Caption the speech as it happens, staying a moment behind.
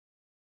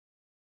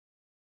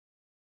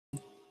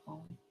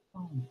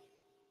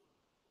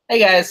Hey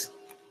guys,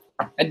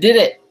 I did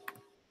it.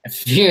 I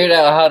figured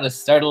out how to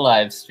start a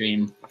live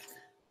stream.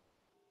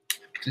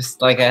 Just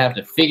like I have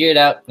to figure it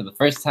out for the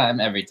first time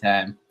every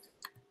time.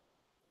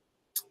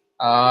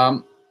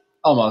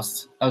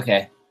 Almost.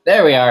 Okay,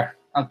 there we are.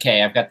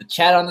 Okay, I've got the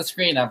chat on the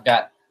screen. I've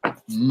got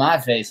my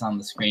face on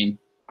the screen.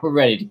 We're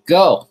ready to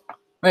go.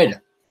 Ready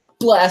to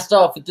blast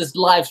off with this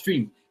live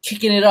stream.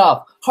 Kicking it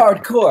off.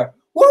 Hardcore.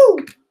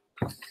 Woo!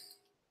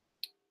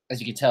 As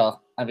you can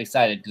tell, I'm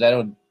excited because I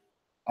don't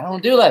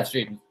do live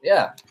streams.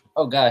 Yeah.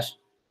 Oh gosh.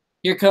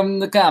 Here come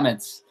the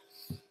comments.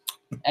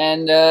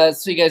 And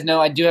so you guys know,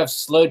 I do have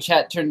slow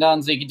chat turned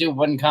on, so you can do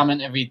one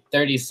comment every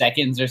 30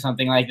 seconds or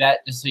something like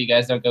that, just so you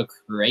guys don't go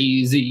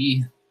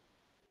crazy.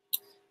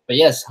 But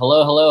yes,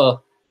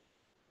 hello.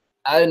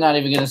 I'm not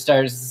even going to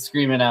start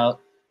screaming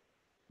out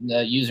the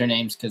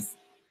usernames because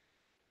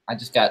I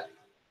just got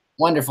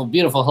wonderful,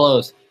 beautiful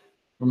hellos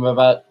from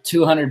about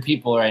 200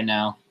 people right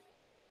now.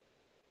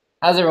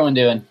 How's everyone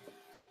doing?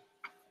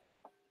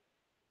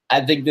 I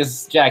think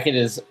this jacket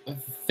is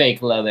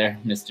fake leather,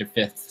 Mr.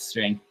 Fifth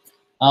String.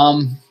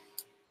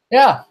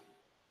 Yeah.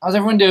 How's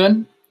everyone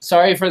doing?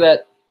 Sorry for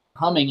that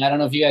humming. I don't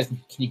know if you guys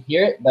can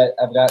hear it, but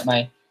I've got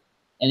my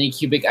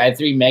Anycubic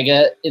i3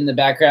 Mega in the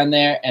background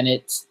there, and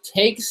it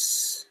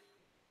takes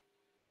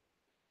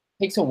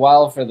a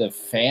while for the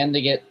fan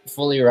to get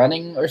fully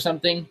running or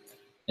something.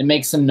 It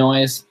makes some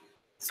noise.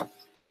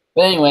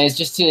 But anyways,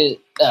 just to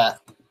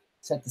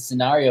set the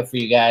scenario for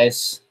you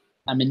guys,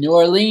 I'm in New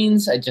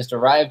Orleans. I just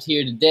arrived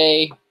here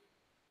today,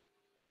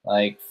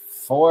 like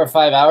 4 or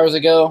 5 hours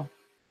ago.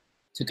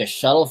 Took a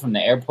shuttle from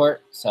the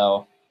airport,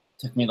 so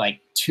it took me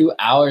like 2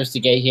 hours to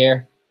get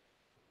here.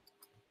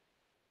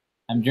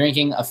 I'm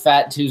drinking a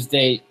Fat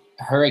Tuesday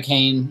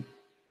Hurricane,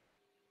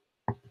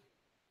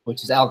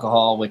 which is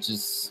alcohol, which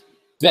is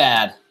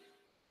bad.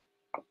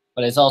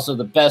 But it's also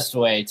the best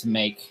way to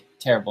make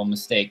terrible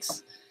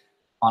mistakes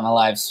on a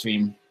live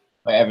stream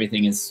where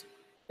everything is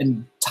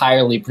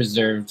entirely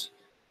preserved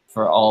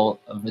for all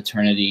of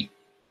eternity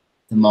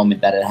the moment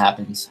that it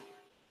happens.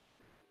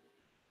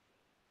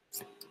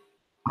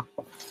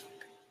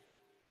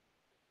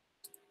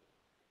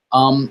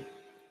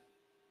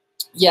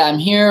 Yeah, I'm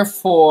here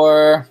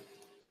for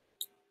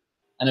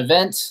an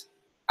event.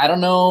 I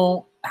don't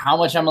know how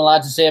much I'm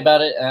allowed to say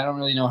about it, and I don't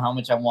really know how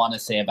much I want to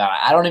say about it.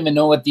 I don't even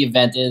know what the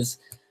event is,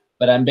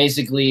 but I'm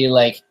basically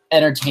like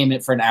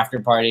entertainment for an after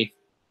party.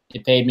 They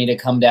paid me to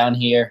come down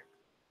here,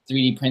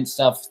 3D print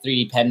stuff,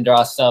 3D pen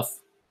draw stuff.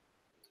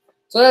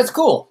 So that's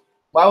cool.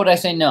 Why would I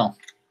say no?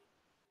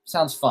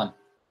 Sounds fun.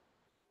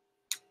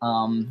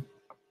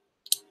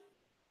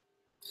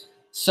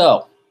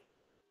 So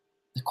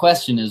the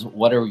question is,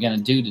 what are we going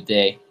to do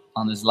today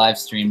on this live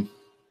stream?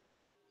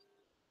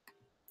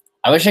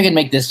 I wish I could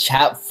make this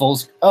chat full.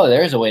 Oh,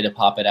 there is a way to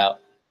pop it out.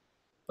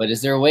 But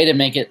is there a way to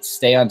make it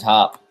stay on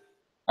top?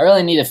 I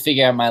really need to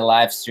figure out my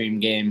live stream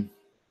game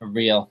for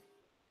real.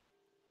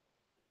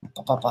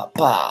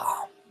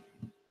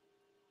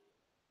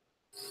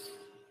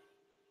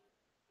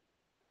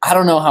 I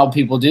don't know how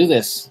people do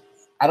this.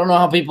 I don't know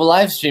how people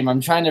live stream.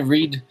 I'm trying to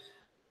read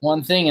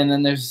one thing and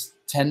then there's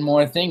 10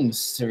 more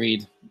things to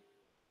read.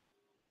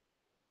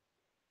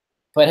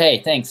 But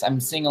hey, thanks.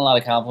 I'm seeing a lot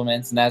of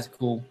compliments and that's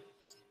cool.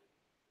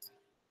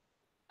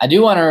 I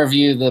do want to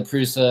review the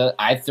Prusa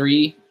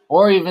i3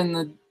 or even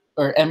the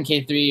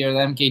MK3 or the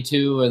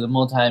MK2 or the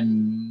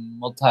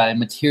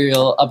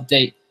multi-material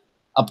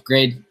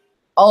upgrade,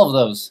 all of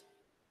those.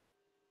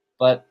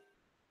 But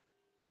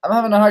I'm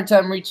having a hard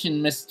time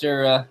reaching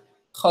Mr.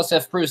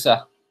 Josef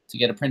Prusa to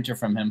get a printer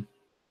from him.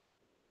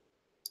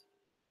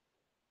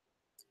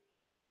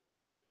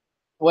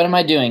 What am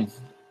I doing?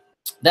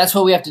 That's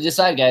what we have to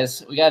decide,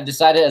 guys. We got to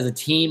decide it as a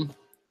team.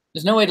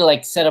 There's no way to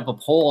like set up a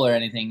poll or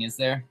anything, is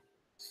there?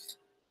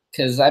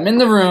 Because I'm in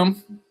the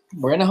room.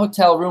 We're in a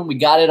hotel room. We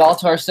got it all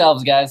to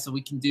ourselves, guys. So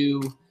we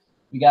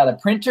got a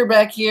printer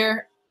back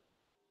here.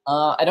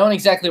 I don't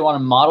exactly want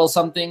to model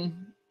something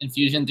in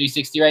Fusion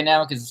 360 right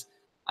now because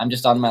I'm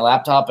just on my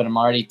laptop and I'm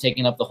already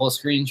taking up the whole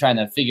screen trying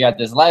to figure out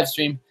this live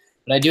stream.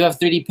 But I do have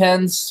 3D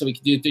pens, so we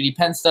can do 3D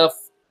pen stuff.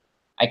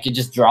 I could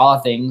just draw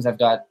things. I've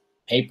got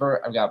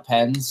paper. I've got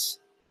pens.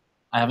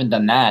 I haven't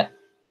done that.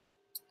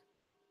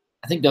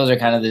 I think those are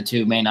kind of the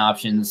two main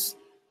options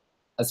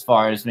as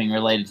far as being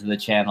related to the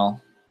channel.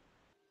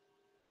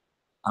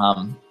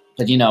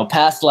 But you know,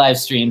 past live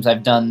streams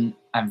I've done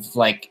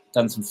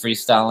some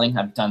freestyling.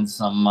 I've done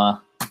some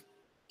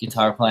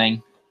guitar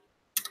playing.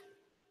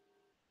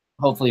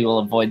 Hopefully we'll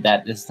avoid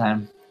that this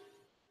time.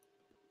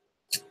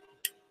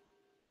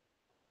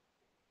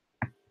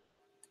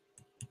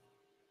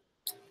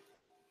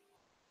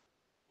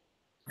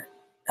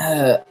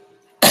 I'm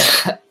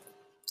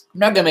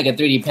not gonna make a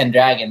 3D pen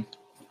dragon.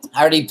 I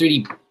already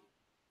 3D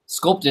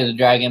sculpted a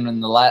dragon in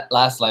the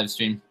last live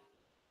stream.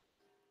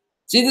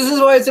 See, this is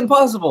why it's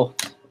impossible.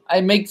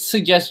 I make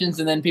suggestions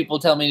and then people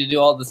tell me to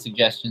do all the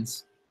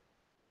suggestions.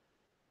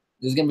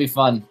 This is gonna be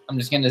fun. I'm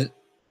just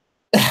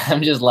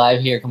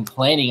live here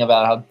complaining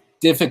about how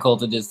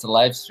difficult it is to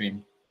live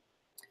stream.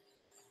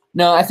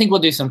 No, I think we'll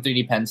do some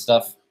 3D pen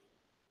stuff.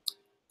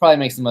 Probably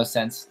makes the most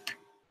sense.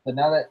 But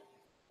now that,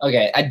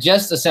 okay, I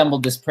just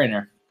assembled this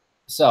printer.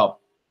 So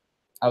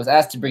I was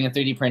asked to bring a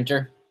 3D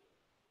printer.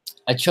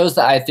 I chose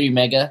the i3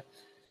 Mega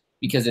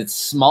because it's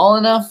small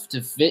enough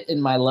to fit in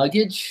my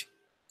luggage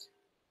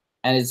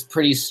and it's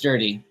pretty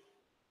sturdy.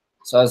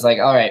 So I was like,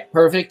 all right,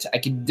 perfect. I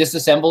could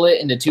disassemble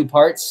it into 2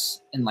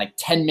 parts in like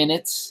 10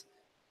 minutes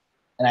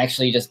and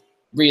actually just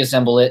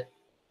reassemble it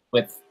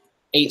with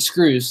 8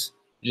 screws,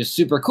 which is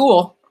super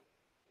cool.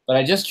 But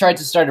I just tried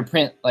to start a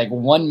print like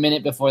 1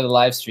 minute before the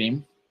live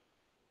stream,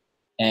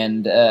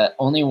 and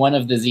only one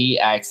of the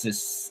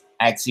axes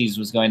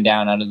was going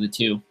down out of the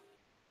 2.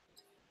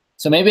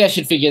 So maybe I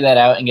should figure that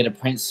out and get a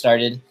print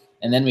started,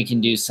 and then we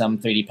can do some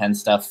 3D pen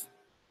stuff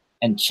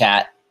and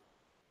chat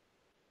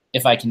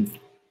if I can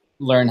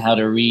learn how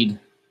to read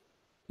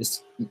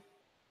this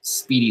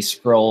speedy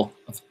scroll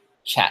of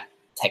chat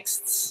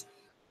texts.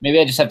 Maybe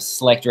I just have to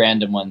select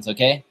random ones,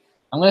 okay?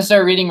 I'm going to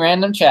start reading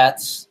random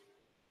chats,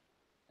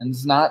 and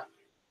it's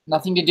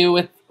nothing to do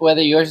with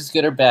whether yours is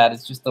good or bad.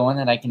 It's just the one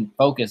that I can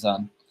focus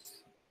on.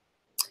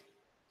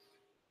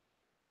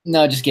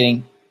 No, just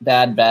kidding.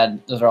 Bad.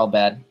 Those are all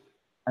bad.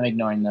 I'm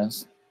ignoring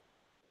those.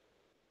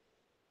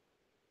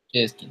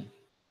 Just kidding.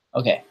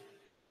 Okay.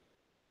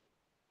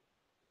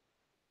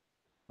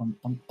 Bum,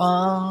 bum,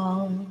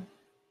 bum.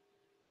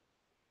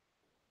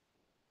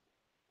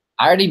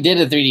 I already did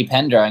a 3D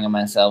pen drawing of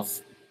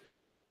myself.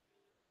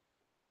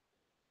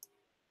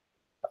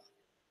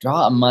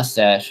 Draw a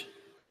mustache.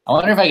 I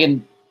wonder if I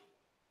can.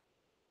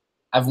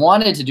 I've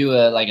wanted to do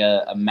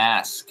a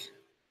mask,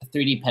 a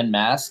 3D pen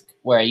mask,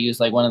 where I use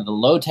like one of the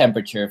low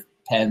temperature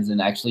pens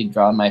and actually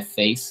draw my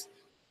face.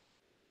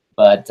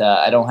 But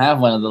I don't have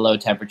one of the low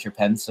temperature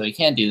pens, so we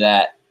can't do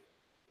that.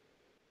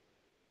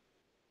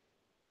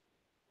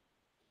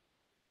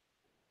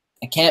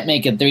 I can't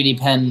make a 3D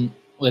pen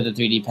with a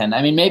 3D pen.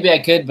 I mean, maybe I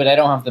could, but I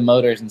don't have the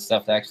motors and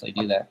stuff to actually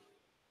do that.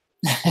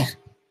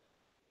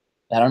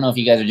 I don't know if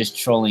you guys are just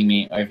trolling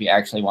me or if you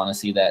actually want to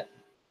see that.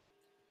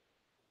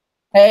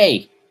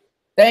 Hey,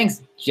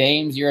 thanks,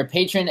 James. You're a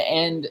patron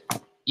and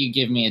you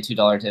give me a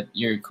 $2 tip.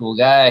 You're a cool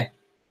guy.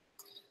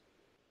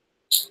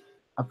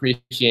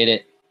 Appreciate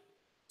it.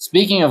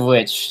 Speaking of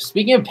which,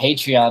 speaking of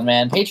Patreon,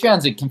 man,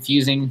 Patreon's a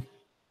confusing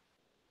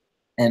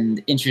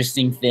and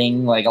interesting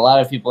thing. Like, a lot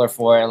of people are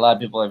for it, a lot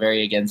of people are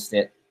very against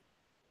it.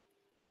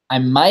 I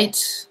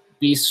might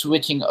be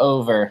switching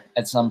over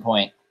at some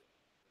point.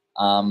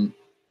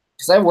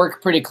 Because I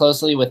work pretty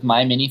closely with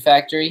My Mini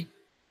Factory,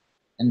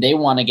 and they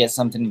want to get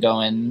something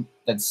going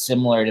that's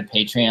similar to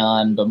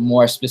Patreon, but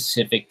more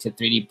specific to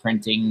 3D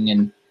printing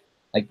and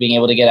like being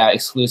able to get out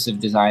exclusive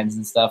designs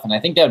and stuff. And I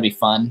think that would be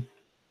fun.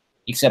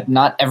 Except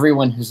not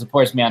everyone who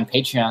supports me on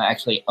Patreon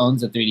actually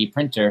owns a 3D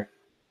printer.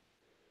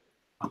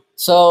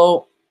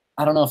 So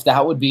I don't know if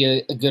that would be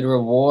a good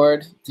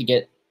reward to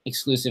get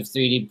exclusive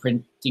 3D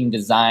printing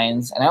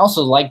designs. And I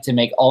also like to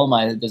make all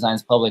my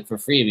designs public for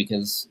free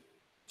because,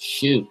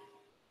 shoot,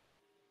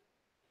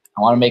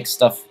 I want to make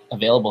stuff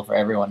available for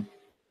everyone.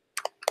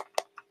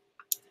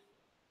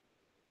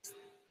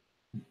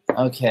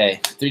 Okay,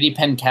 3D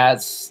pen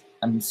cats.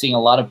 I'm seeing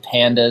a lot of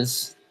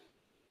pandas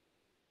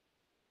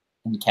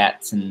and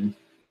cats and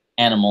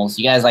animals.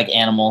 You guys like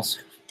animals?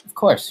 Of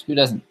course, who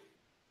doesn't?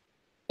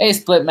 Hey,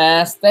 Split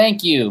Mass,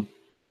 thank you.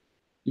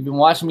 You've been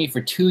watching me for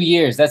 2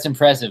 years. That's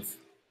impressive.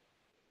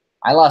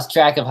 I lost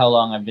track of how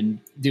long I've been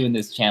doing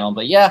this channel,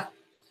 but yeah,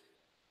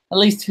 at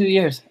least 2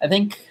 years. I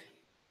think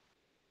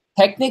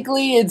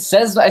technically it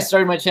says I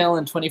started my channel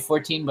in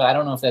 2014, but I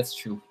don't know if that's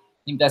true.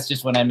 I think that's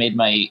just when I made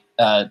my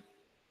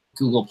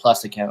Google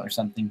Plus account or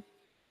something.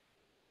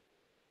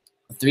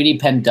 A 3D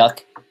pen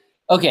duck.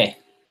 Okay.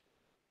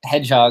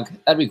 Hedgehog.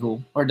 That'd be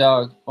cool. Or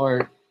dog.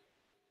 Or,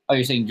 oh,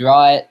 you're saying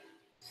draw it?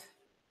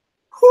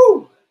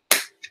 Whew.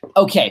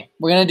 Okay.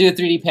 We're going to do a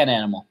 3D pen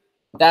animal.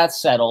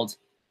 That's settled.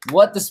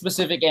 What the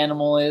specific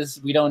animal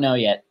is, we don't know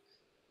yet.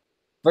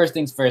 First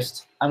things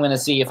first, I'm going to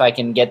see if I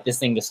can get this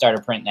thing to start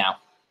a print now.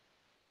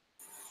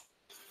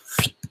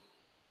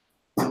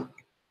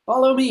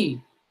 Follow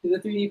me to the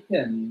 3D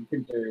pen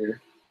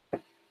printer.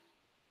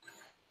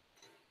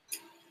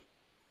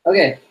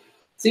 Okay,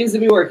 seems to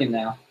be working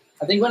now.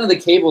 I think one of the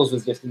cables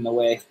was just in the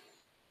way.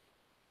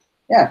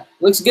 Yeah,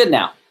 looks good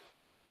now.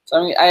 So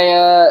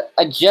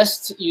I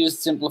just used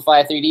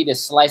Simplify 3D to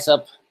slice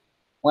up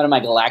one of my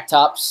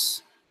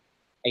Galactops.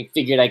 I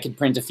figured I could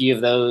print a few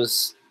of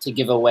those to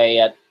give away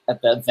at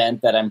the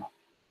event that I'm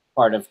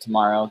part of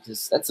tomorrow,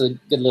 because that's a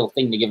good little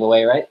thing to give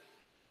away, right?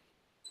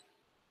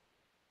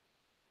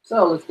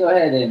 So let's go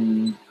ahead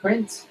and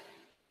print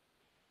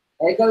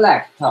a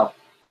Galactop.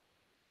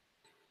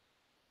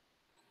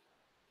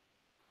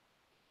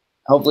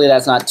 Hopefully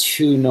that's not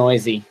too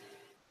noisy.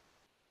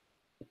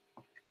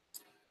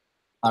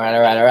 All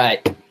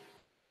right.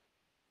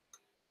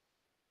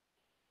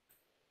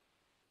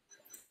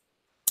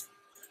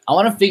 I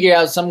want to figure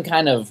out some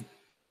kind of,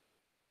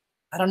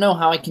 I don't know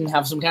how I can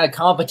have some kind of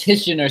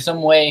competition or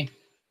some way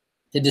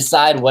to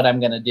decide what I'm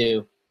going to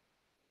do.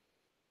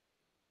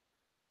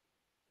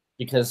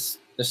 Because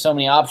there's so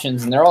many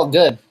options and they're all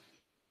good.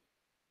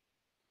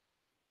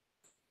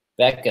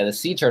 Becca, the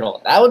sea turtle.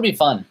 That would be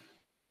fun.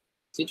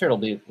 Sea turtle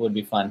would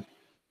be fun.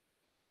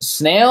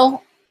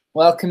 Snail?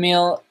 Well,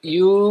 Camille,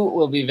 you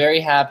will be very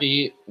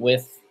happy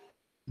with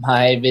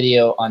my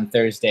video on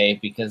Thursday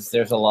because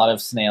there's a lot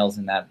of snails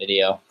in that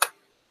video.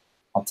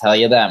 I'll tell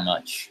you that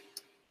much.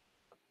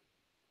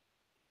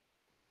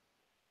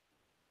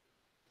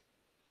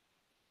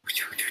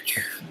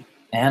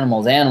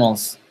 Animals,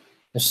 animals.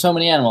 There's so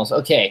many animals.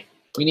 Okay,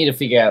 we need to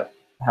figure out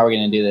how we're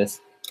going to do this.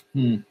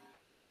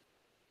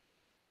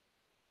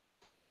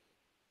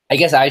 I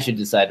guess I should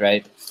decide,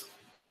 right?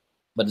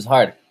 But it's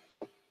hard.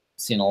 I've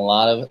seen a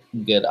lot of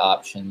good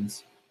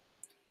options.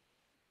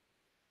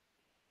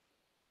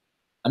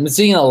 I'm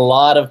seeing a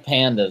lot of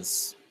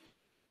pandas,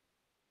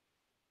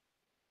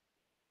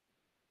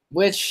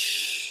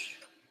 which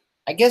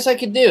I guess I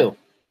could do.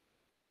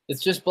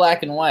 It's just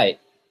black and white.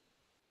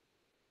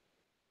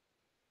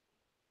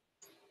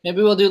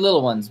 Maybe we'll do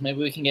little ones. Maybe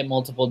we can get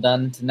multiple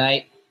done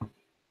tonight.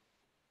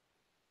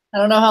 I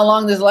don't know how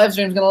long this live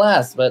stream is going to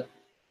last, but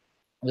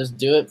I'll just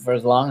do it for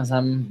as long as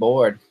I'm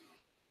bored.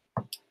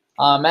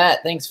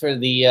 Matt, thanks for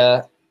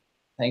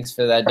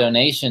that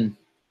donation.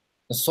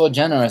 It's so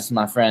generous,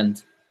 my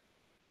friend.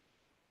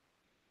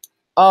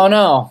 Oh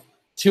no,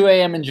 2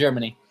 a.m. in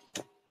Germany.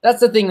 That's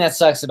the thing that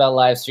sucks about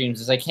live streams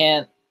is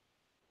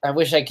I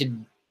wish I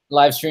could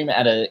live stream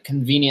at a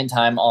convenient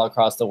time all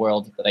across the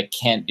world, but I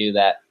can't do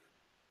that.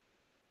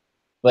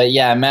 But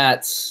yeah,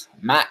 Mats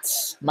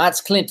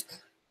Clint,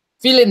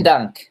 vielen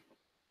Dank.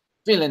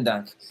 Vielen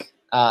Dank.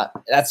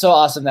 That's so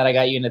awesome that I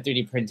got you into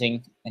 3D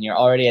printing and you're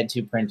already at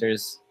 2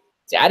 printers.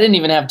 See, I didn't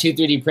even have 2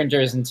 3D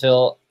printers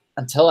until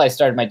I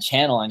started my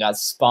channel and got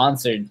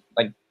sponsored.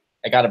 Like,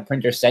 I got a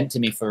printer sent to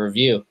me for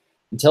review.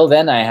 Until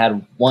then, I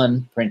had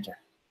 1 printer,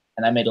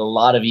 and I made a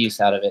lot of use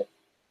out of it.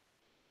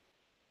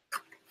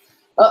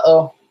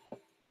 Uh-oh.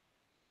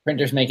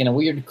 Printer's making a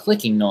weird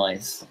clicking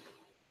noise.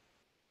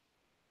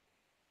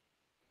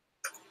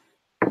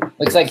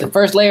 Looks like the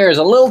first layer is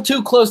a little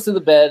too close to the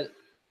bed,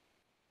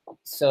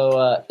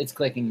 so it's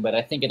clicking, but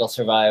I think it'll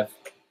survive.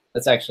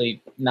 That's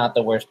actually not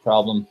the worst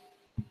problem.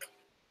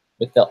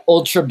 With the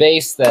ultra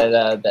base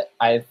that the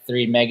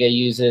i3 Mega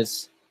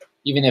uses,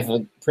 even if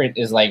a print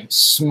is like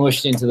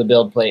smushed into the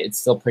build plate, it's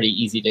still pretty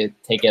easy to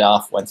take it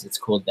off once it's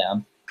cooled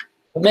down.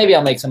 But maybe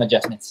I'll make some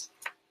adjustments.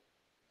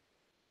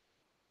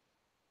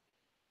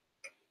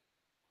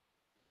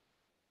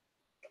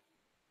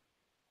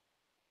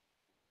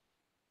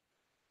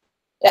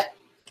 Yeah.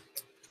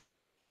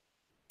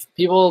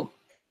 People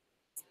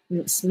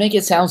make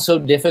it sound so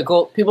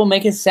difficult. People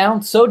make it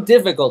sound so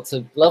difficult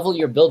to level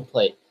your build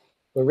plate.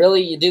 But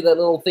really, you do that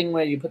little thing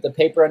where you put the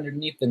paper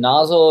underneath the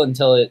nozzle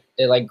until it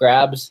like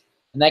grabs,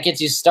 and that gets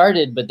you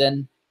started. But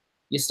then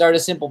you start a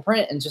simple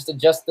print and just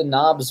adjust the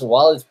knobs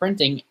while it's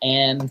printing,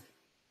 and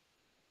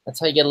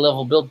that's how you get a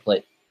level build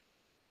plate.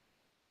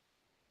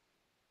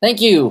 Thank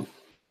you,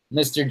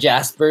 Mr.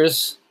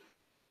 Jaspers.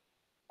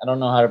 I don't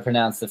know how to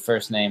pronounce the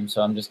first name,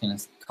 so I'm just going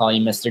to call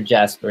you Mr.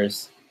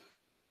 Jaspers.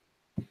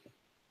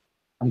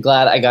 I'm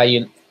glad I got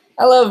you.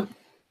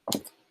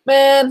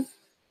 Man,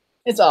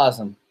 it's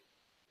awesome.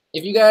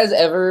 If you guys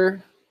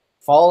ever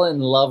fall in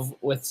love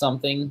with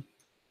something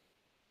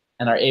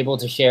and are able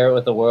to share it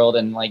with the world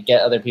and like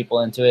get other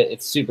people into it,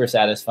 it's super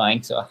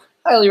satisfying. So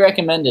highly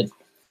recommended.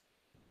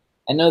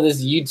 I know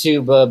this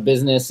YouTube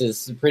business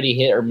is pretty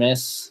hit or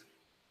miss.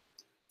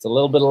 It's a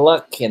little bit of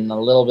luck and a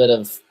little bit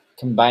of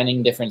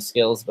combining different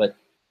skills, but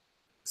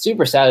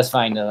super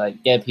satisfying to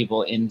like get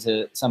people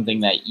into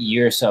something that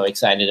you're so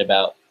excited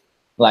about,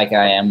 like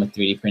I am with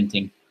 3D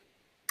printing.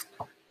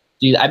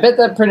 Dude, I bet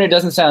that printer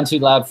doesn't sound too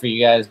loud for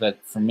you guys, but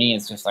for me,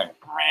 it's just like,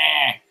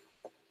 meh.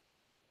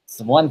 It's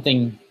the one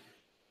thing.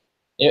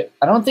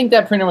 I don't think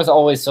that printer was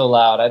always so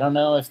loud. I don't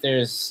know if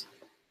there's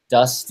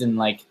dust and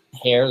like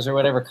hairs or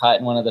whatever caught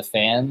in one of the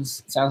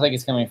fans. It sounds like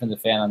it's coming from the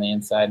fan on the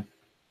inside.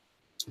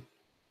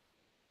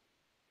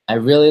 I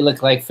really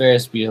look like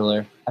Ferris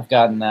Bueller. I've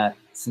gotten that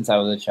since I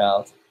was a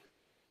child.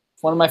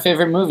 It's one of my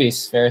favorite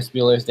movies, Ferris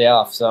Bueller's Day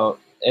Off, so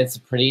it's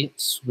a pretty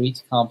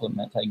sweet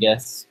compliment, I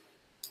guess.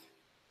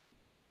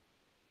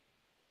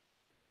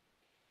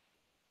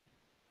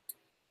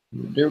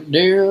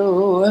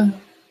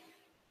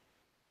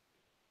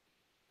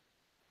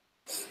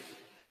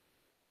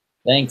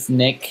 Thanks,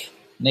 Nick.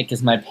 Nick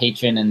is my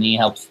patron, and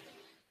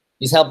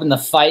he's helping the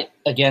fight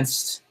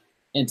against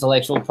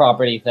intellectual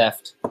property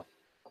theft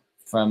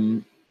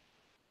from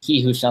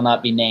he who shall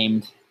not be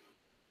named,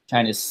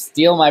 trying to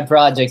steal my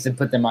projects and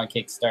put them on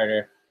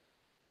Kickstarter.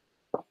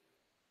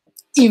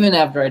 Even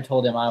after I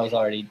told him I was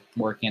already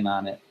working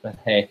on it. But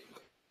hey,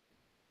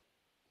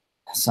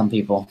 some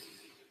people.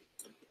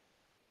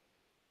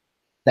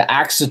 The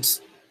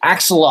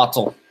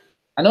axolotl.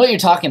 I know what you're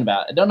talking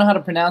about. I don't know how to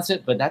pronounce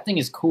it, but that thing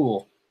is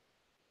cool.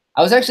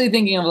 I was actually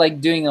thinking of like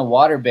doing a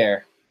water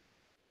bear.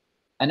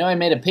 I know I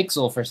made a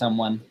pixel for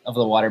someone of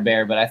the water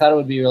bear, but I thought it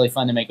would be really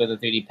fun to make with a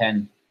 3D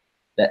pen.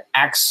 The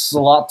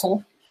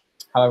axolotl,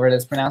 however it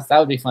is pronounced, that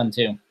would be fun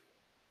too.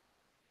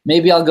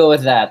 Maybe I'll go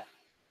with that.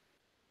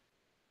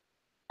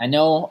 I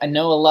know a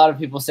lot of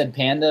people said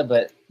panda,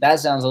 but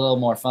that sounds a little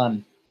more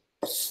fun.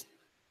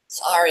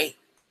 Sorry.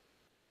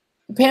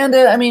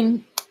 Panda, I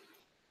mean,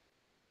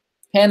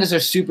 pandas are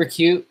super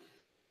cute,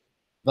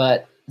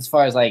 but as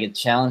far as like a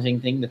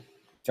challenging thing to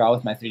draw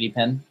with my 3D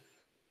pen,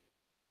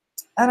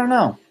 I don't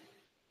know.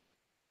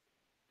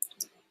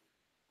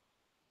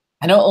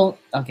 I know,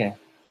 okay.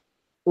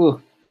 Ooh,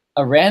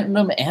 a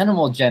random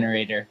animal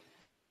generator.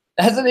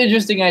 That's an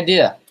interesting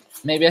idea.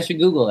 Maybe I should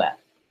Google that.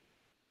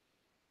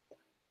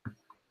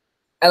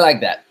 I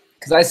like that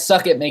because I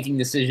suck at making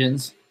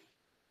decisions.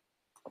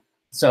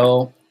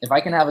 So if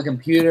I can have a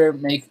computer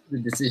make the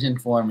decision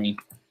for me,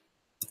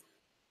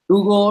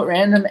 Google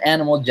random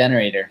animal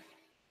generator.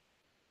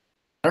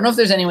 I don't know if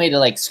there's any way to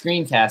like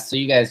screencast so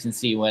you guys can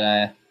see what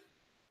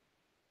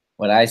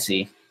I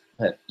see,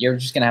 but you're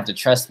just gonna have to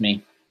trust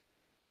me.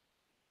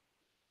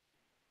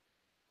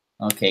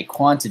 Okay,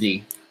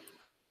 quantity.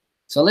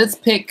 So let's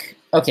pick,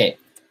 okay.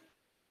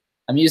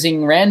 I'm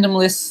using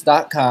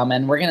randomlists.com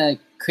and we're gonna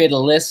create a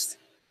list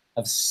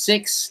of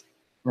 6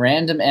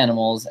 random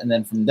animals, and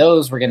then from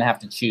those we're gonna have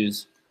to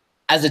choose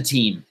as a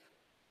team.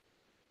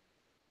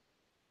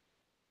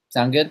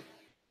 Sound good?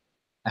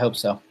 I hope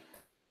so.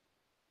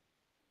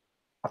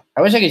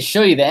 I wish I could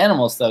show you the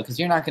animals though, because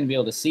you're not gonna be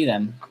able to see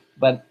them,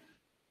 but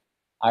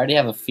I already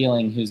have a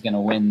feeling who's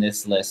gonna win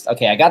this list.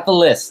 Okay, I got the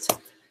list.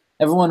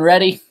 Everyone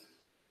ready?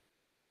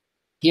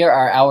 Here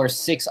are our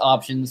 6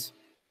 options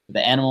for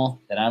the animal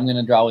that I'm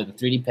gonna draw with a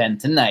 3D pen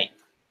tonight.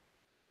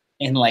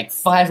 In like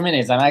 5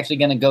 minutes, I'm actually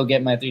gonna go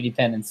get my 3D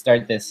pen and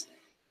start this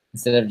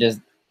instead of just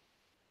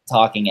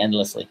talking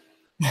endlessly.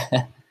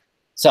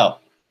 So,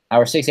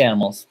 our 6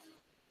 animals.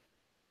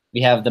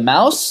 We have the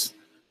mouse.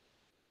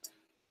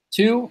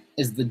 2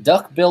 is the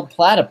duck-billed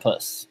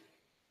platypus.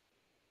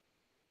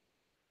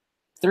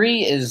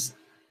 3 is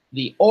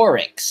the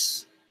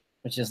oryx,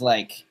 which is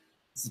like,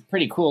 it's a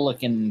pretty cool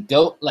looking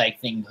goat-like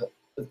thing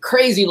with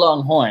crazy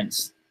long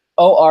horns.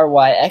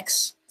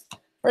 ORYX.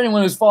 For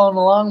anyone who's following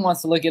along,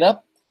 wants to look it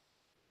up.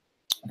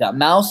 We got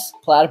mouse,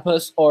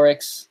 platypus,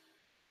 oryx.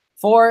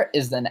 4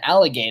 is an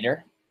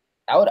alligator.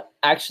 That would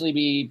actually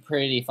be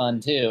pretty fun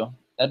too.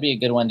 That'd be a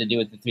good one to do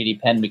with the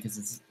 3D pen because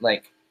it's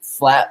like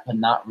flat, but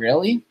not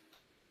really.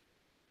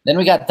 Then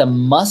we got the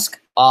musk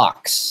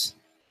ox.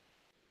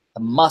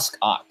 The musk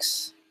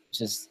ox, which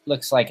just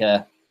looks like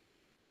a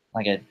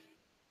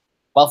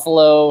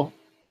buffalo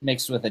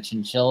mixed with a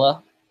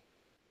chinchilla.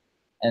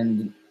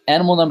 And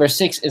animal number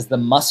 6 is the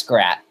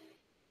muskrat.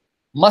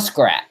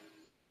 Muskrat,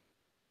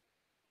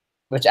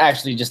 which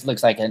actually just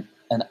looks like an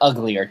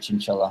uglier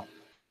chinchilla.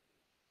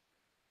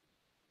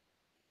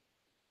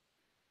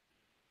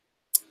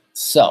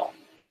 So,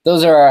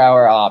 those are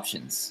our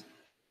options.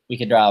 We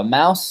could draw a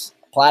mouse,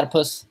 a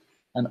platypus,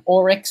 an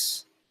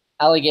oryx,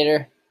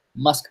 alligator,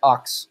 musk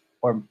ox,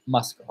 or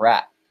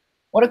muskrat.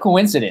 What a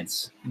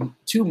coincidence.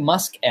 2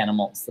 musk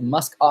animals, the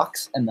musk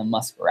ox and the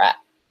muskrat.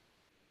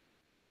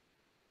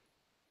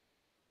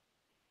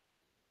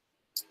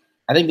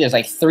 I think there's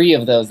like 3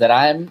 of those that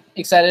I'm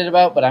excited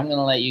about, but I'm going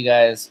to let you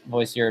guys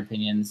voice your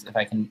opinions if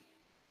I can.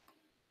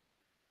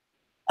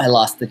 I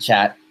lost the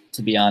chat,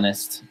 to be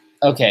honest.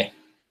 Okay.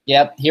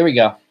 Yep, here we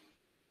go.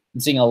 I'm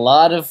seeing a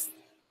lot of...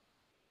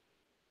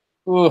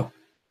 Ooh,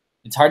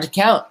 it's hard to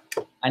count.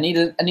 I need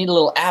a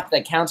little app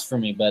that counts for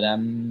me, but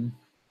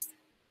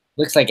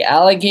looks like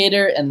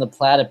alligator and the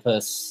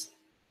platypus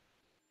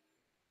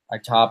are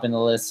topping the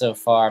list so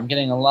far. I'm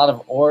getting a lot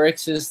of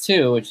oryxes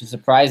too, which is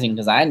surprising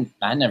because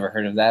I never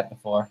heard of that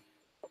before.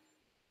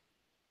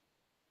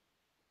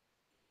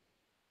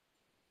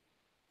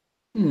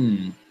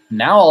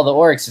 Now all the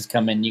oryxes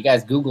come in. You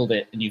guys Googled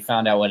it and you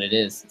found out what it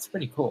is. It's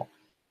pretty cool.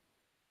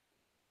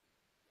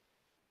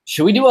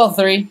 Should we do all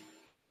 3?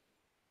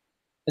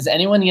 Is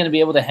anyone going to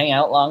be able to hang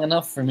out long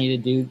enough for me to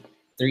do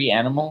 3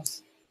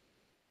 animals?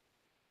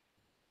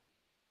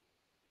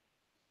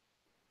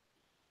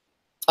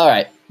 All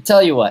right,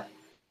 tell you what.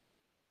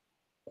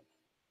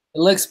 It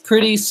looks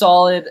pretty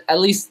solid, at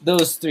least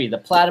those 3, the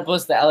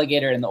platypus, the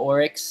alligator, and the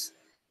oryx.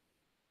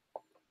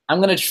 I'm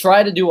going to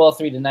try to do all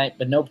 3 tonight,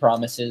 but no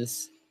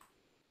promises.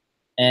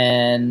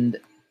 And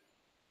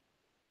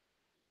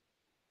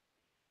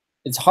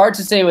it's hard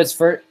to say what's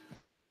first.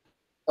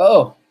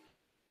 Oh.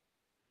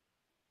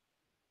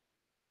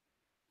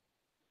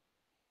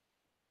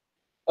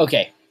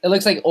 Okay, it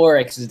looks like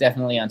oryx is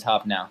definitely on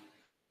top now.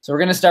 So we're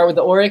going to start with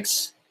the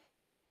oryx,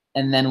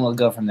 and then we'll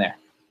go from there.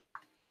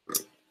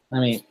 Let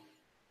me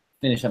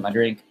finish up my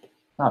drink.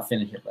 Not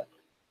finish it, but...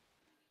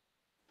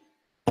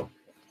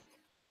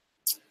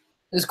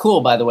 This is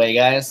cool, by the way,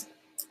 guys.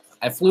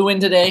 I flew in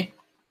today.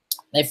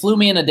 They flew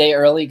me in a day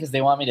early because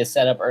they want me to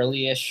set up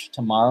early-ish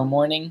tomorrow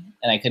morning,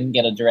 and I couldn't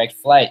get a direct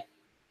flight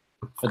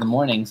for the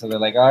morning. So they're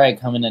like, all right,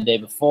 come in a day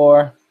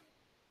before.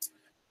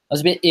 I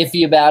was a bit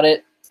iffy about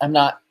it. I'm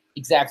not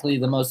exactly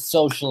the most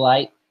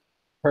socialite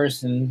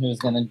person who's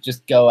going to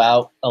just go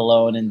out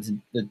alone into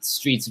the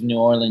streets of New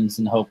Orleans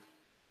and hope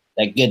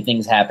that good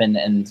things happen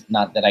and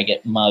not that I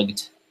get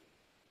mugged.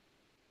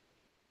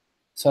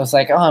 So I was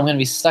like, oh, I'm going to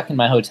be stuck in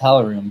my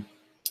hotel room.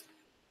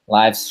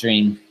 Live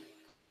stream.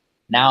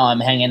 Now I'm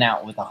hanging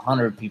out with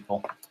 100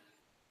 people.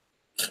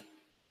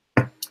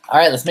 All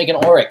right, let's make an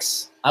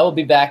Oryx. I will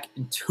be back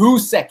in 2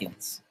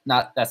 seconds.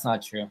 That's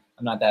not true.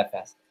 I'm not that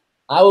fast.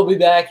 I will be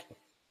back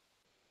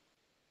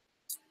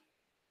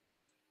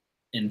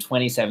in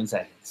 27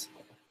 seconds.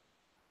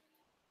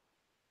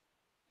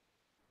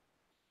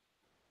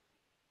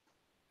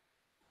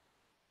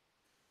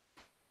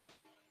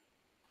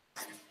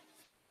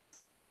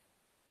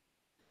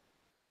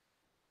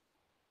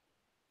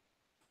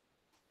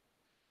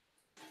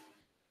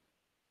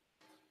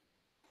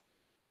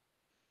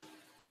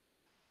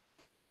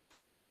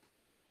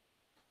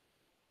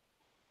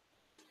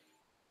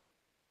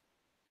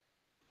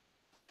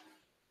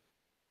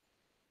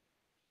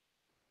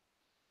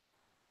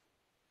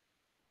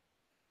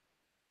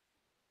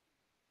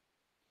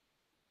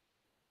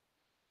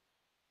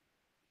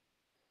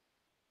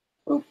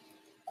 Oop.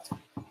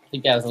 I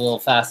think that was a little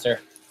faster.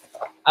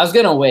 I was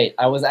going to wait.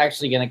 I was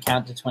actually going to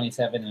count to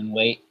 27 and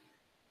wait.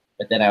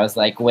 But then I was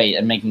like, wait,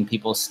 I'm making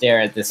people stare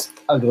at this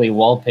ugly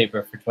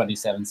wallpaper for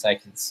 27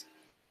 seconds.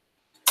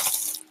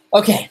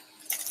 Okay,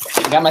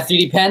 I got my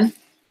 3D pen.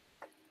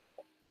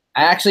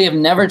 I actually have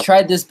never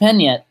tried this pen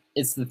yet.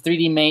 It's the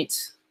 3D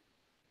Mate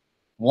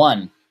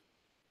 1.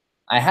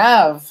 I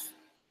have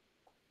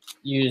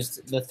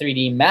used the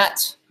 3D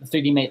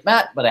Mate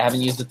matte, but I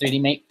haven't used the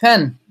 3D Mate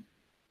pen.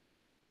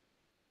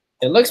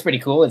 It looks pretty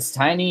cool. It's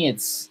tiny.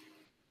 It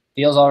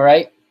feels all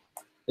right.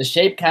 The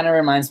shape kind of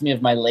reminds me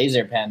of my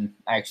laser pen,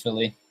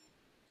 actually,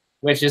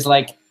 which is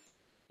like,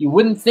 you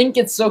wouldn't think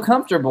it's so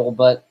comfortable,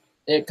 but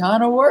it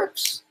kind of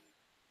works.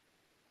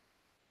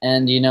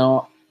 And, you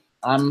know,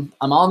 I'm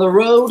on the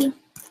road,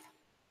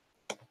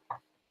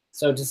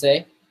 so to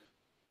say.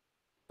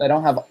 I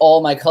don't have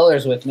all my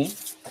colors with me,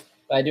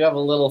 but I do have a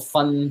little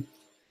fun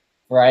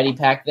variety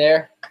pack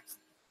there.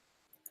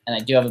 And I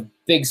do have a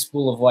big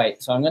spool of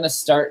white. So I'm going to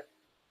start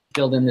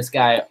building this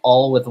guy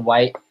all with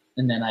white,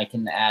 and then I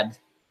can add,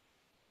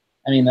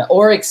 I mean, the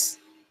Oryx,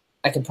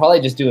 I could probably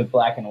just do it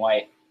black and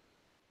white.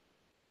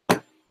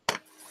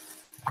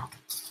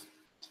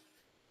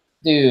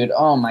 Dude,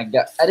 oh my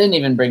god. I didn't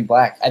even bring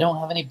black. I don't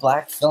have any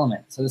black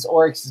filament. So this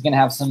Oryx is going to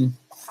have some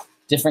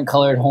different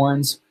colored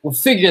horns. We'll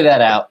figure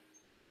that out.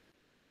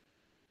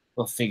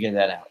 But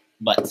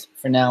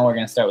for now, we're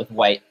going to start with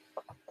white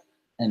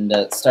and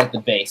start the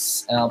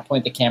base. And I'll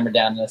point the camera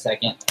down in a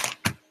second.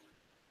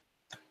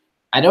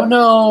 I don't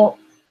know.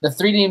 The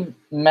 3D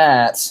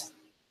matte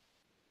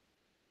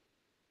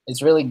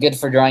is really good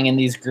for drawing in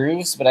these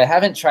grooves, but I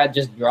haven't tried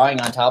just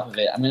drawing on top of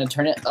it. I'm going to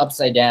turn it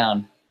upside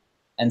down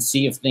and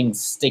see if things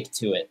stick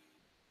to it.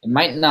 It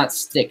might not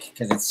stick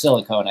because it's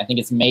silicone. I think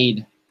it's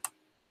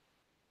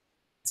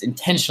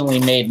intentionally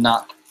made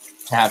not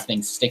to have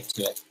things stick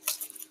to it.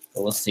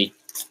 But we'll see.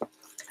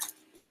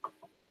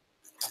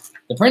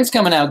 The print's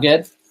coming out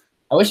good.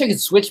 I wish I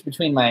could switch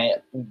between my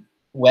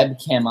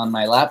webcam on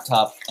my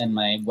laptop and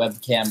my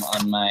webcam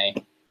on my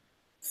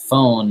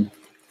phone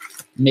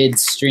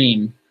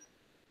mid-stream.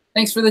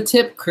 Thanks for the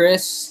tip,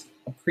 Chris.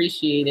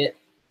 Appreciate it.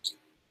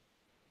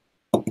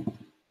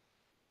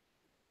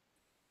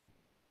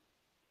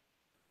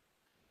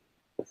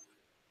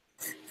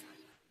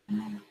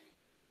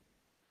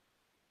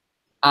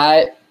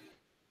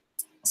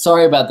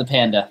 Sorry about the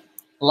panda.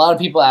 A lot of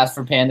people ask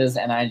for pandas,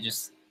 and I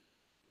just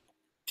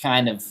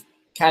kind of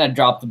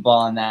dropped the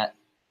ball on that.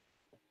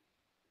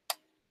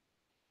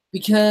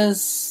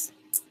 Because,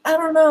 I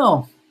don't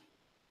know.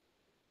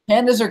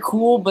 Pandas are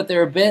cool, but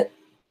they're a bit,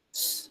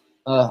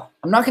 I'm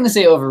not going to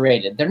say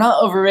overrated. They're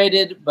not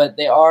overrated, but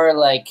they are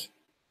like,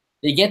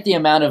 they get the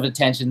amount of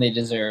attention they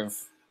deserve.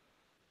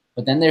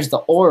 But then there's the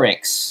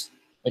Oryx,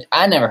 which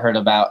I never heard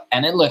about,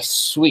 and it looks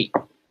sweet.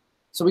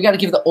 So we got to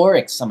give the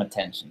Oryx some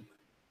attention.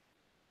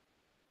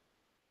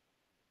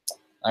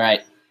 All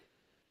right.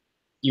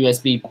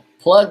 USB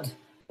plug,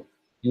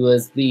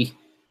 USB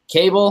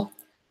cable.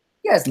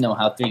 You guys know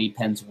how 3D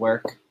pens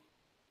work.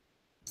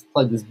 Let's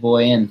plug this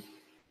boy in.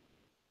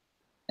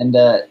 And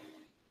the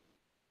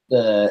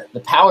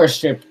power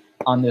strip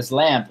on this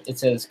lamp, it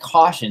says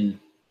caution.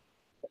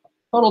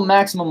 Total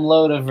maximum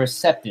load of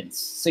receptance,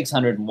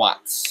 600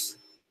 watts.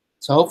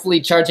 So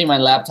hopefully charging my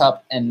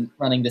laptop and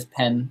running this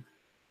pen,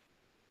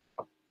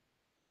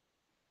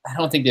 I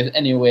don't think there's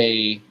any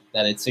way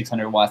that it's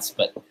 600 watts,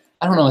 but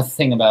I don't know a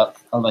thing about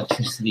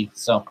electricity.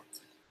 So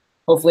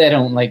hopefully I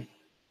don't like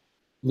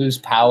lose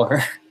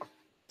power.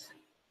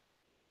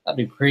 That'd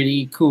be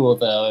pretty cool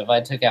though if I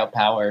took out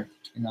power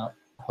in a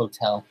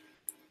hotel.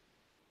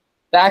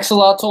 The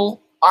axolotl.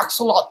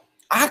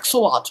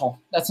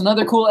 That's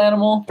another cool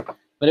animal,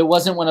 but it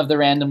wasn't one of the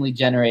randomly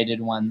generated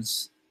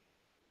ones.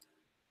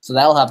 So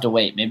that'll have to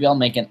wait. Maybe I'll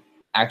make an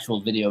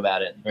actual video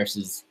about it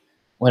versus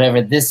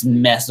whatever this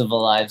mess of a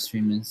live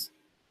stream is.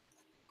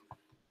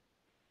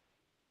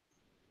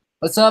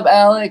 What's up,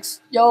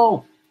 Alex?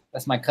 Yo!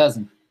 That's my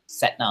cousin,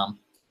 Setnam,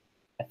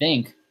 I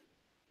think.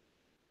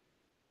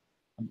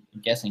 I'm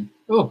guessing.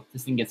 Ooh,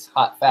 this thing gets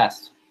hot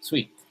fast.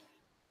 Sweet.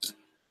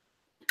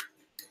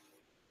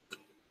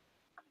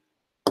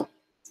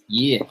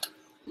 Yeah.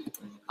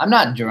 I'm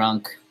not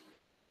drunk.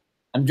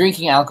 I'm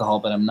drinking alcohol,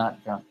 but I'm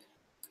not drunk.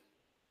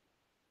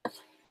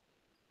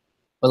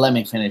 But let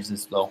me finish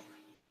this though.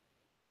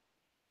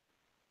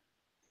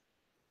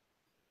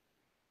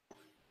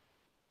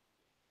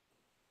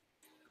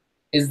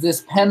 Is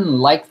this pen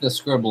like the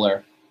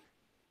Scribbler?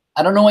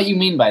 I don't know what you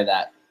mean by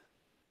that.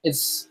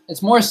 It's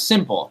more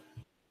simple.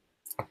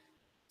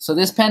 So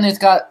this pen has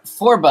got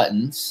 4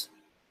 buttons.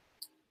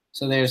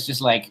 So there's just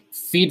like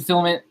feed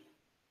filament,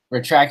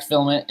 retract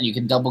filament, and you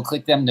can double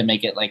click them to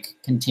make it like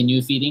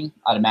continue feeding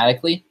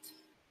automatically.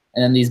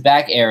 And then these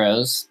back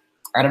arrows,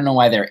 I don't know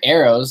why they're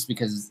arrows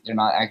because they're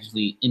not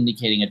actually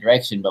indicating a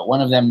direction, but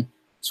one of them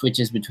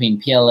switches between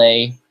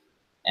PLA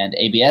and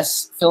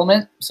ABS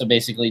filament. So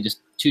basically just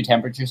 2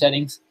 temperature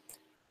settings.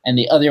 And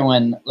the other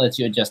one lets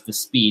you adjust the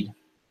speed.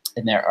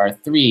 And there are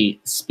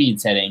 3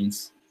 speed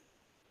settings.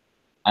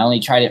 I only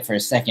tried it for a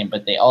second,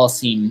 but they all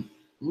seem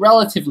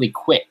relatively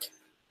quick,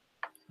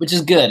 which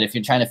is good if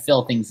you're trying to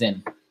fill things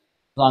in,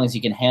 as long as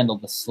you can handle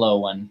the slow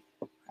one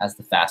as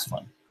the fast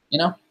one, you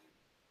know?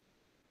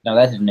 No,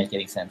 that didn't make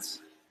any sense.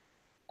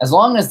 As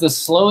long as the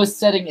slowest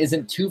setting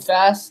isn't too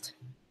fast,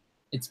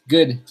 it's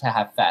good to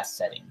have fast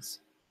settings,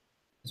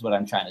 is what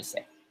I'm trying to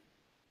say.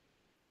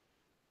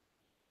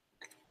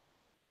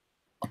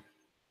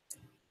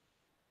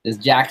 This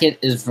jacket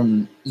is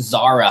from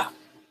Zara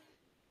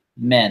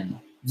Men.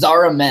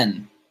 Zara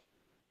Men.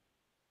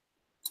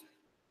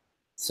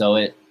 So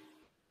it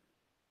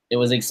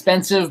was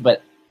expensive,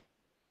 but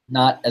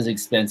not as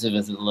expensive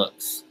as it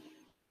looks.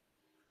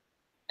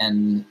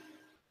 And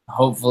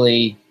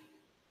hopefully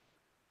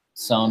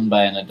sewn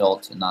by an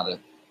adult and not a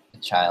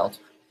child.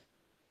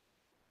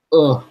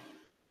 Ugh,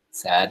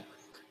 sad.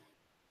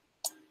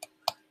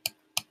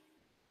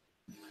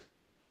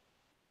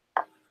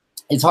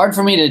 It's hard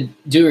for me to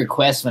do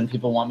requests when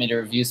people want me to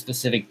review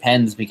specific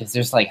pens because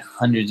there's like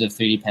hundreds of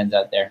 3D pens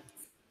out there.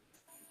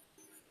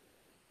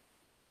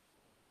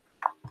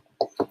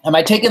 Am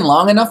I taking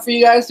long enough for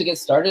you guys to get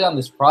started on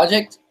this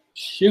project?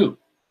 Shoot.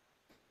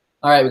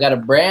 All right, we got a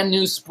brand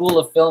new spool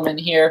of filament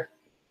here.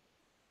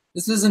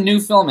 This is a new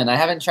filament. I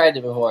haven't tried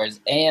it before. It's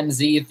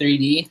AMZ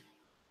 3D.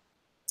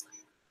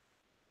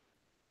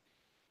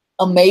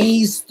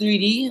 Amaze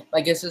 3D,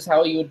 I guess is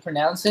how you would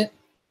pronounce it.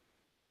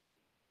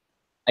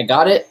 I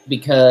got it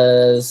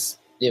because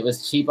it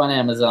was cheap on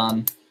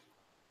Amazon.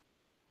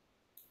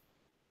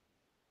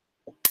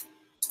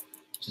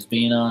 Just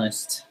being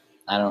honest.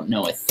 I don't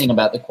know a thing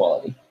about the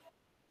quality.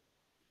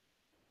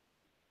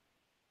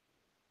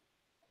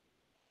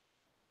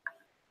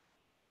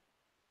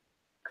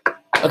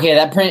 Okay,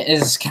 that print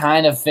is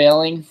kind of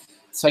failing.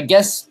 So I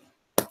guess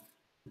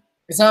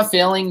it's not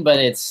failing, but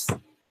it's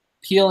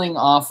peeling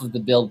off of the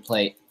build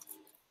plate,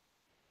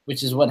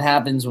 which is what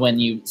happens when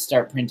you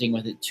start printing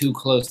with it too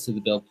close to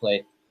the build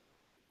plate.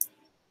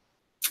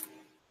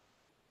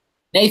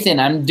 Nathan,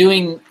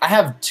 I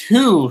have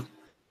 2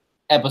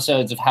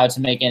 episodes of How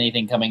to Make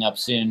Anything coming up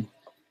soon.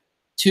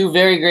 2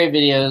 very great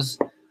videos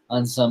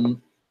on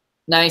some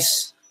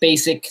nice,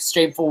 basic,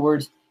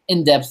 straightforward,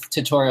 in-depth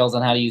tutorials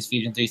on how to use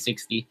Fusion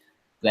 360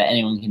 so that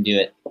anyone can do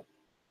it.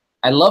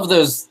 I love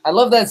those. I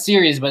love that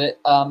series, but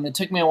it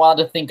took me a while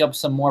to think up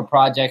some more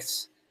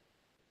projects.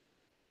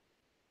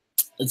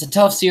 It's a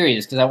tough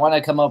series because I want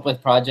to come up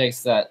with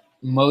projects that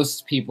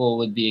most people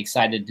would be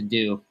excited to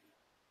do.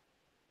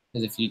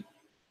 Because if you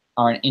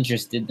aren't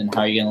interested, then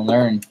how are you going to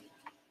learn?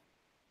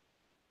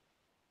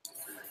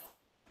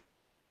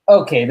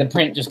 Okay, the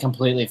print just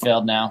completely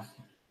failed now.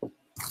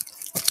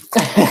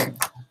 I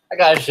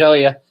got to show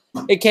you.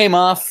 It came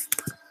off.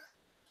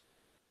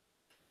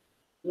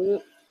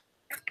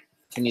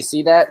 Can you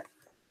see that?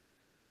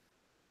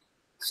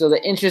 So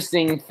the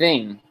interesting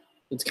thing,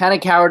 it's kind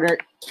of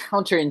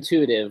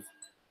counterintuitive,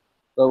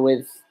 but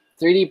with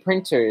 3D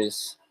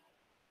printers,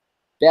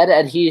 bed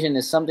adhesion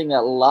is something that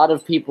a lot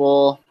of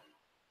people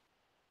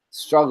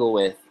struggle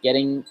with,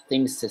 getting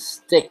things to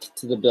stick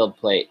to the build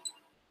plate.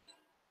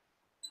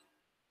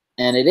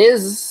 And it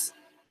is,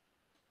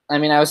 I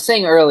mean, I was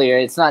saying earlier,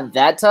 it's not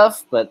that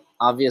tough, but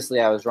obviously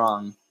I was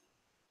wrong.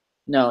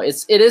 No,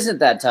 it isn't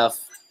that tough,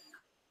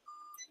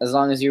 as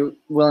long as you're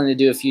willing to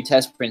do a few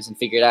test prints and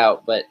figure it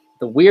out. But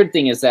the weird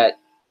thing is that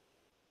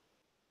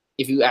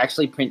if you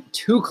actually print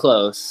too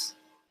close,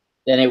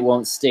 then it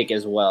won't stick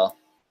as well.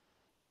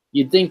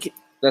 You'd think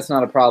that's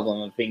not a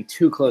problem of being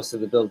too close to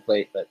the build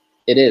plate, but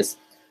it is.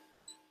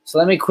 So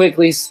let me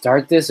quickly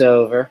start this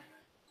over.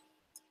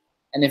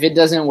 And if it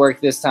doesn't work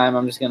this time,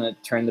 I'm just going to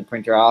turn the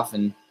printer off,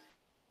 and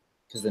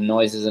because the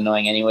noise is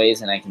annoying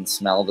anyways, and I can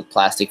smell the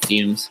plastic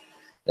fumes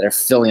that are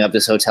filling up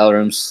this hotel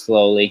room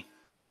slowly.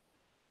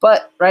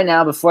 But right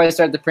now, before I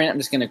start the print, I'm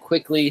just going to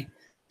quickly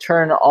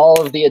turn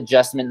all of the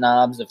adjustment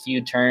knobs a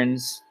few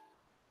turns.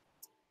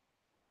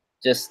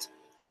 Just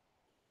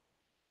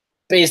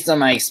based on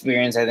my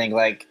experience, I think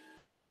like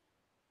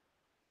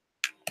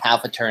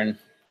half a turn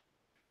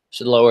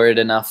should lower it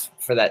enough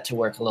for that to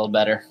work a little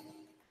better.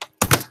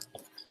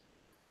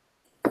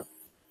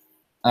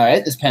 All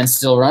right, this pen's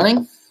still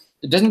running.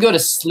 It doesn't go to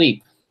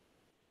sleep.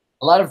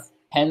 A lot of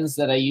pens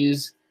that I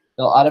use,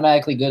 they'll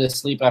automatically go to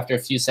sleep after a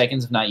few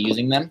seconds of not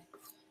using them.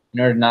 in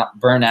order to not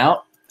burn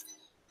out.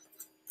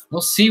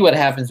 We'll see what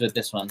happens with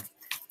this one.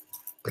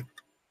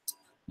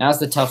 Now's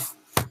the tough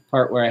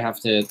part where I have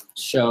to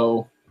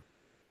show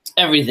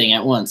everything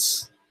at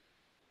once.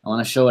 I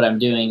want to show what I'm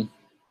doing.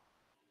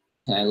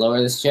 Can I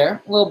lower this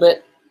chair a little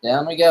bit?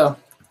 Down we go.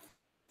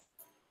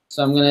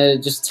 So I'm going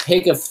to just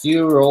take a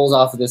few rolls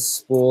off of this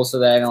spool so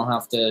that I don't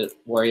have to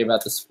worry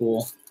about the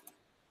spool.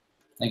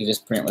 I can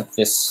just print with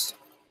this.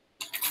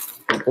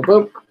 Boop, boop,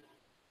 boop.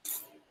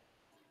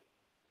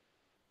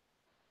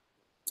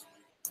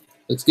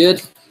 Looks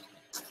good.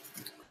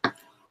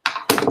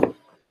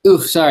 Ooh,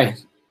 sorry.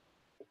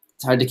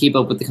 It's hard to keep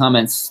up with the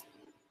comments.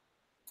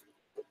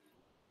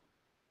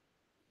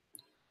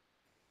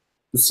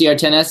 The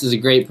CR10S is a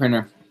great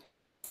printer.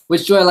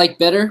 Which do I like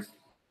better?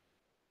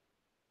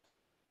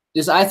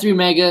 This i3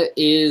 Mega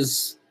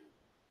is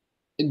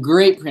a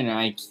great printer.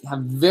 I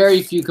have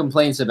very few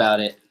complaints about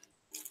it.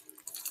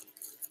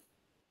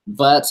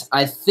 But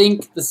I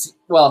think this,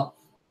 well,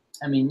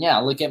 I mean, yeah,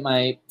 look at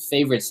my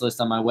favorites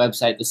list on my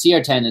website. The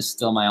CR10 is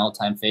still my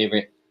all-time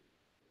favorite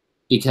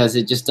because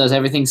it just does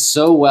everything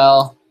so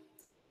well.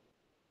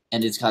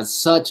 And it's got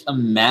such a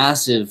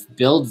massive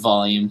build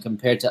volume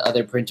compared to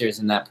other printers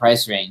in that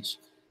price range,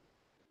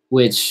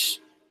 which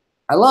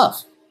I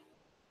love.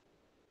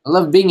 I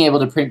love being able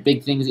to print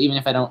big things even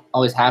if I don't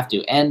always have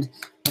to. And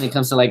when it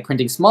comes to like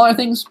printing smaller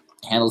things,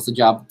 it handles the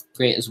job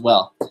great as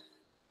well.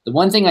 The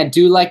one thing I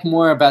do like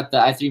more about the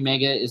i3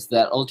 Mega is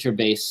that Ultra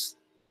Base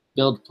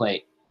build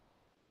plate.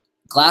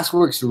 Glass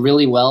works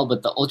really well,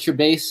 but the Ultra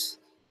Base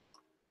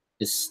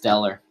is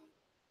stellar.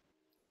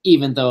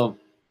 Even though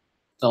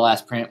the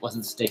last print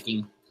wasn't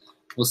sticking.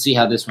 We'll see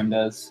how this one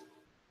does.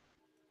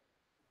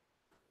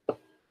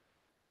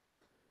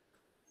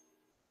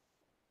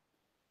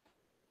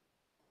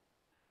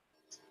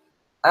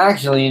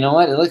 Actually, you know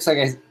what? It looks like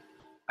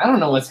I don't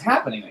know what's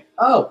happening.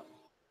 Oh.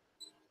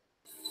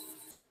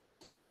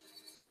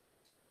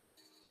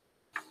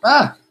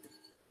 Ah.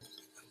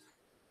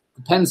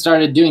 The pen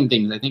started doing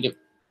things. I think it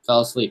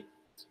fell asleep.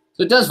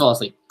 So it does fall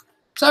asleep.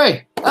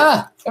 Sorry.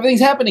 Ah,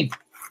 everything's happening.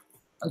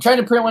 I'm trying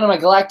to print one of my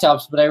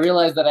Galactops, but I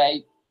realized that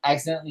I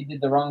accidentally did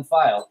the wrong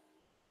file.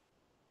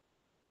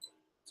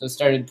 So it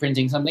started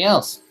printing something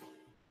else.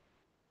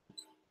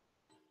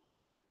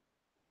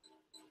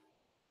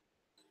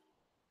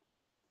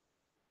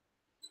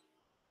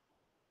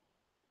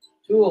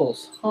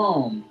 Tools,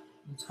 home.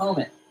 Let's home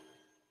it.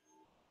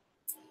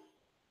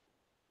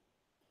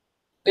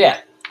 But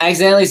yeah, I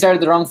accidentally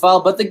started the wrong file,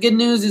 but the good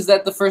news is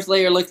that the first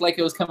layer looked like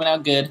it was coming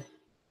out good.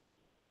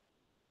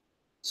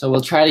 So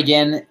we'll try it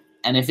again,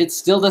 and if it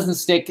still doesn't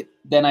stick,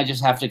 then I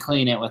just have to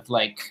clean it with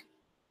like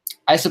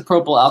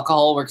isopropyl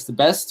alcohol works the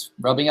best,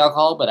 rubbing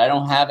alcohol, but I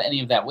don't have any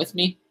of that with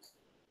me.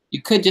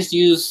 You could just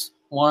use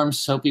warm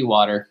soapy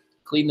water,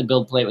 clean the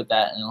build plate with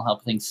that, and it'll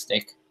help things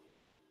stick.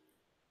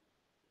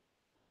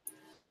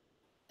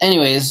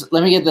 Anyways,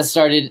 let me get this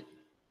started.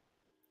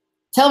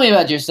 Tell me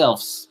about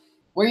yourselves.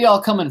 Where are you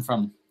all coming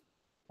from?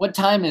 What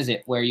time is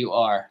it where you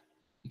are?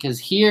 Because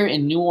here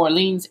in New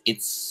Orleans,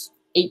 it's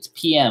 8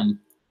 p.m.,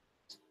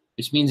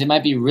 which means it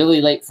might be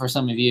really late for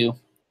some of you,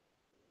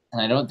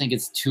 and I don't think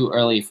it's too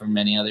early for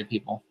many other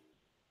people.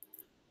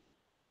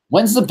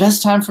 When's the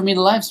best time for me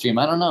to live stream?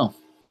 I don't know.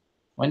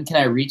 When can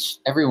I reach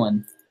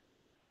everyone?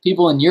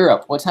 People in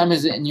Europe. What time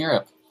is it in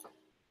Europe?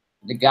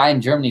 The guy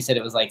in Germany said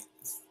it was like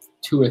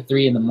 2 or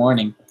 3 in the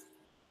morning.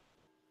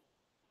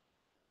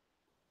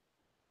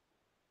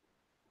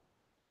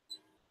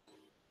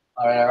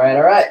 All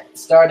right.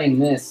 Starting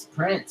this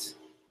print.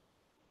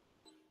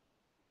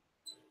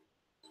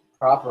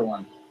 Proper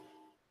one.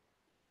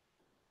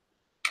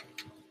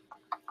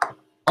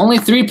 Only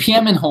 3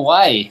 p.m. in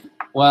Hawaii.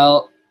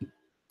 Well,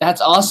 that's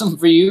awesome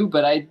for you,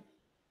 but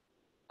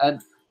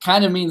that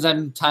kind of means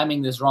I'm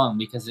timing this wrong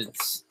because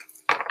it's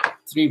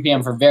 3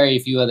 p.m. for very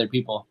few other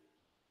people.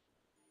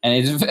 And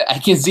I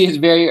can see it's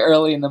very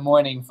early in the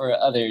morning for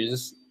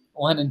others,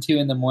 1 and 2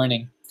 in the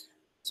morning.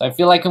 So I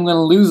feel like I'm going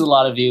to lose a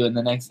lot of you in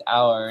the next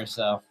hour or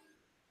so.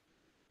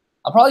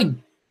 I'll probably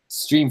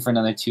stream for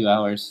another 2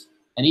 hours.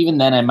 And even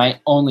then, I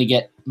might only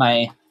get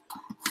my...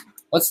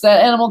 What's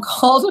that animal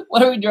called?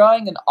 What are we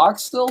drawing? An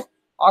oxel?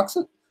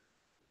 Oxel?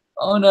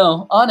 Oh,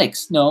 no.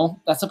 Onyx. No,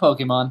 that's a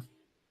Pokemon.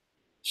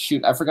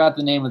 Shoot, I forgot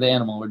the name of the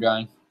animal we're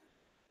drawing.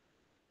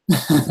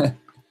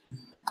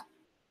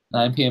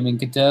 9 p.m. in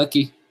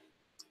Kentucky.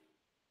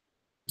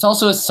 It's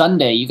also a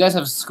Sunday. You guys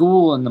have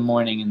school in the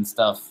morning and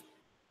stuff.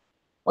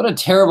 What a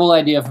terrible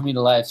idea for me to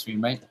live stream,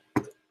 right?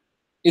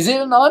 Is it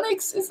an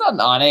Onyx? It's not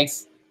an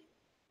Onyx.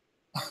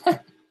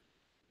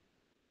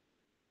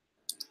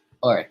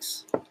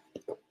 Oryx.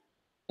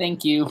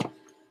 Thank you.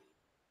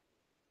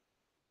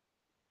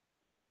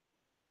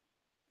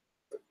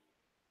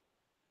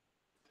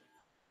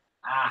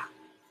 Ah.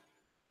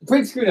 The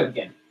print screwed up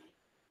again.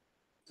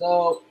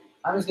 So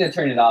I'm just going to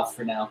turn it off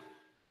for now.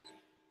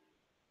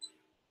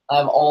 I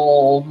have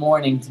all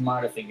morning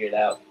tomorrow to figure it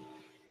out.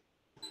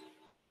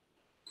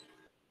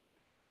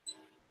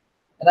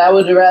 And I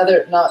would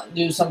rather not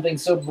do something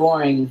so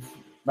boring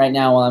right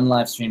now while I'm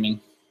live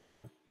streaming.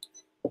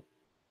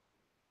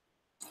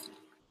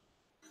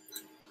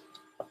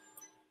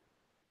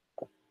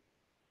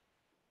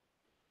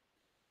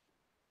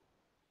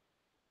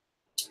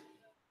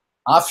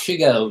 Off she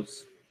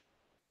goes.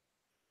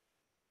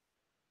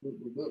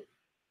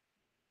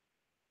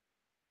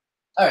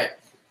 All right.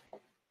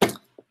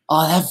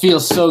 Oh, that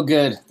feels so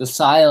good. The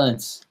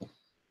silence.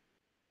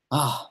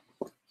 Ah.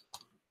 Oh.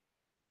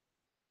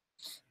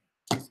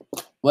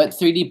 What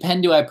 3D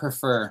pen do I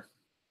prefer?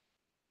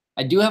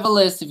 I do have a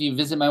list. If you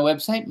visit my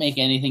website,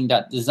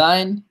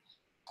 makeanything.design,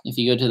 if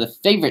you go to the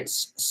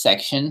favorites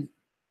section,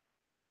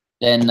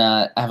 then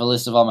I have a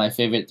list of all my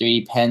favorite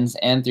 3D pens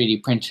and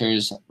 3D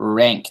printers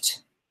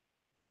ranked.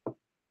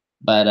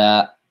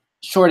 But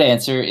short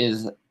answer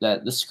is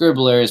that the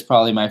Scribbler is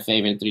probably my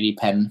favorite 3D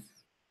pen.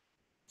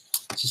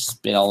 Just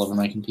spit all over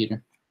my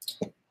computer.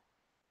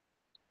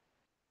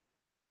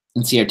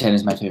 And CR10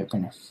 is my favorite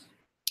printer.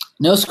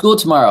 No school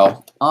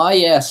tomorrow. Oh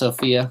yeah,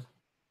 Sophia.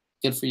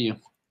 Good for you.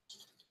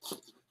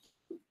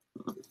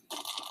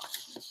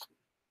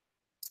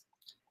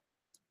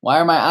 Why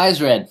are my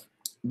eyes red?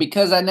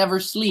 Because I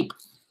never sleep.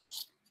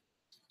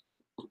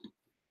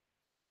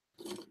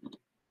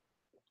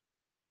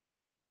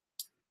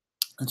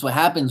 That's what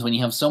happens when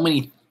you have so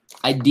many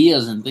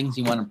ideas and things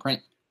you want to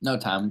print. No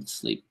time to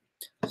sleep.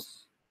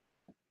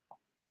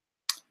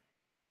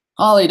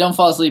 Holly, don't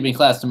fall asleep in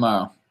class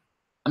tomorrow.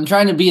 I'm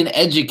trying to be an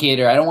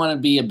educator. I don't want to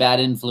be a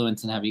bad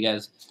influence and have you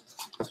guys.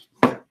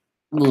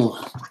 Ooh.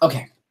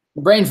 Okay.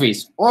 Brain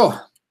freeze.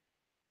 Oh.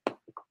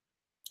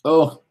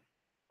 Oh.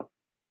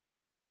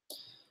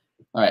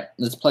 All right.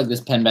 Let's plug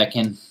this pen back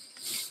in.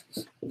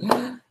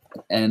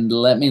 And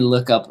let me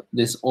look up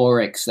this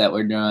Oryx that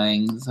we're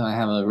drawing. So I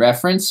have a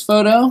reference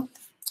photo.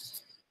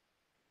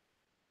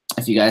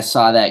 If you guys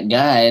saw that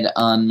guide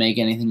on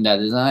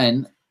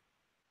makeanything.design,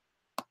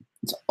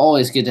 it's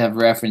always good to have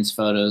reference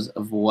photos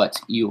of what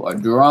you are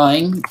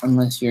drawing,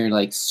 unless you're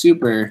like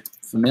super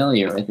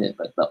familiar with it.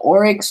 But the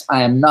Oryx,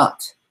 I am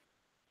not.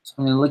 So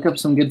I'm going to look up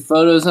some good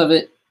photos of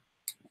it.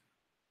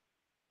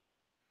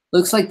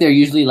 Looks like they're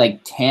usually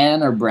like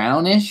tan or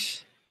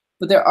brownish,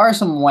 but there are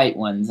some white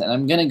ones, and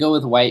I'm going to go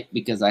with white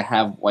because I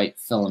have white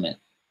filament.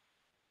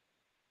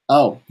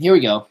 Oh, here we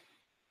go.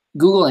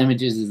 Google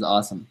Images is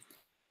awesome.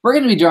 We're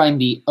going to be drawing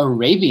the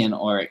Arabian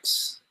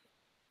Oryx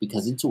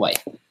because it's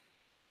white.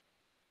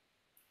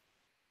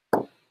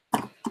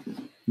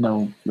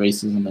 No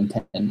racism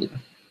intended.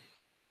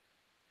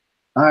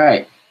 All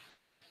right.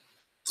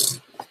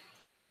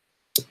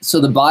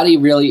 So the body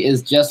really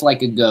is just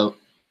like a goat.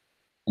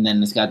 And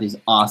then it's got these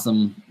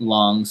awesome,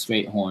 long,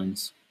 straight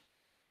horns.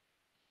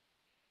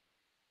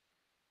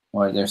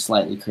 Or they're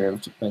slightly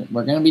curved. But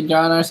we're going to be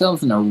drawing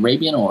ourselves an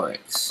Arabian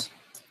Oryx.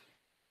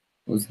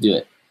 Let's do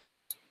it.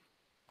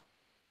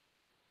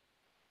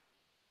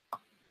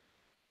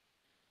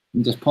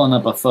 I'm just pulling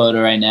up a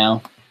photo right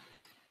now.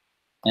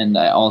 And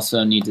I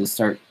also need to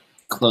start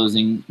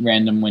closing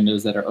random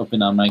windows that are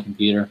open on my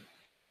computer.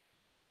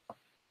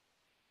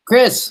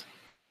 Chris,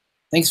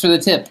 thanks for the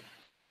tip.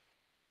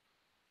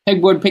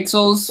 Pegboard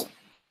pixels.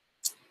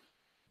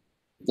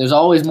 There's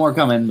always more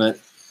coming, but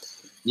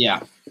yeah.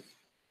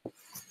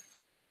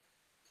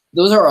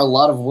 Those are a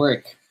lot of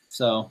work,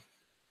 so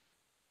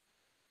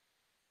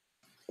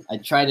I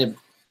try to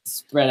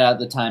spread out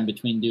the time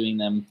between doing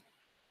them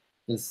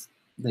because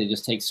they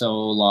just take so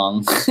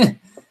long.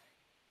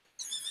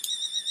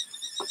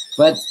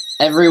 But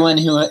everyone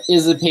who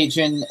is a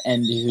patron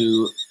and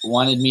who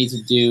wanted me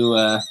to do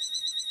a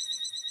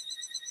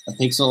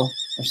pixel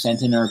or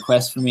sent in a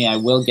request for me, I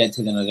will get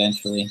to them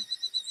eventually.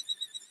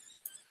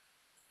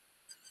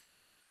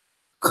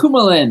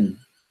 Kumalin,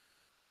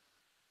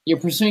 you're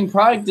pursuing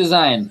product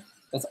design.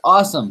 That's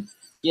awesome.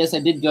 Yes, I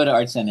did go to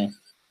Art Center.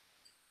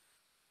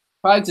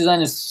 Product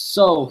design is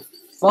so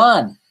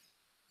fun.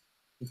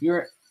 If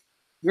you're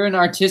an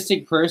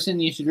artistic person,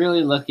 you should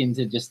really look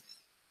into just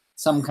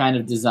some kind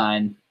of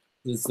design.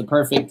 It's the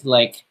perfect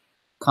like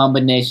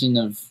combination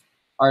of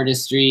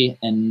artistry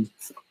and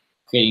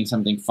creating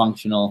something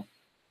functional.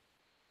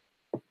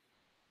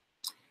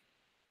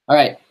 All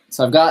right,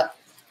 so I've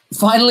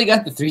finally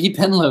got the 3D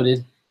pen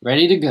loaded,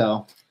 ready to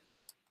go.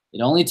 It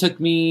only took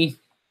me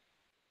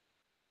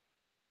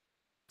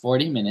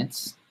 40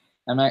 minutes.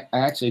 I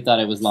actually thought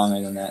it was longer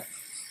than that.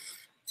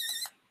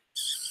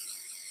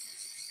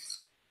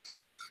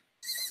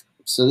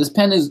 So this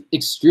pen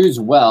extrudes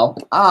well.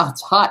 Ah,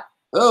 it's hot.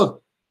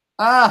 Oh,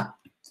 ah.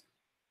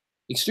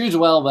 Extrudes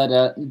well, but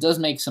it does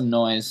make some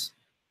noise.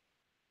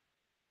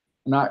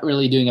 I'm not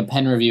really doing a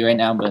pen review right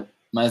now, but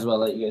might as well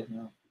let you guys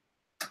know.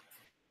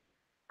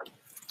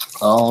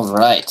 All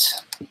right.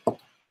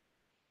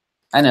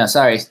 I know,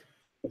 sorry.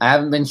 I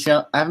haven't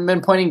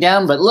been pointing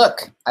down, but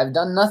look, I've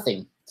done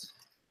nothing.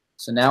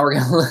 So now we're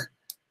gonna look.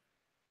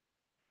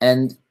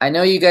 And I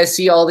know you guys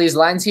see all these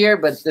lines here,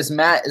 but this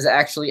mat is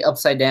actually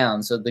upside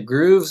down. So the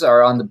grooves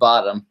are on the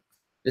bottom.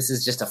 This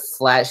is just a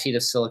flat sheet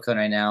of silicone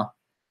right now.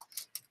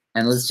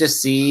 And let's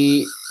just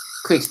see,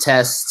 quick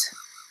test.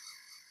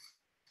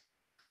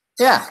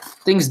 Yeah,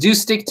 things do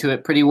stick to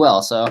it pretty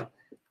well. So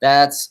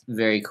that's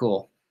very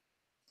cool.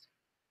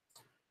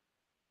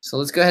 So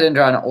let's go ahead and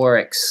draw an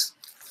Oryx.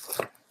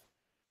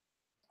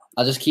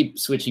 I'll just keep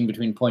switching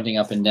between pointing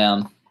up and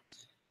down.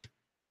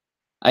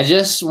 I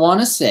just want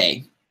to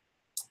say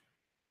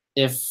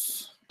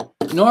if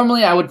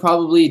normally I would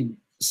probably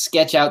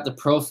sketch out the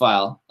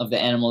profile of the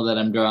animal that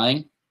I'm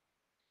drawing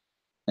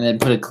and then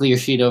put a clear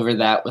sheet over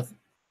that with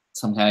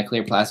some kind of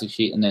clear plastic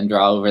sheet and then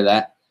draw over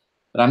that.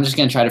 But I'm just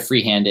going to try to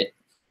freehand it.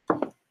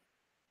 Let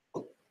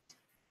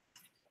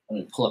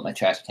me pull up my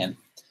trash can.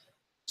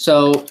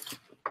 So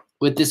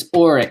with this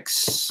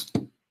Oryx,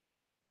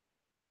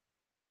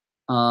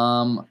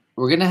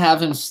 we're going to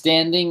have him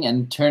standing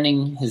and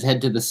turning his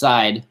head to the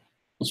side,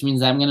 which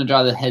means I'm going to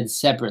draw the head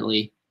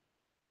separately.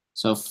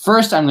 So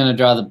first I'm going to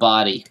draw the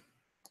body.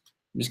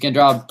 I'm just going to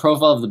draw a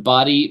profile of the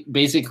body.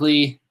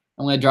 Basically,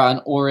 I'm going to draw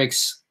an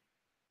Oryx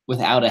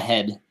without a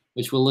head,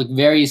 which will look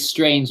very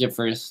strange at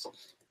first,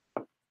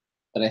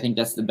 but I think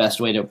that's the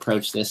best way to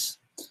approach this.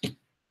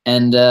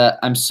 And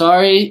I'm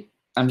sorry,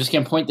 I'm just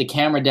going to point the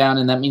camera down,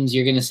 and that means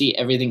you're going to see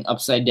everything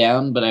upside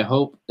down, but I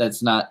hope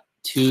that's not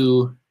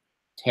too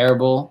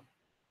terrible.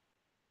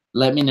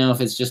 Let me know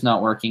if it's just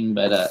not working,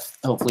 but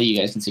hopefully you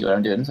guys can see what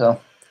I'm doing. So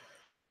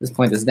just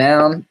point this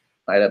down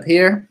right up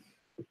here.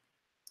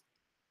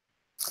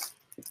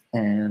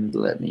 And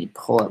let me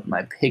pull up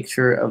my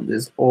picture of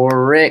this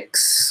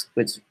Oryx,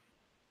 which,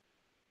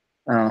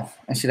 oh,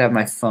 I should have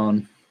my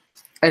phone.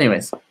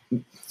 Anyways,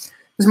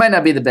 this might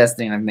not be the best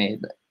thing I've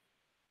made, but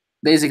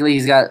basically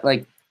he's got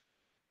like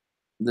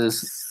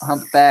this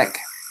humpback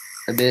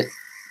a bit.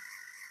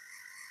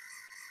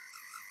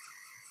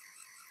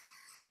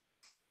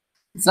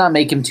 Let's not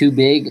make him too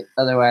big,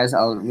 otherwise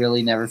I'll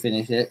really never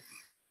finish it.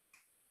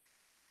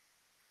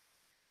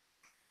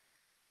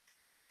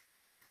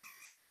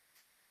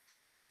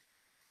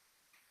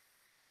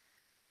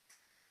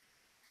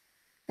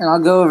 And I'll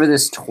go over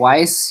this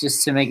twice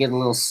just to make it a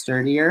little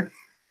sturdier.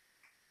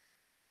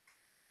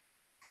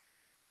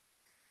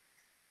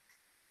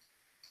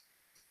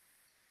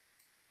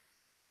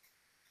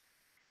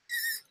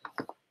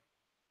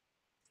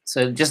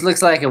 So it just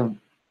looks like a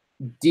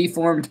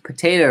deformed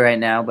potato right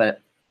now,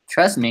 but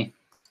trust me,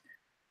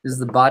 this is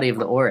the body of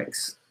the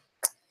Oryx.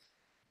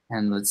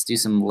 And let's do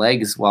some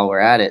legs while we're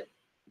at it.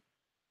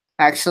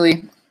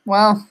 Actually,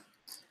 well,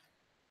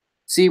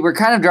 see, we're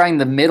kind of drawing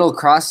the middle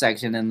cross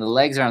section and the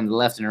legs are on the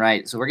left and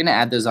right. So we're going to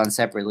add those on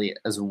separately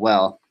as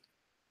well.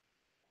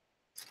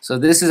 So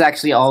this is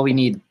actually all we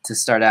need to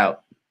start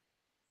out,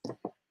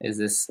 is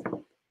this,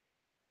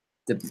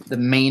 the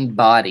main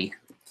body.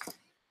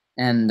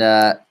 And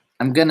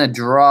I'm going to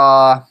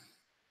draw,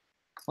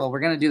 well, we're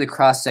going to do the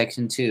cross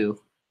section too.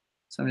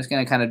 So I'm just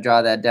going to kind of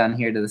draw that down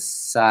here to the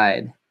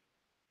side.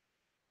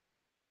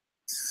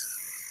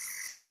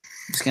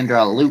 I'm just going to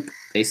draw a loop,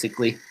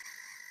 basically.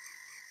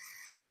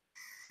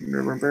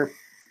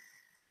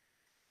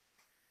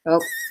 Oh,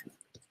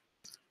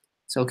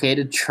 it's okay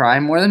to try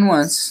more than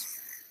once.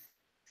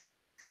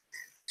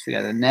 So we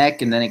got the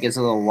neck, and then it gets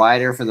a little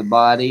wider for the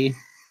body.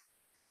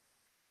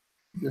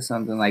 Just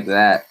something like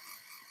that.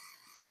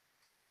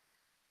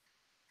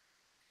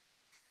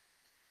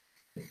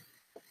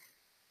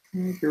 So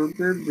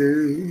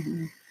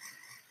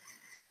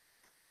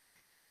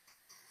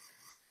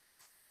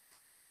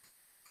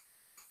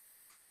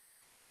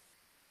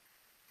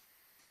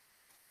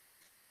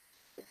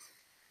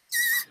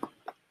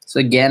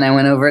again, I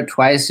went over it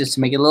twice just to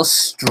make it a little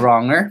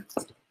stronger.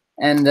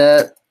 And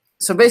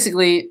so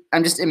basically,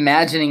 I'm just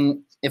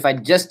imagining if I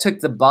just took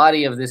the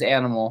body of this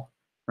animal,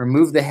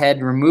 remove the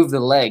head, remove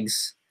the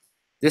legs,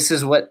 this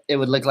is what it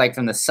would look like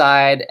from the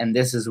side, and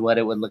this is what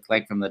it would look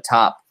like from the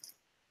top.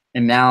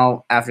 And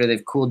now, after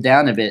they've cooled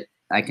down a bit,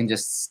 I can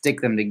just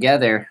stick them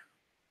together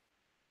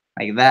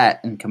like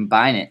that and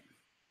combine it.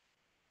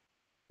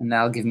 And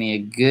that'll give me a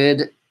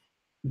good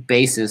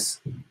basis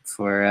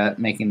for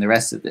making the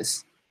rest of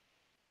this.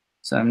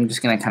 So I'm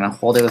just going to kind of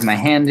hold it with my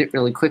hand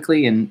really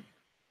quickly and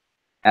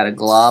add a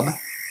glob.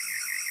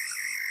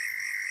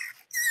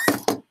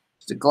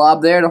 Just a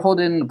glob there to hold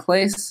it into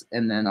place,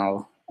 and then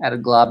I'll add a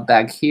glob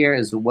back here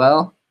as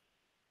well.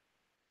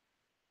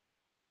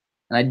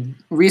 And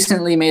I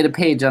recently made a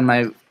page on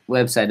my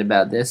website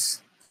about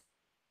this.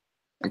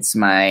 It's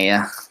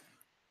my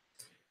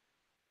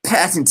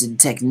patented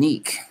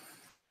technique.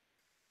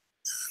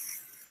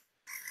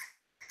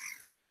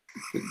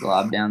 Good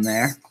glob down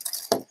there.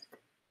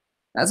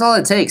 That's all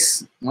it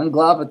takes. One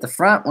glob at the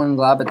front, one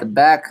glob at the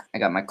back. I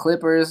got my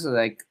clippers so that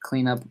I can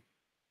clean up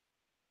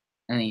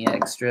any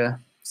extra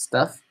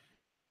stuff.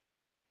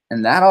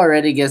 And that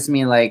already gives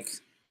me like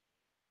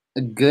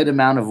a good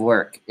amount of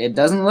work. It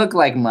doesn't look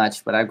like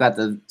much, but I've got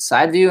the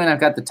side view and I've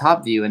got the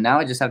top view, and now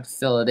I just have to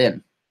fill it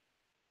in.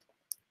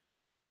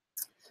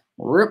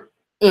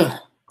 Ugh.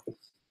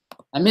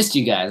 I missed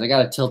you guys. I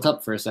got to tilt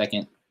up for a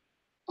second.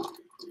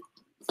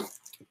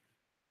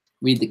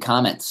 Read the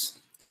comments.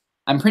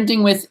 I'm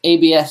printing with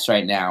ABS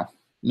right now,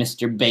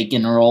 Mr.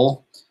 Bacon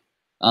Roll.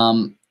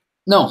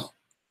 No.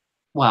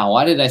 Wow,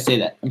 why did I say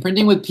that? I'm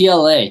printing with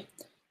PLA,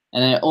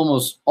 and I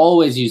almost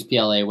always use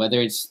PLA, whether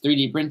it's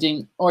 3D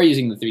printing or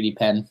using the 3D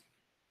pen,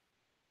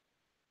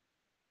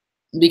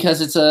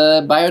 because it's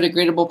a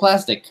biodegradable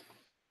plastic.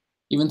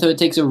 Even though it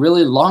takes a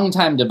really long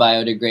time to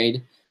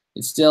biodegrade,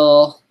 it's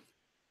still,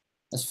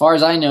 as far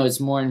as I know,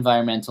 it's more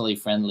environmentally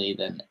friendly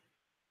than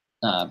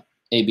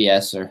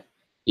ABS or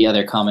the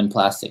other common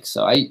plastics.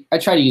 So I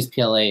try to use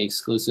PLA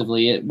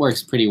exclusively. It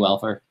works pretty well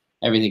for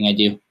everything I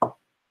do.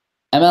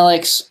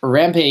 MLX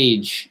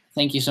Rampage,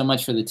 thank you so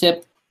much for the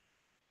tip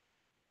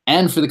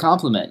and for the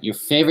compliment. Your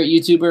favorite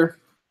YouTuber,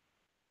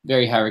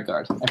 very high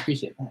regard. I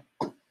appreciate that.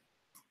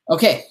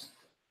 Okay,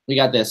 we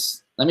got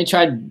this. Let me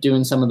try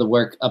doing some of the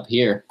work up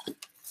here.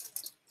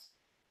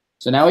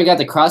 So now we got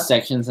the cross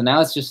sections, and now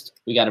it's just,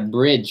 we got a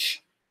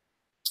bridge.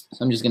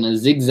 So I'm just gonna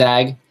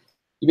zigzag.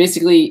 You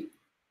basically,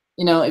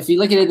 you know, if you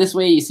look at it this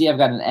way, you see I've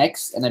got an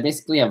X, and I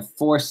basically have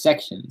 4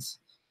 sections.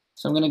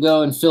 So I'm gonna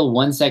go and fill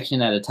one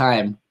section at a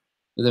time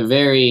with a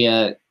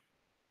very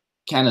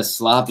kind of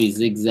sloppy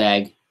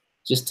zigzag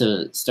just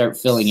to start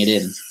filling it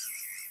in.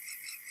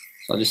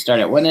 So I'll just start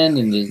at one end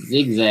and just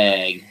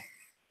zigzag.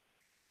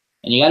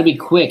 And you gotta be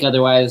quick,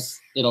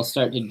 otherwise it'll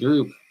start to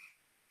droop. So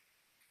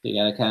you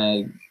gotta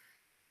kind of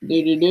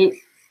do.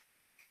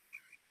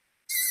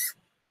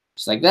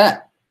 Just like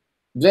that.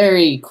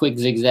 Very quick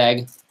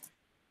zigzag.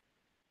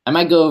 I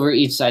might go over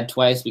each side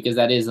twice because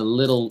that is a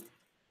little,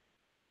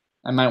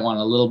 I might want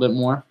a little bit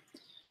more.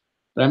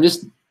 But I'm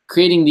just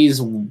creating these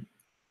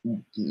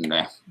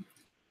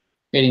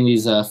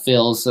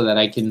fills so that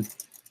I can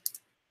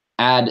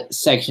add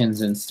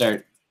sections and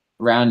start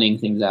rounding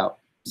things out.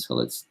 So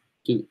let's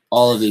do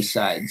all of these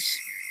sides.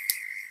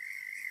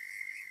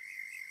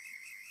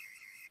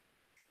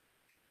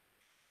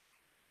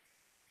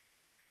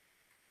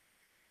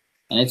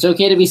 And it's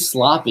okay to be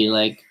sloppy.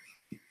 Like,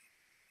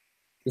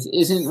 this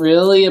isn't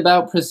really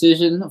about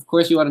precision. Of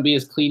course, you want to be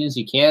as clean as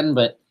you can,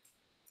 but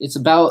it's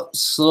about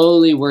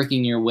slowly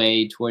working your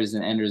way towards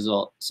an end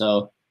result.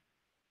 So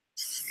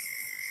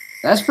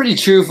that's pretty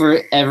true for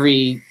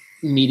every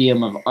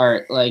medium of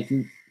art. Like,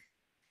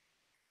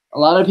 a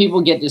lot of people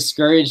get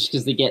discouraged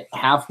because they get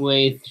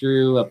halfway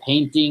through a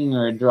painting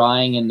or a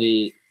drawing and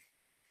they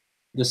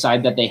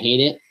decide that they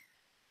hate it.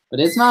 But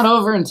it's not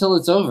over until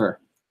it's over.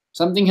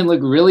 Something can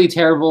look really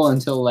terrible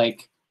until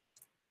like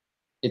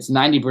it's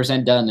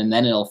 90% done, and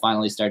then it'll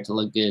finally start to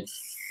look good.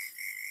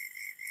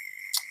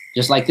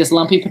 Just like this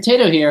lumpy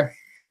potato here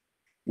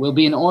will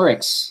be an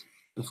oryx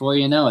before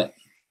you know it.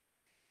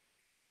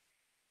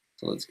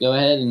 So let's go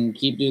ahead and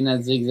keep doing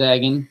that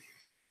zigzagging.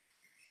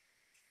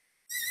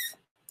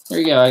 There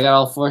we go. I got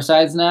all 4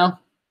 sides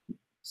now.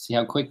 See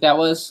how quick that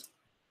was?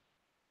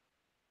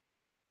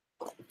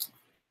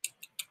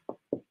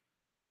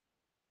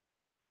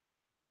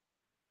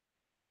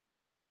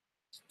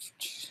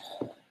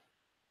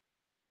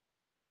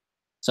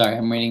 Sorry,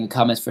 I'm reading the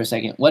comments for a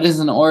second. What is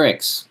an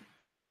oryx?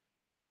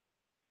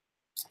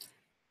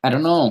 I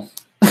don't know.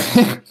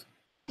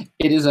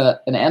 It is an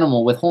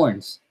animal with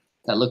horns.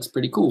 That looks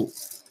pretty cool.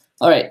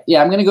 All right,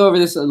 yeah, I'm going to go over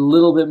this a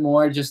little bit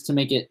more just to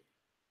make it,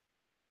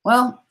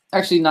 well,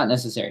 actually not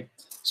necessary.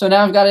 So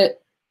now I've got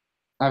it.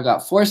 I've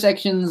got 4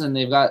 sections, and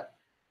they've got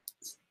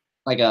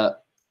like a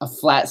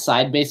flat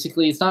side,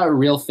 basically. It's not a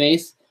real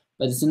face,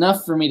 but it's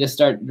enough for me to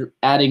start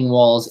adding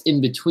walls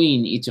in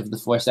between each of the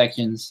 4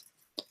 sections.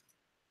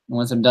 And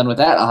once I'm done with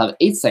that, I'll have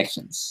 8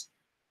 sections,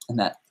 and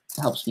that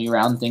helps me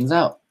round things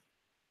out.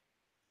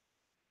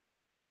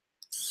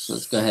 So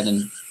let's go ahead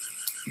and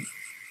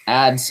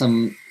add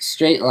some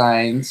straight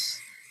lines.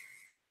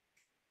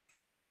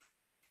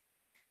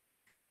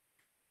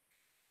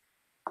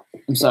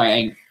 I'm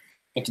sorry,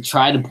 I could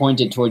try to point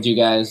it towards you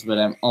guys, but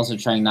I'm also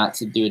trying not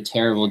to do a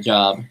terrible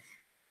job.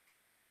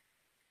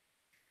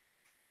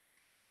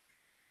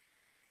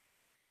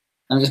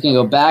 I'm just going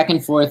to go back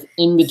and forth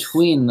in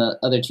between the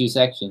other 2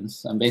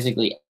 sections. I'm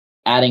basically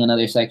adding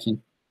another section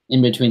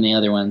in between the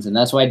other ones, and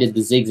that's why I did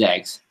the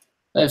zigzags.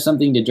 I have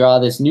something to draw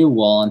this new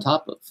wall on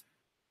top of.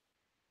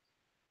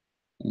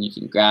 And you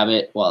can grab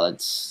it while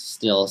it's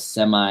still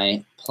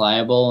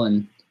semi-pliable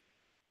and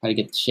try to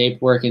get the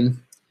shape working.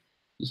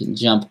 You can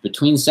jump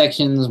between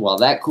sections. While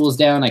that cools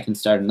down, I can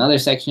start another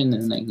section,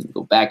 and I can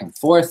go back and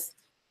forth.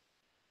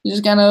 You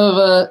just kind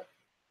of,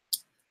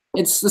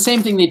 it's the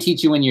same thing they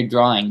teach you when you're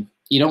drawing.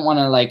 You don't want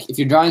to, like, if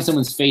you're drawing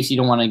someone's face, you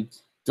don't want to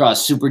draw a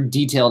super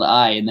detailed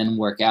eye and then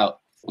work out.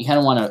 You kind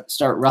of want to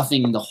start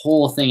roughing the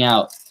whole thing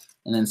out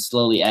and then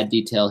slowly add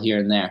detail here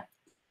and there.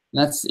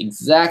 And that's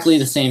exactly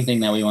the same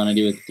thing that we want to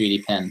do with the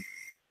 3D pen.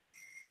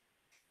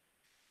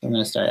 I'm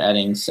going to start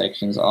adding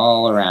sections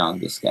all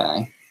around this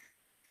guy.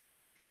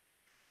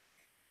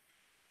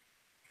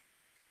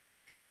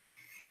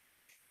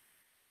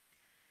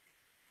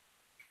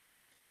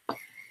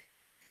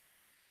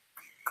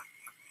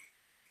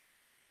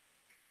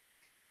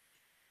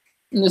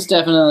 And this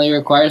definitely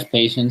requires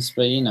patience,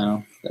 but you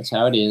know, that's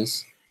how it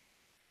is.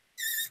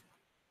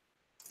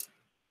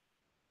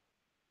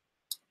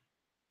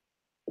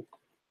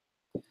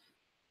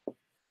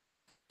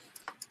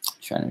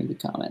 Trying to read the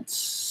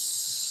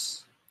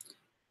comments.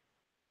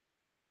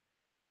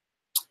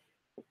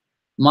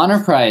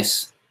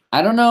 Monoprice.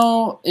 I don't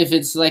know if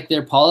it's like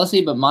their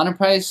policy, but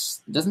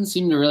Monoprice doesn't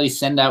seem to really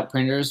send out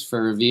printers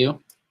for review.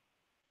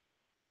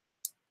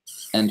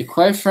 And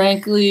quite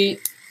frankly,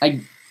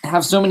 I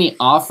have so many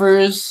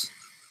offers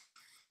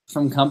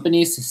from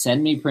companies to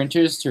send me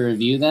printers to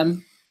review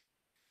them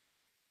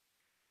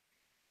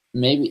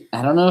maybe,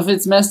 I don't know if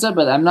it's messed up,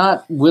 but I'm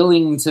not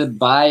willing to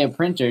buy a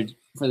printer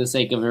for the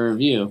sake of a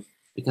review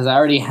because I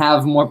already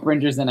have more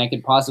printers than I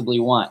could possibly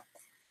want.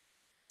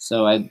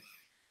 So I'm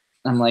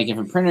like, if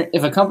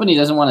a company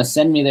doesn't want to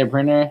send me their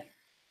printer,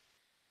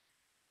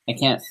 I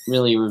can't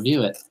really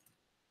review it.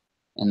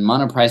 And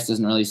Monoprice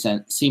doesn't really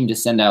seem to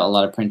send out a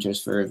lot of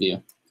printers for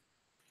review.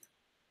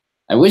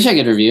 I wish I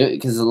could review it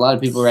because a lot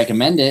of people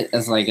recommend it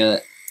as like a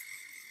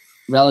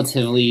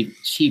relatively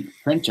cheap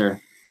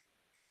printer.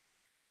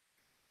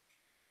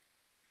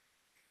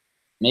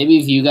 Maybe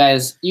if you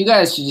guys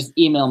should just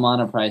email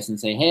Monoprice and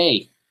say,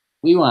 hey,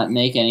 we want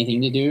Make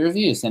Anything to do a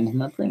review. Send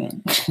him a printer.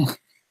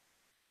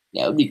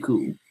 That would be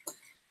cool.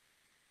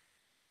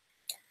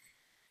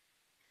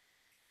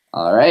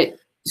 All right.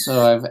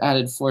 So I've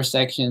added 4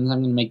 sections. I'm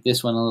going to make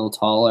this one a little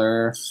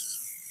taller.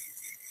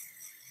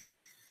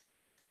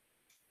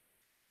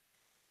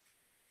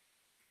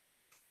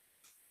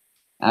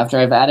 After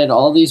I've added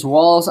all these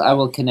walls, I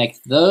will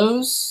connect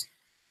those.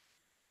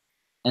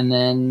 And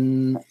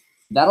then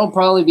that'll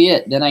probably be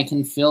it. Then I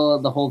can fill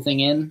the whole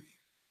thing in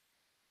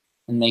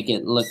and make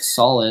it look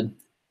solid.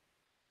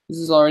 This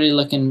is already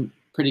looking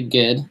pretty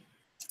good.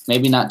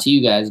 Maybe not to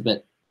you guys,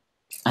 but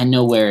I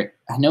know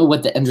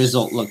what the end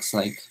result looks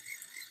like.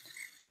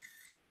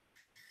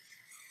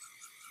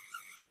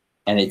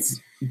 And it's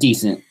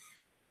decent.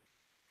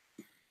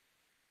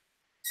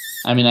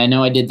 I mean, I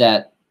know I did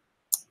that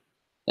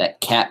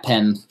cat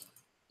pen.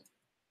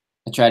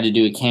 I tried to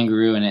do a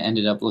kangaroo and it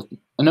ended up looking,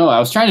 no, I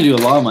was trying to do a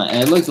llama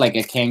and it looked like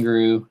a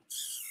kangaroo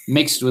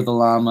mixed with a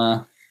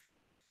llama,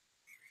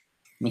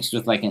 mixed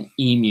with like an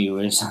emu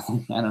or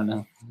something. I don't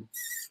know.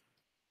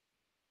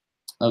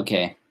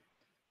 Okay.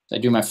 So I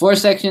drew my 4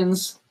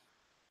 sections,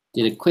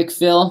 did a quick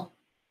fill,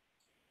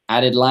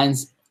 added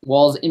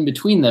walls in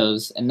between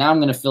those, and now I'm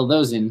going to fill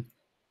those in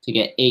to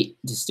get 8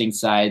 distinct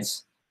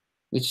sides,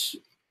 which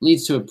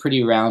leads to a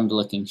pretty round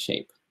looking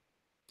shape.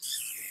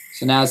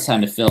 So now it's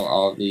time to fill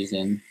all of these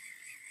in.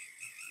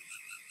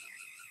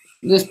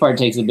 This part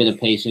takes a bit of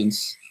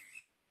patience.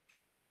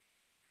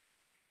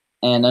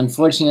 And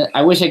unfortunately,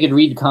 I wish I could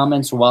read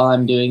comments while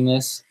I'm doing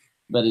this,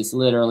 but it's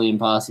literally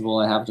impossible.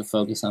 I have to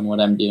focus on what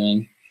I'm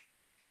doing.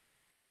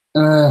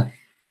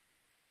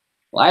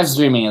 Live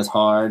streaming is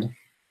hard.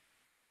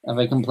 Have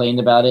I complained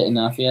about it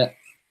enough yet?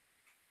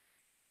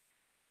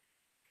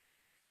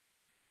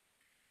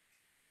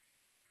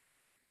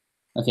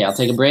 Okay, I'll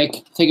take a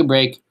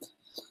break.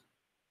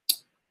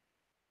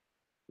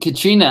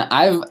 Katrina,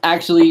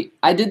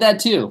 I did that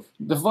too.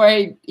 Before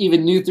I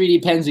even knew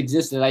 3D pens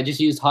existed, I just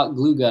used hot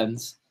glue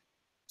guns.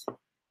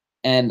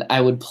 And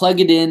I would plug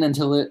it in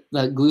until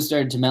the glue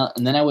started to melt,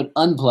 and then I would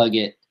unplug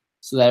it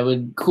so that it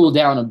would cool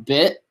down a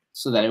bit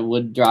so that it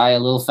would dry a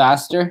little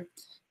faster.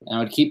 And I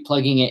would keep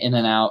plugging it in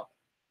and out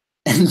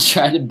and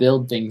try to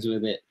build things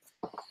with it.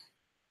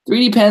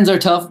 3D pens are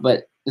tough,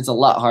 but it's a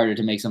lot harder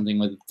to make something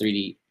with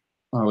 3D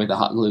or with a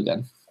hot glue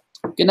gun.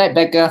 Good night,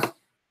 Becca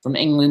from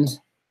England.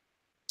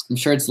 I'm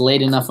sure it's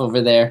late enough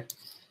over there.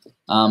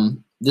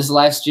 This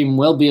live stream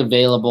will be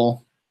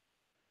available,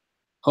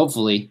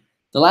 hopefully.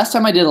 The last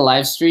time I did a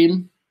live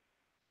stream,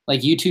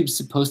 like YouTube's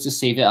supposed to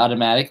save it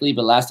automatically,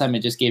 but last time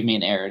it just gave me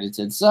an error. It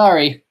said,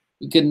 sorry,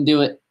 we couldn't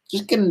do it.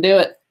 Just couldn't do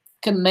it.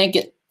 Couldn't make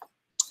it.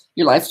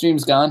 Your live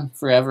stream's gone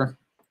forever.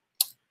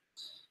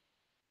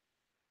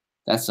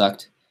 That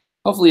sucked.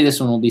 Hopefully this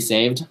one will be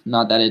saved.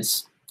 Not that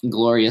it's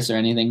glorious or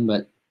anything,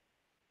 but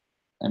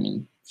I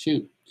mean,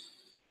 shoot.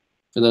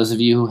 For those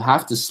of you who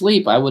have to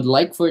sleep, I would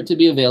like for it to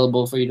be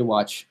available for you to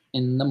watch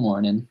in the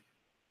morning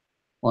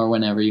or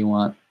whenever you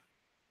want.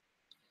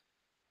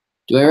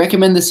 Do I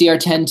recommend the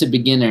CR10 to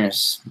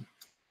beginners?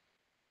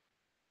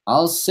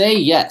 I'll say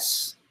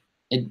yes.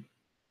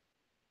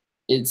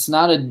 It's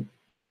not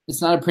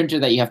a printer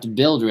that you have to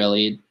build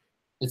really.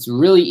 It's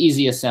really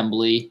easy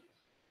assembly.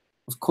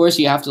 Of course,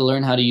 you have to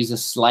learn how to use a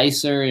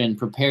slicer and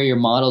prepare your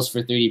models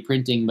for 3D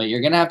printing, but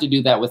you're going to have to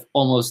do that with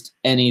almost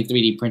any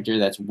 3D printer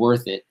that's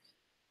worth it.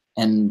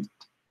 And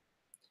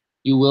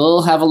you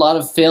will have a lot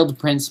of failed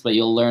prints, but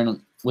you'll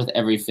learn with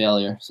every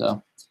failure.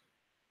 So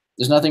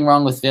there's nothing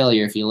wrong with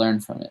failure if you learn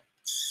from it.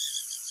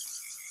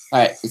 All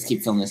right, let's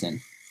keep filling this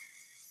in.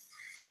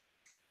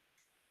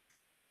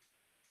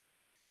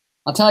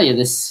 I'll tell you,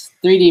 this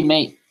 3D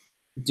Mate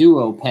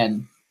Duo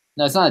pen,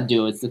 no, it's not a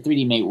Duo, it's the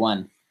 3D Mate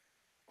 1.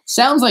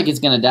 Sounds like it's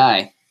going to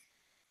die.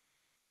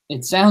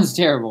 It sounds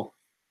terrible.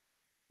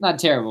 Not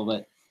terrible,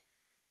 but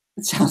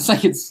it sounds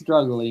like it's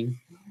struggling.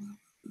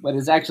 But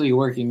it's actually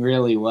working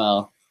really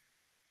well.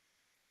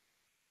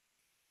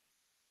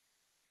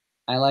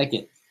 I like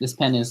it. This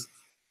pen is,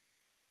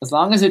 as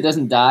long as it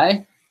doesn't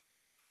die,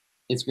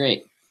 it's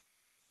great.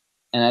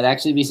 And I'd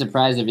actually be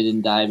surprised if it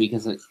didn't die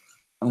because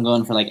I'm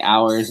going for like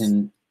hours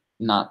and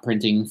not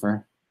printing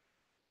for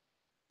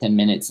 10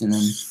 minutes and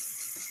then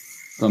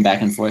going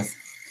back and forth.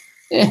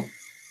 Eh.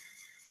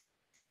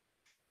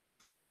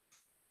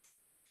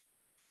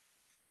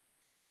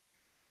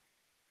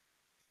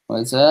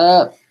 What's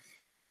up?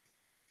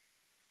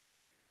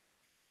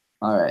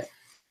 All right.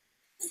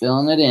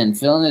 Filling it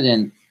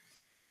in.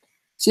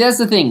 See, that's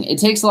the thing. It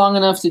takes long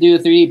enough to do a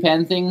 3D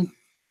pen thing,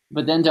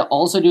 but then to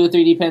also do a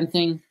 3D pen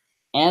thing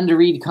and to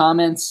read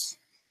comments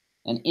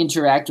and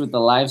interact with the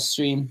live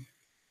stream,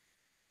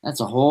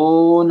 that's a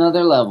whole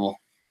nother level.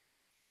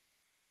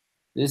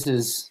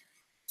 That's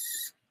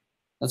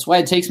why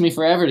it takes me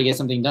forever to get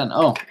something done.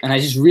 Oh, and I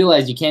just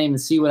realized you can't even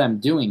see what I'm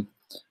doing.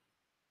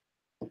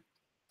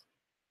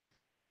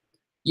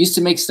 Used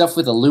to make stuff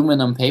with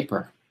aluminum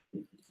paper.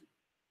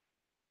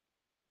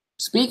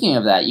 Speaking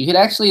of that, you could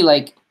actually,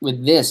 like,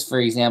 with this, for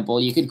example,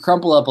 you could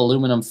crumple up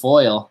aluminum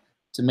foil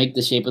to make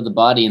the shape of the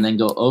body and then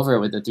go over it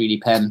with a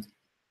 3D pen.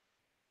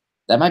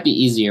 That might be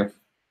easier.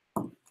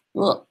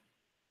 Ugh.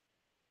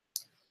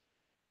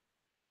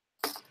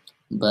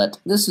 But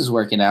this is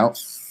working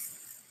out.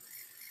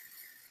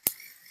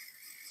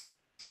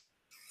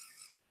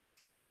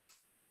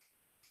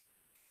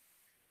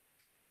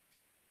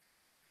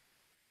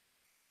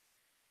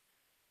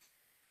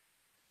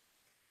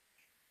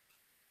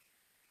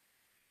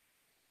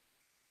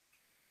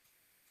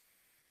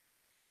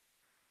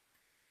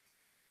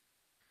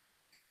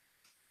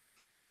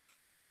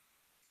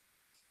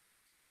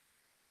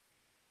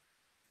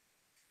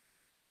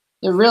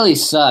 It really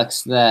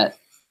sucks that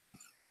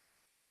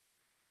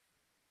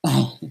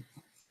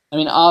I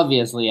mean,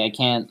 obviously, I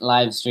can't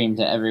live stream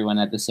to everyone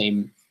at the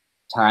same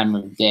time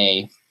of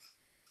day.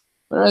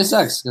 But it really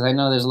sucks, because I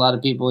know there's a lot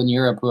of people in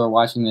Europe who are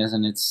watching this,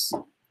 and it's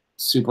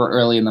super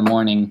early in the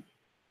morning.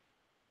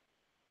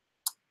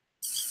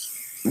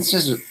 It's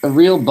just a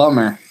real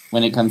bummer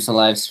when it comes to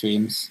live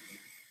streams.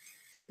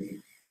 I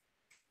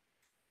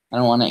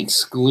don't want to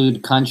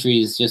exclude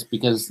countries just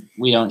because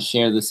we don't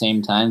share the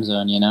same time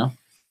zone, you know?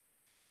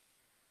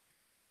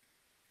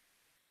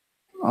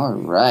 All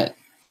right.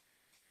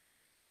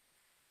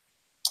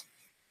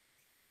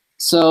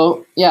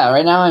 So, yeah,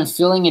 right now I'm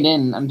filling it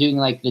in. I'm doing,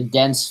 like, the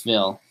dense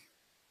fill.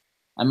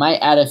 I might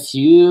add a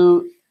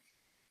few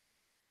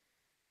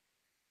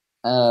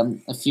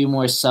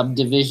more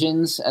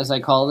subdivisions, as I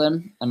call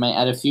them. I might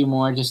add a few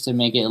more just to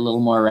make it a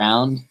little more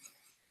round.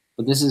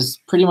 But this is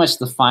pretty much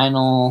the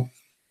final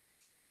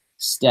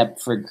step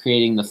for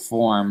creating the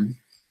form.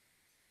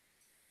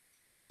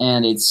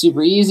 And it's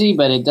super easy,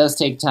 but it does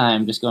take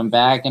time, just going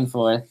back and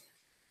forth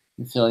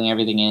and filling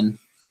everything in.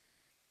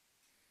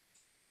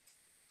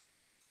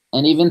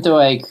 And even though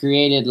I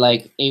created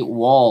like 8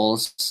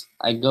 walls,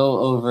 I go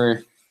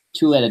over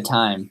 2 at a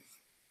time.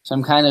 So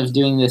I'm kind of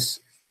doing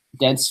this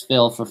dense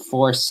fill for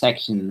 4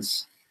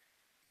 sections,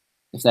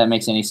 if that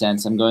makes any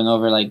sense. I'm going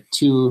over like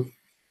 2,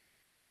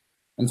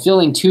 I'm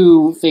filling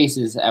 2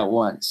 faces at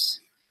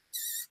once.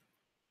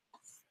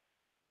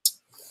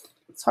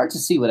 It's hard to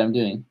see what I'm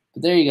doing,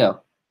 but there you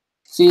go.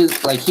 See,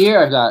 like here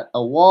I've got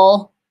a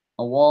wall,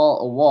 a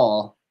wall, a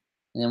wall.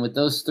 And then with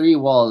those 3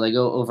 walls, I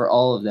go over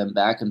all of them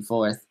back and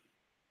forth.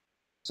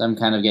 So I'm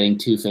kind of getting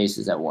 2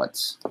 faces at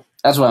once.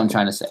 That's what I'm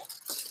trying to say.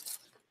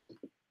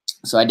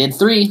 So I did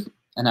 3,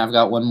 and I've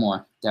got 1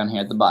 more down here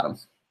at the bottom.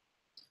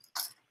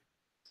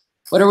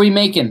 What are we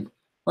making?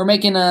 We're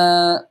making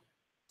a,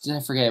 did I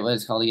forget what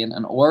it's called again?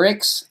 An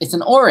oryx? It's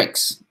an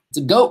oryx. It's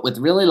a goat with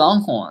really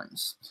long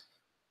horns.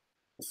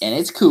 And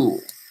it's cool.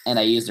 And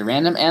I used a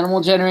random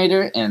animal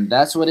generator, and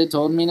that's what it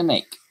told me to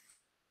make.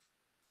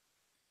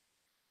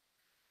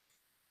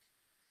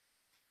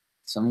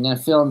 So I'm going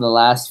to fill in the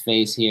last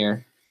face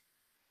here.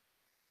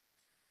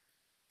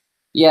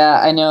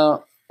 Yeah, I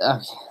know.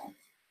 Okay.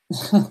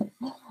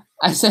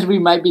 I said we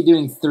might be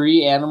doing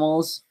 3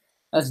 animals.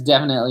 That's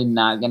definitely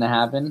not going to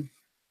happen.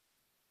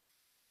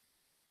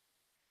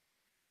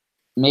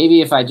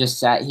 Maybe if I just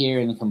sat here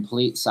in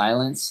complete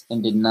silence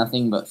and did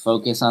nothing but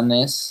focus on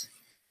this,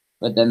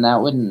 but then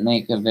that wouldn't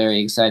make a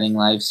very exciting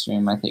live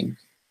stream, I think,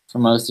 for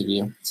most of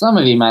you. Some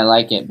of you might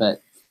like it,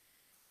 but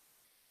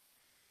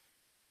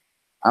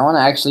I want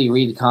to actually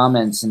read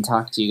comments and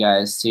talk to you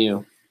guys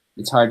too.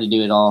 It's hard to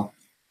do it all.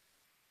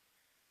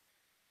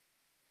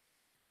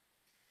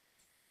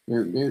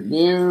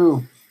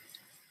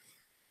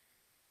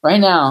 Right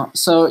now,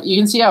 so you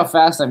can see how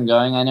fast I'm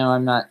going. I know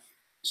I'm not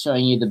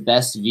showing you the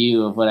best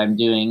view of what I'm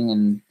doing,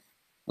 and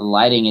the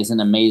lighting isn't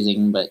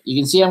amazing, but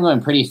you can see I'm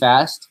going pretty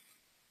fast,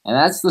 and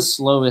that's the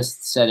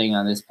slowest setting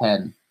on this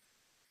pen.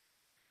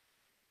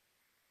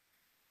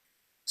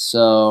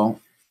 So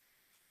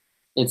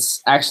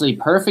it's actually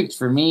perfect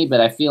for me, but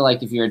I feel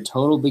like if you're a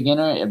total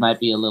beginner, it might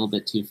be a little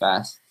bit too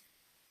fast.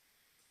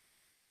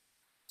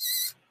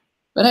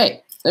 But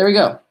hey, there we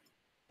go.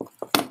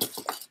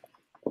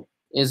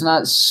 It's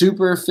not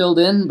super filled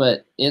in,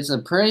 but it's a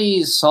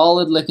pretty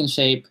solid looking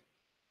shape.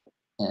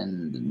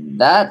 And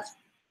that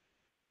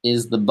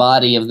is the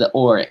body of the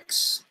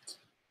oryx.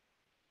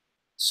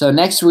 So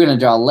next we're going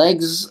to draw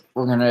legs.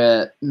 We're going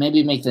to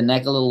maybe make the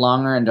neck a little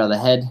longer and draw the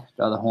head,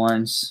 draw the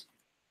horns.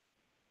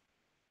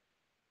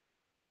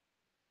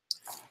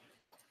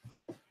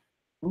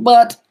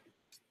 But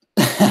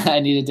I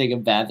need to take a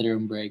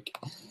bathroom break.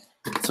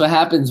 That's what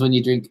happens when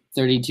you drink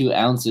 32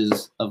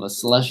 ounces of a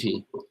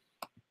slushie.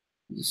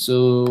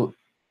 So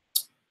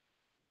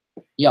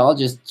y'all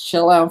just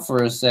chill out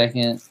for a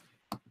second.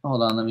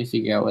 Hold on, let me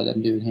figure out what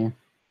I'm doing here.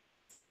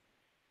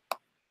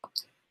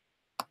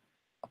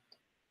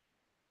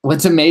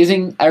 What's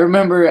amazing, I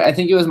remember, I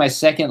think it was my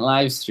second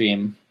live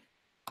stream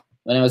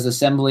when I was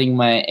assembling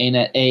my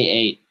ANET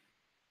A8.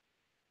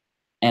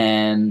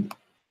 And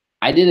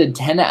I did a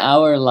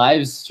 10-hour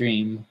live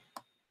stream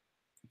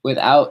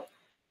without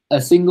a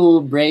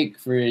single break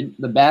for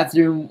the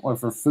bathroom or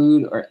for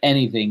food or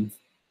anything.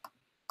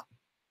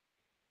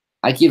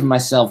 I give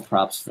myself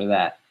props for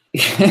that.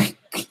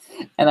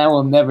 And I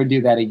will never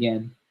do that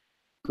again.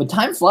 But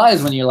time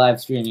flies when you're live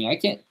streaming. I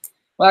can't,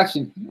 well,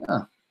 actually,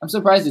 I'm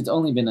surprised it's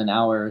only been an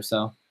hour or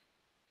so.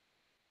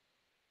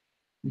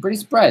 I'm pretty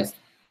surprised.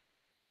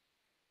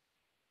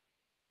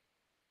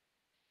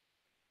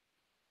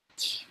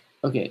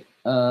 Okay,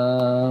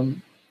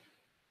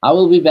 I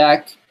will be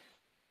back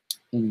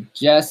in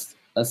just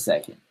a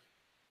second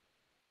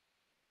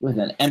with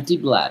an empty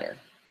bladder.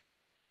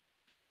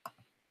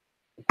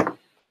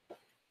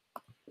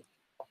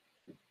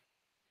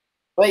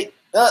 Wait,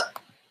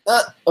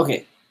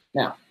 okay,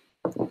 now.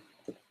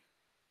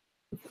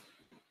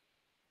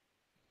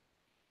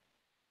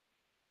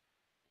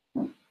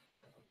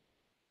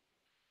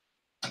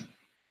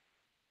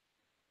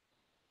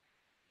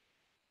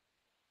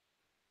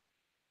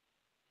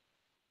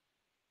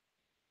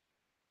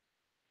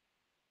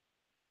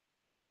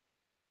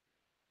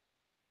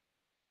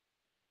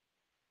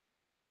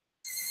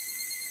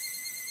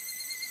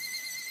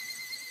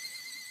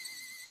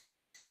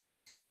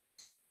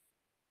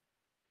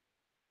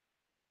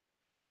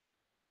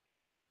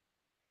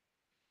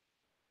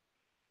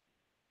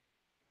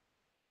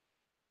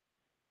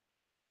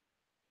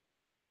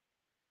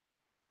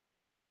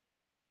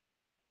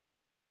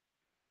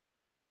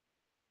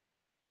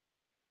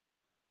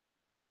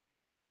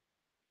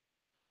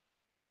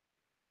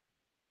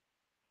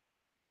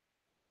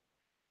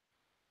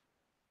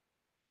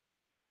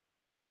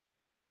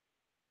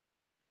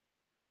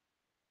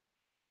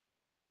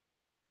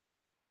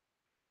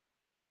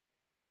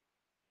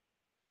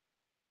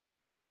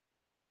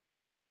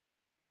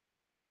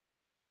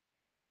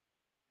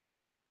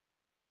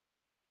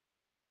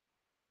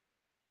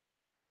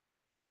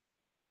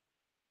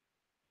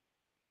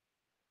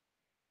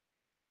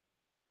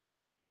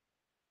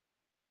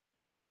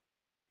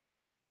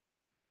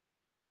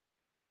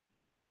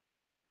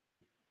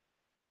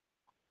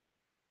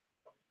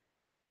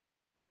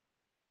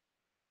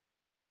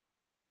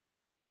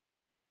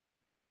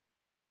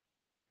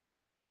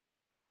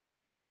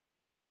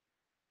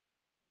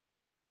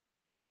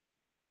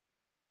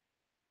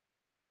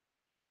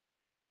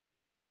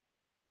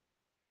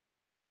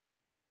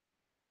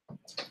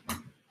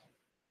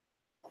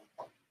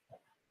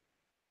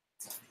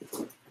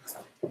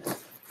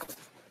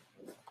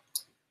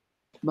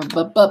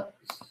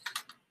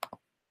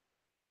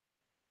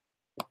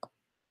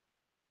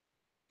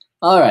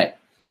 All right,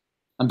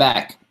 I'm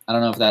back. I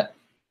don't know if that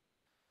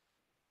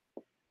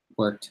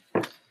worked.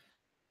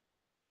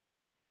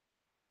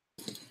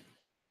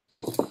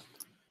 All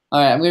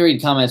right, I'm gonna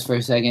read comments for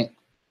a second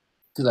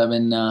because I've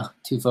been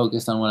too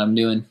focused on what I'm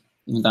doing.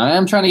 Even though I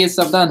am trying to get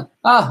stuff done.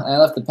 I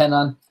left the pen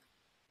on.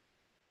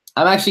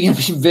 I'm actually gonna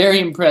be very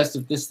impressed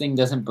if this thing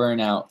doesn't burn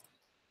out,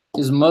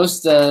 because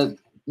most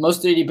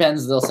 3D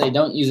pens, they'll say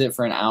don't use it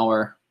for an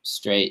hour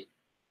straight,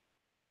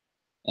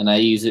 and I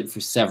use it for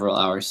several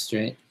hours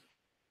straight.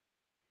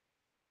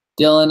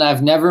 Dylan,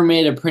 I've never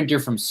made a printer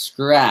from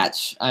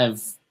scratch.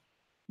 I've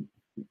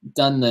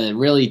done the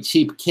really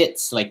cheap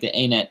kits like the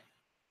ANET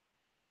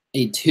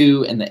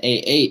A2 and the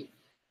A8,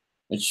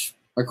 which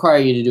require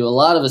you to do a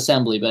lot of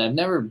assembly, but I've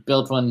never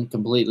built one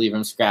completely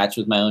from scratch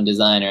with my own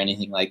design or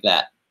anything like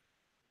that.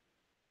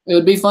 It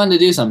would be fun to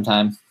do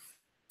sometime,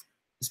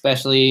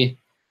 especially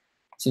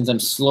since I'm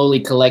slowly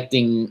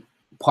collecting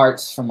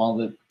parts from all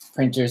the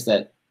printers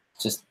that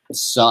just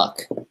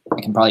suck.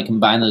 I can probably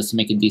combine those to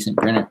make a decent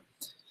printer.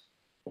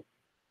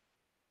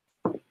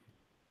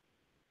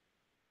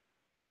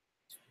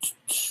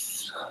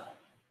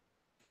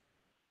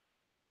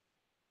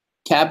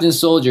 Captain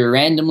Soldier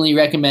randomly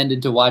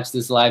recommended to watch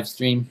this live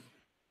stream.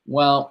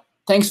 Well,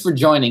 thanks for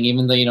joining,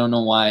 even though you don't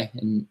know why,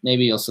 and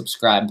maybe you'll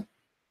subscribe.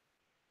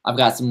 I've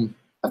got some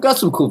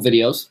cool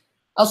videos.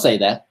 I'll say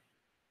that.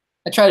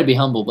 I try to be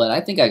humble, but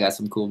I think I got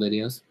some cool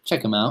videos.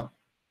 Check them out.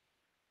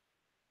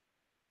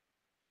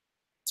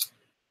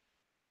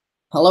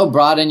 Hello,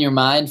 Broaden Your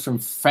Mind from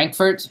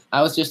Frankfurt.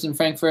 I was just in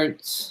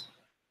Frankfurt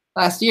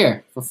last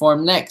year for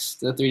Form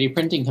Next, the 3D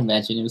printing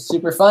convention. It was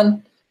super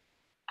fun.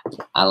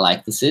 I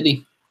like the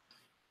city.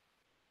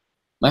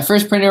 My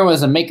first printer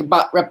was a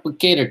MakerBot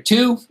Replicator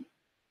 2.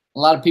 A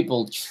lot of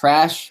people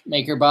trash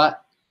MakerBot,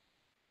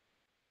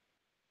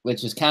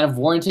 which is kind of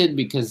warranted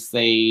because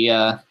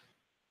they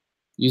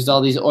used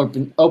all these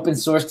open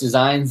source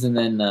designs and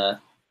then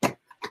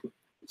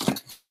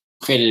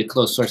created a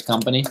closed source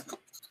company.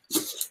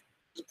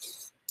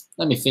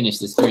 Let me finish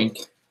this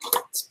drink.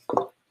 It's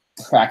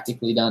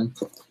practically done.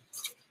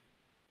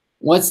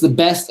 What's the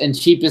best and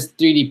cheapest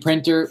 3D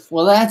printer?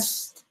 Well,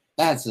 that's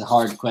a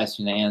hard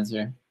question to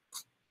answer.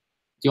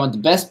 Do you want the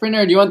best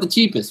printer or do you want the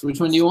cheapest? Which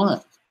one do you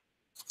want?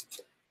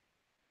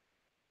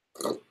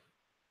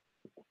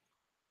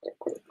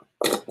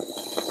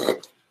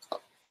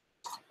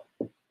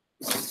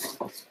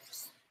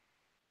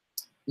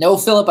 No,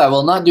 Philip, I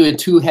will not do a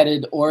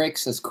two-headed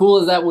Oryx. As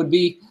cool as that would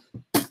be,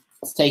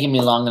 it's taking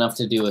me long enough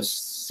to do a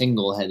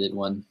single-headed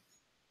one.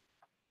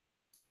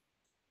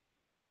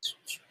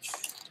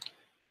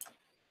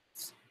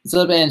 What's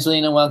up,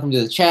 Angelina? Welcome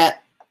to the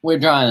chat. We're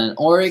drawing an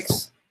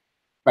Oryx.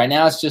 Right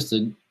now, it's just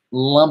a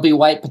lumpy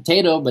white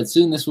potato, but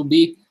soon this will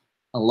be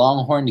a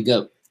longhorned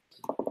goat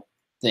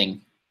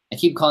thing. I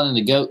keep calling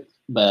it a goat,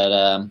 but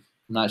I'm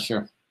not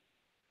sure.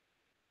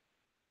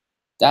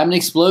 Diamond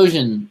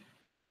Explosion.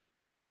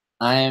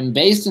 I am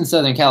based in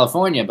Southern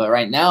California, but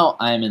right now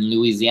I'm in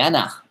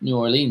Louisiana, New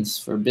Orleans,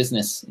 for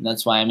business. And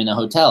that's why I'm in a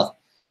hotel.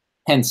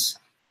 Hence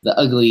the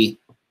ugly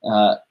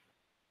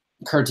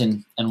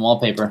curtain and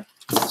wallpaper.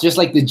 It's just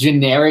like the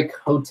generic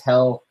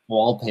hotel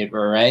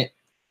wallpaper, right?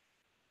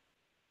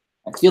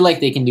 I feel like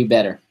they can do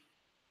better.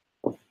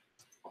 All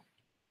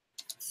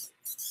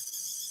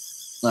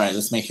right,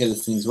 let's make sure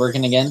this thing's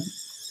working again.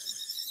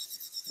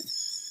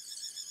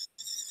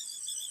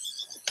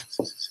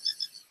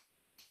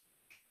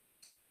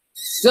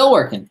 Still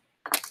working.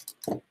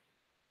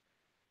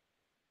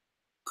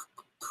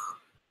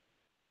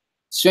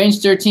 Strange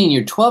 13,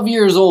 you're 12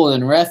 years old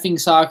and reffing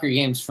soccer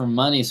games for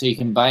money so you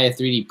can buy a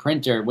 3D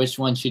printer. Which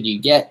one should you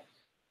get?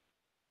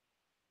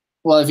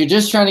 Well, if you're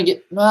just trying to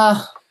get...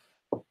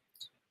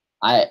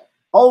 I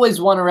always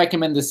want to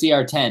recommend the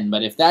CR10,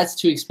 but if that's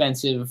too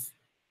expensive,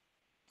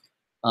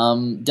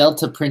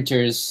 Delta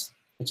printers,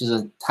 which is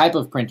a type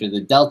of printer,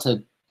 the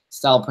Delta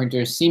style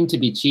printers seem to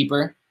be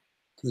cheaper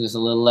because there's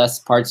a little less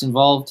parts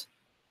involved.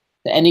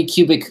 The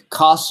Anycubic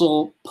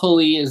Cossel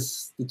pulley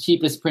is the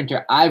cheapest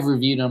printer I've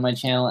reviewed on my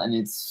channel, and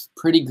it's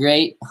pretty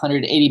great,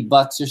 180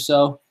 bucks or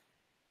so.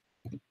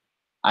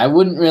 I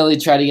wouldn't really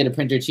try to get a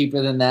printer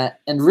cheaper than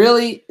that. And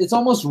really, it's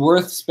almost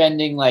worth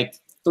spending like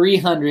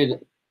 $300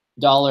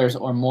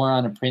 or more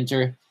on a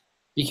printer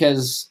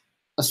because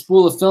a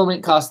spool of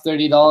filament costs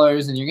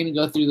 $30 and you're going to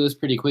go through those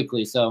pretty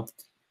quickly. So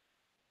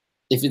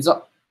if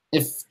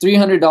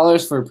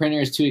 $300 for a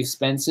printer is too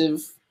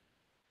expensive,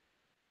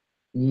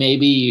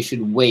 maybe you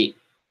should wait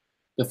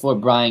before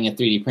buying a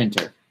 3D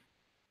printer.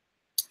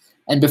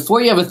 And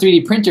before you have a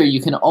 3D printer,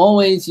 you can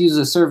always use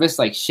a service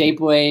like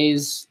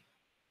Shapeways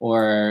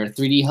or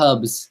 3D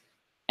Hubs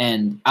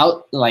and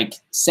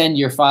send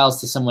your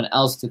files to someone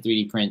else to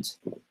 3D print.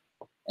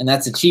 And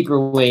that's a cheaper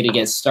way to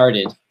get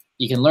started.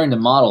 You can learn to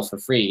model for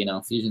free. You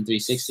know, Fusion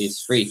 360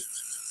 is free.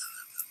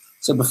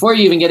 So before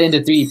you even get into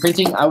 3D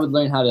printing, I would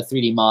learn how to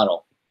 3D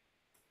model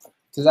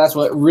because that's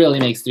what really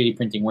makes 3D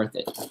printing worth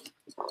it.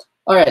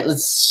 All right,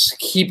 let's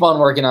keep on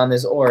working on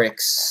this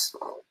Oryx.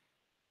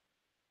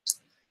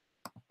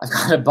 I've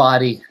got a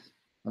body,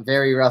 a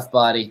very rough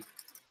body.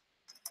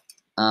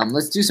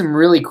 Let's do some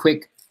really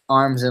quick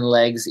arms and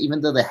legs.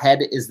 Even though the head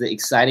is the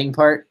exciting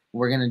part,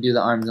 we're going to do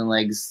the arms and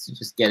legs to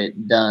just get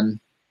it done.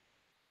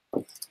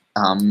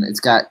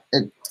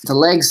 The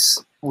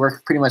legs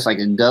work pretty much like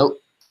a goat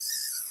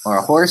or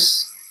a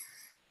horse.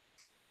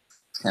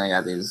 Kind of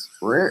got these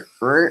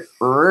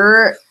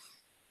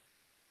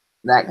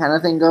that kind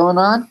of thing going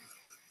on.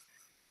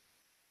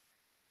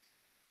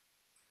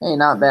 Hey,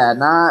 not bad,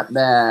 not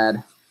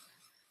bad.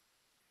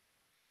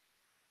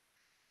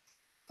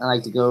 I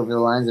like to go over the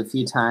lines a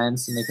few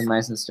times to make them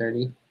nice and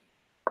sturdy.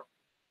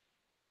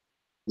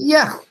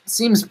 Yeah,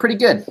 seems pretty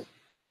good.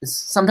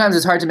 Sometimes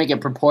it's hard to make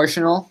it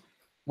proportional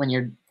when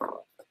you're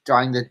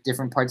drawing the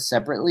different parts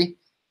separately.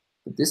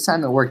 But this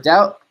time it worked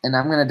out, and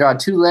I'm going to draw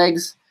two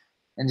legs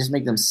and just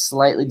make them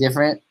slightly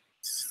different.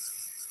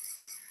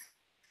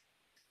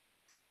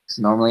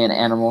 So normally an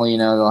animal, you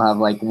know, they'll have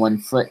like one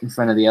foot in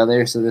front of the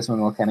other, so this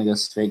one will kind of go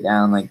straight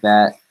down like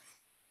that.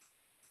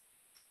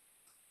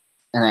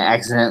 And I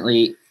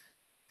accidentally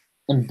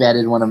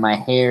embedded one of my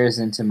hairs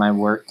into my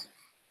work.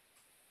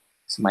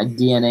 So my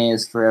DNA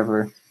is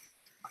forever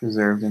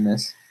preserved in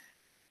this.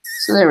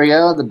 So there we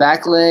go. The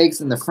back legs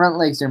and the front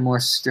legs are more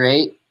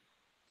straight.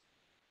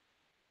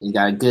 You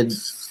got a good,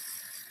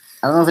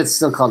 I don't know if it's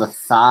still called a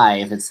thigh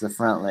if it's the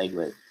front leg,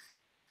 but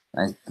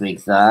nice big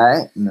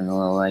thigh, and then a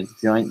little like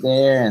joint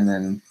there, and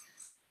then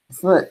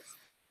foot.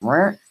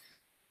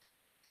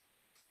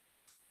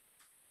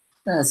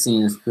 That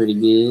seems pretty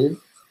good.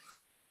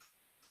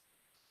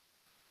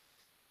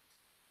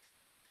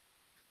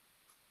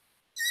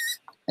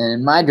 And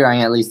in my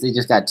drawing, at least, they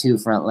just got two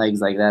front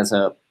legs like that,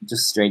 so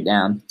just straight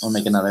down. I'll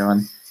make another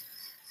one.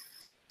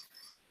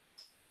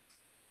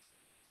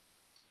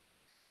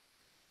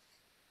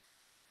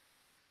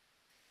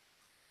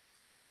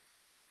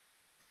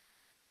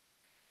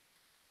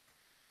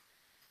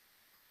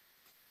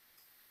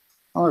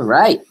 All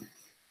right.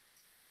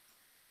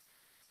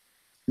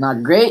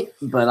 Not great,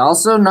 but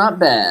also not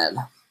bad.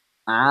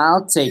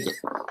 I'll take it.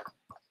 So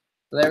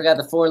there we got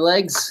the four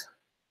legs.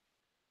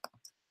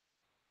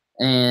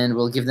 And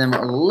we'll give them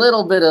a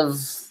little bit of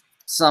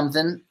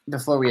something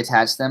before we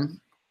attach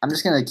them. I'm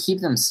just going to keep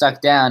them stuck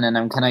down, and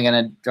I'm kind of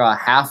going to draw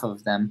half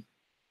of them.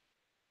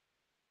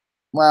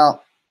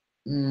 Well,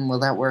 will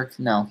that work?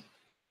 No.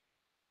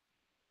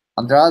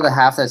 I'll draw the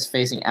half that's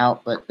facing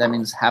out, but that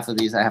means half of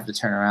these I have to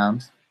turn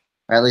around.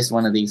 Or at least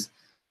one of these.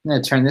 I'm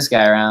going to turn this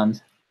guy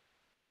around.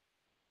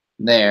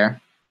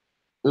 there.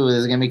 Ooh, this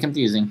is gonna be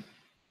confusing.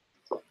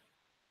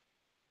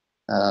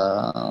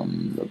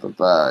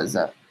 Is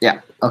that,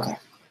 yeah, okay.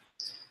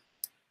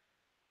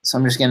 So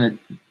I'm just gonna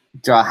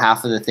draw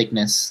half of the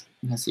thickness.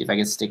 Let's see if I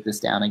can stick this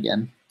down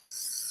again.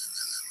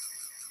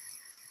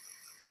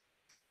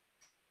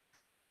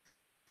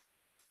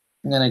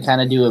 I'm gonna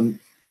kind of do a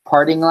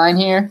parting line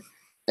here.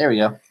 There we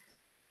go. I'm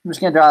just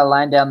gonna draw a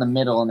line down the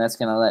middle, and that's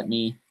gonna let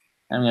me,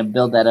 I'm gonna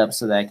build that up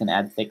so that I can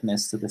add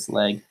thickness to this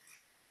leg.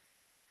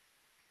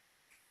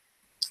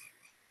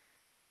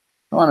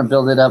 I want to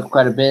build it up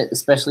quite a bit,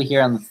 especially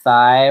here on the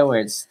thigh where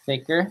it's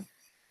thicker.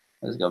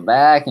 Let's go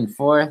back and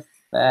forth,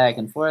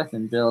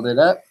 and build it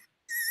up.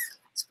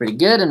 It's pretty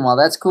good, and while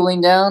that's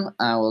cooling down,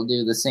 I will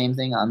do the same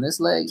thing on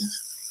this leg.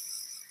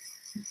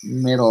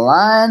 Middle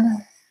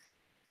line,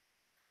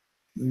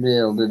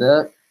 build it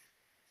up,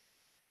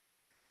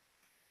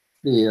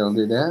 build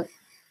it up.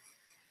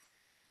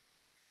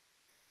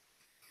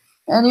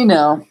 And you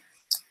know,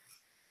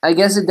 I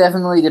guess it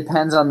definitely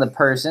depends on the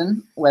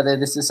person, whether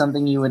this is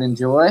something you would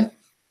enjoy.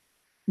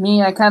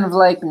 Me, I kind of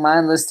like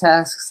mindless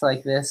tasks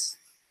like this.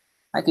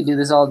 I could do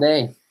this all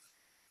day.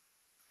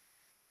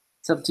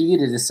 It's up to you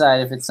to decide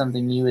if it's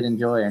something you would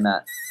enjoy or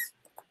not.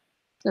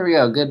 There we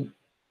go, good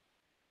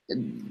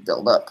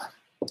build up.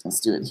 Let's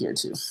do it here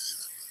too.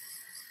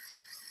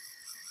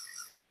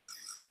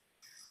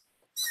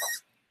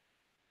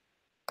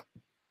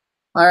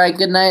 All right,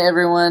 good night,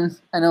 everyone.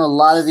 I know a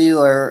lot of you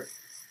are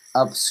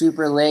up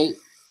super late.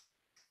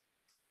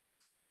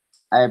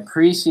 I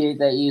appreciate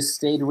that you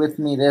stayed with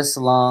me this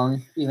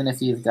long, even if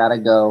you've got to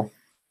go.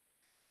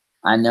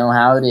 I know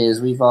how it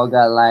is. We've all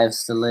got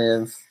lives to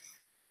live.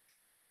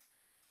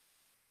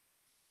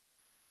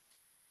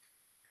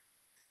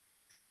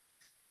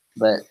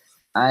 But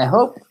I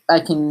hope I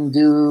can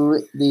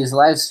do these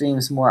live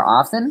streams more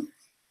often.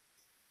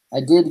 I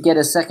did get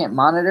a second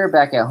monitor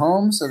back at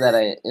home so that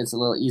it's a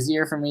little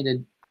easier for me to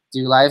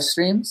do live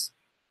streams.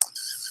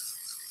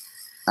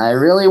 I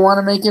really want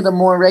to make it a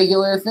more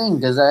regular thing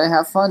because I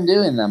have fun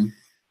doing them,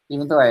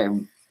 even though I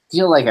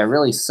feel like I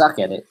really suck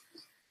at it.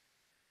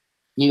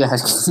 You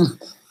guys,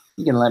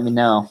 you can let me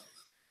know.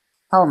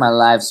 How are my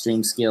live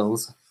stream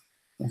skills?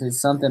 If it's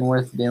something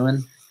worth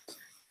doing.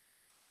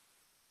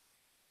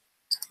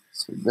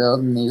 So we're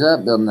building these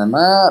up, building them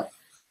up.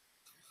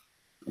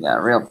 We got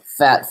a real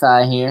fat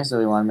thigh here, so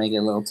we want to make it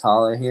a little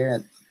taller here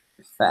at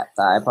the fat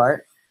thigh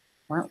part.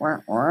 There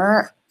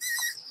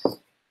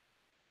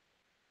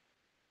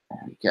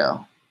we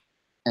go.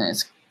 And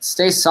it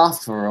stays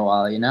soft for a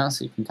while, you know,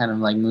 so you can kind of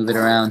like move it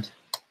around.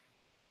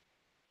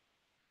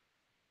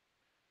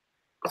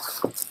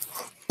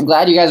 I'm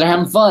glad you guys are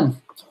having fun.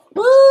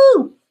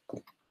 Woo!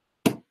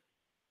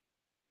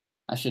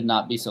 I should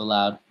not be so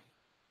loud.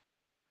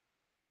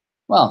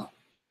 Well,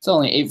 it's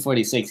only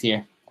 8:46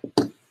 here.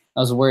 I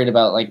was worried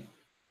about like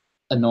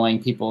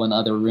annoying people in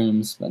other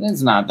rooms, but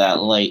it's not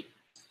that late.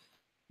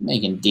 They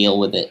can deal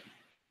with it.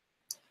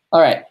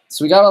 All right,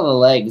 so we got all the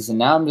legs, and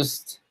now I'm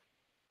just,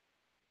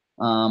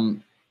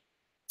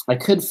 I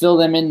could fill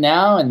them in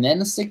now and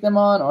then stick them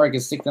on, or I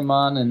could stick them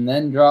on and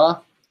then draw.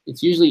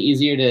 It's usually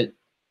easier to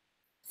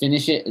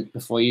finish it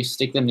before you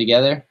stick them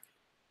together.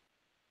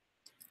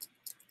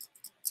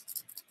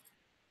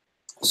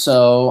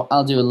 So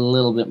I'll do a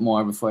little bit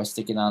more before I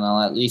stick it on.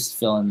 I'll at least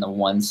fill in the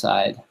one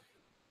side.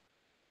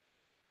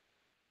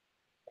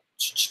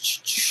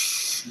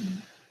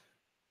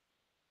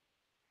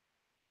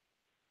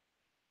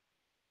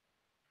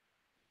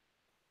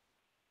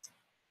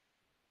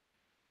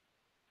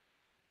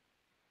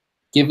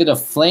 Give it a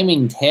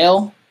flaming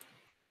tail?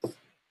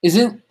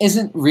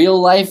 Isn't real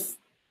life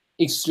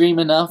extreme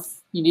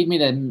enough? You need me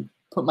to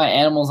put my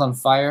animals on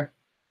fire?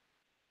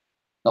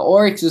 The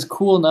Oryx is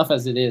cool enough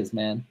as it is,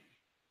 man.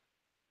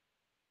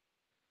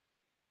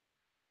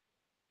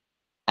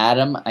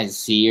 Adam, I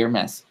see your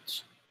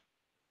message.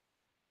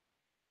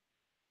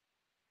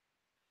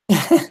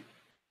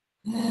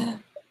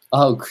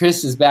 Oh,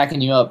 Chris is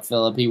backing you up,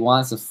 Philip. He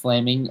wants a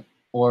flaming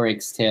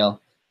Oryx tail.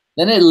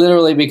 Then it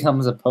literally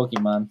becomes a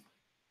Pokemon.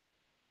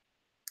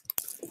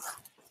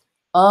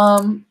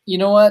 You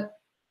know what?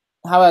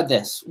 How about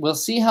this? We'll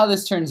see how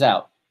this turns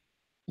out.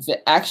 If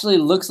it actually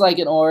looks like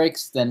an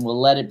Oryx, then we'll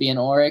let it be an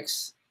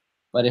Oryx.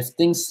 But if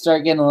things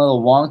start getting a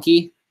little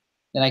wonky,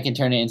 then I can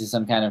turn it into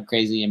some kind of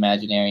crazy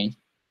imaginary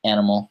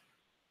animal.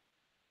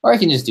 Or I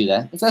can just do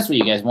that, if that's what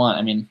you guys want.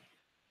 I mean,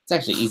 it's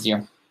actually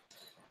easier.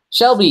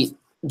 Shelby,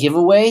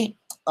 giveaway.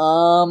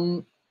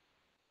 I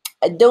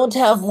don't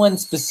have one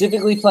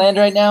specifically planned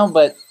right now,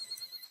 but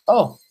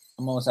oh,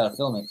 I'm almost out of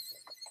filming.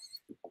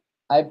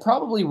 I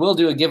probably will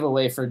do a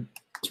giveaway for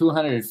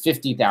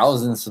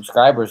 250,000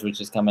 subscribers,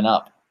 which is coming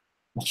up,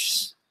 which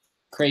is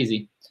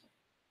crazy.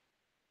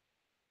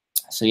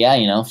 So yeah,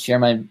 you know, share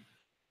my,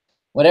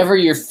 whatever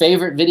your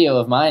favorite video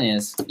of mine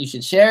is, you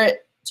should share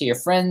it to your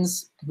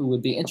friends who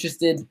would be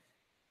interested.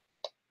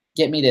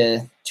 Get me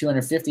to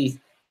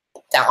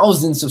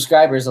 250,000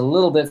 subscribers a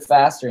little bit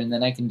faster, and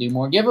then I can do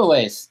more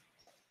giveaways.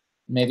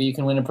 Maybe you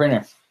can win a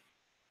printer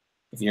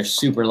if you're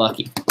super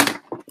lucky.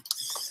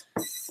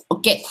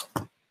 Okay,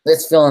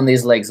 Let's fill in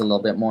these legs a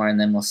little bit more, and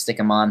then we'll stick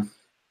them on.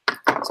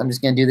 So I'm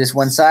just going to do this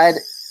one side,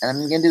 and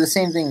I'm going to do the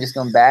same thing, just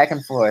going back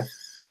and forth.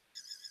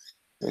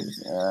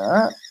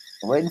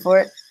 Waiting for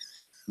it.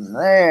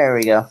 There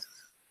we go.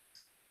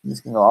 I'm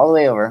just going to go all the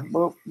way over.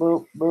 Boop,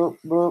 boop, boop,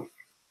 boop.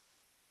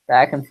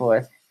 Back and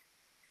forth.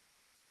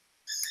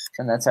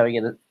 And that's how we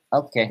get it.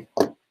 Okay.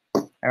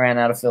 I ran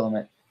out of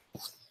filament.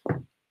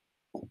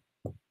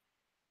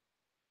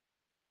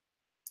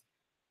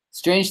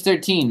 Strange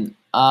 13.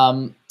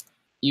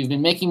 You've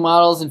been making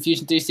models in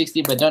Fusion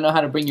 360, but don't know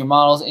how to bring your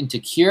models into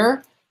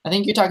Cura. I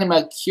think you're talking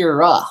about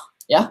Cura,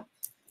 yeah?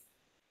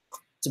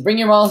 To bring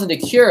your models into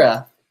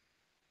Cura,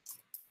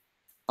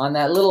 on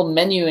that little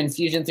menu in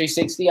Fusion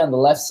 360 on the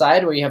left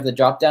side where you have the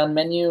drop-down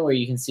menu where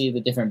you can see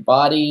the different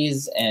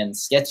bodies and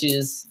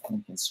sketches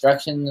and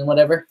construction and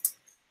whatever,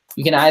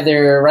 you can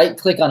either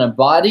right-click on a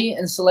body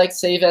and select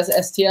Save as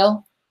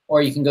STL,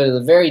 or you can go to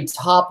the very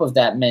top of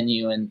that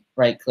menu and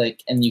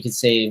right-click, and you can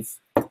save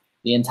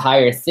the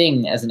entire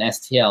thing as an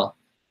STL.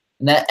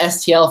 And that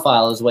STL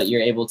file is what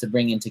you're able to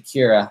bring into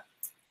Cura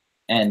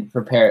and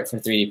prepare it for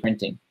 3D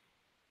printing.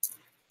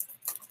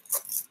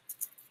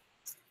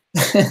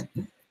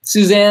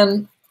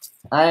 Suzanne,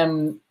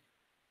 I'm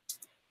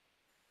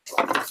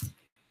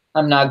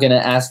not going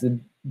to ask the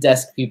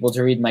desk people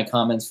to read my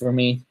comments for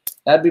me.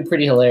 That'd be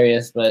pretty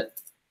hilarious, but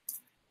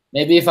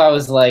maybe if I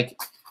was like,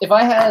 if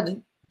I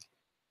had,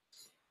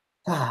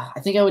 I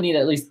think I would need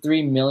at least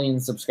 3 million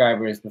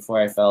subscribers before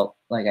I felt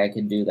like I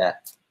could do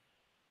that.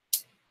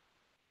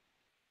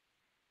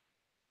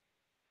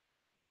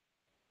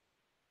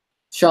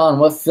 Sean,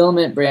 what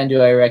filament brand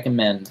do I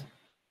recommend?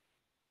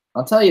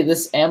 I'll tell you,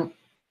 this AMZ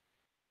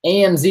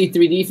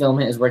 3D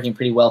filament is working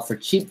pretty well for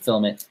cheap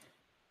filament,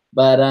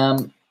 but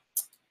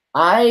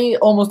I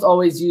almost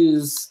always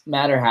use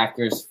Matter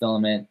Hackers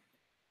filament,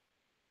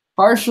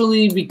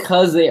 partially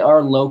because they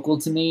are local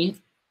to me.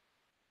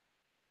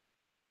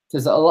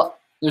 Because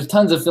there's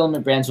tons of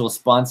filament brands who will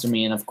sponsor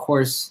me, and of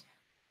course,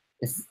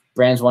 if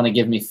brands want to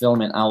give me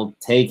filament, I'll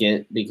take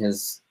it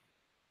because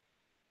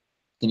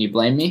can you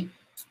blame me?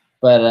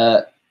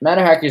 But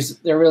Matter Hackers,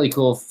 they're really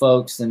cool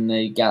folks, and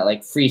they got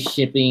like free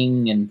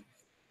shipping, and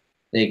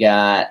they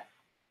got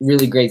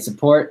really great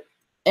support.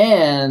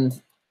 And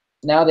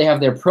now they have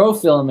their Pro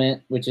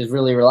filament, which is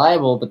really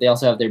reliable, but they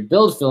also have their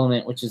Build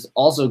filament, which is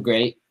also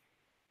great,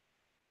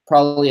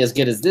 probably as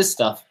good as this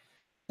stuff,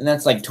 and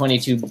that's like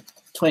 22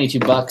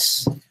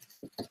 bucks.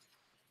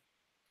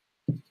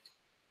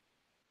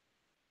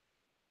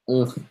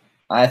 Ooh,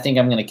 I think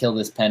I'm gonna kill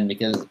this pen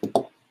because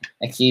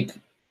I keep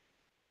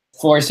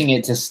forcing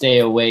it to stay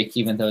awake,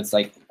 even though it's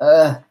like,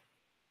 let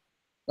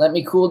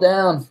me cool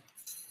down.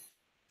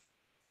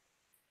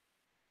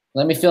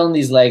 Let me fill in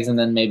these legs, and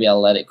then maybe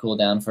I'll let it cool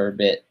down for a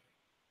bit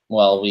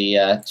while we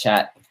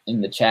chat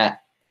in the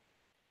chat.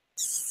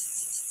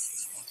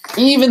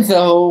 Even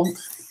though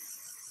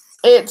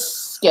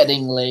it's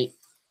getting late.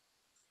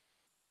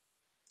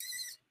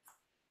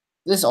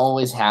 This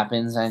always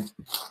happens. I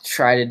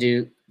try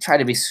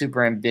to be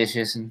super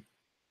ambitious and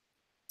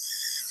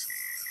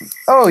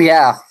oh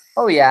yeah,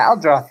 I'll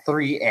draw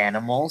 3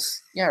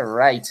 animals. Yeah,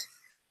 right.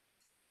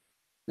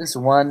 This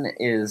one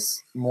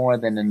is more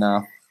than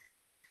enough.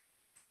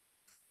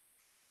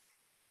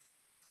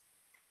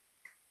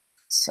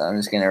 So I'm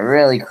just gonna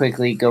really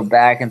quickly go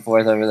back and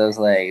forth over those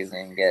legs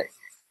and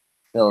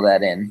fill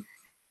that in.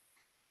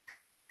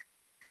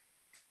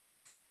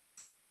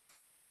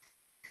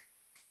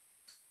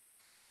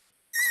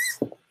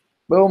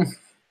 Boom.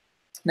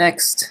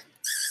 Next.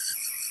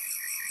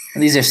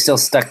 And these are still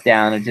stuck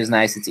down, which is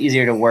nice. It's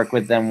easier to work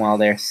with them while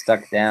they're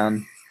stuck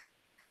down.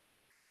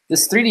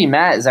 This 3D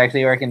mat is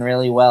actually working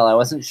really well. I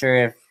wasn't sure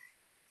if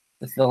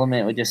the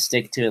filament would just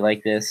stick to it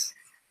like this,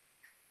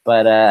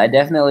 but I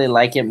definitely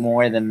like it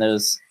more than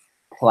those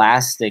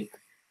plastic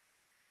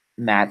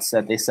mats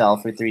that they sell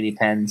for 3D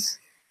pens.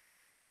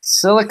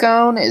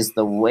 Silicone is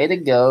the way to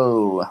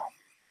go.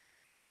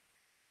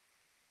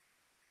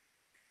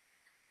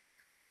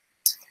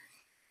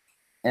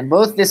 And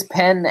both this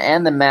pen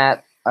and the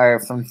mat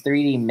are from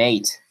 3D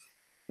Mate,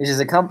 which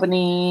is a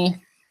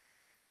company.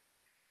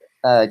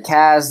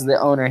 Kaz, the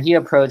owner, he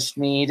approached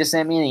me. He just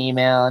sent me an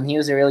email, and he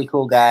was a really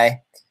cool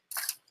guy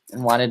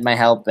and wanted my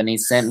help, and he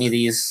sent me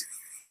these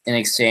in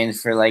exchange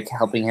for like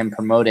helping him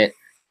promote it.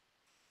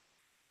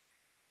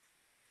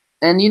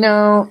 And you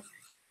know,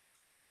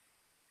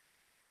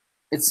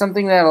 it's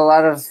something that a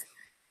lot of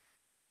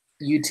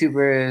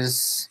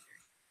YouTubers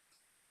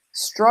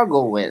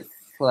struggle with.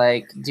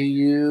 Like, do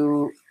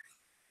you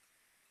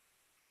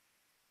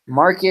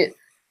market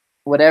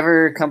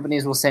whatever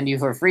companies will send you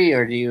for free,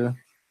 or do you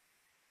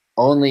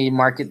only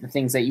market the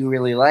things that you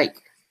really like?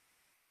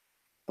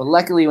 But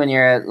luckily, when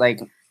you're at like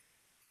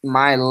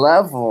my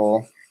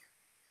level,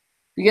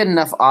 you get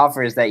enough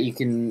offers that you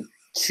can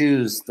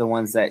choose the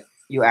ones that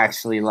you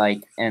actually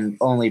like and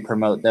only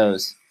promote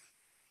those.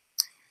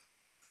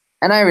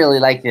 And I really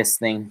like this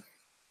thing.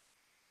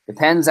 The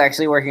pen's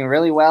actually working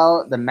really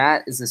well. The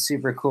mat is a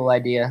super cool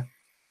idea.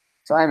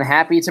 So I'm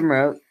happy to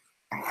promote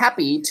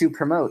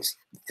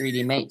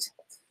 3D Mate.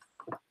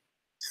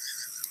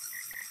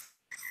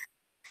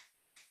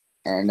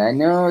 And I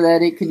know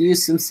that it could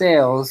use some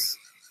sales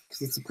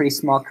because it's a pretty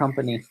small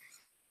company.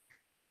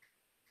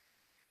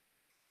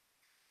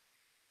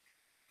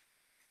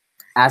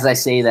 As I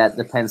say that,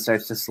 the pen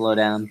starts to slow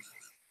down.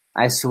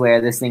 I swear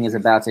this thing is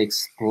about to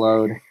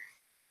explode.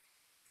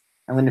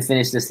 I'm going to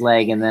finish this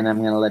leg and then I'm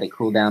going to let it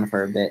cool down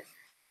for a bit.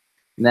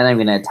 And then I'm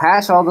going to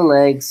attach all the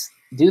legs,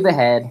 do the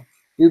head,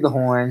 do the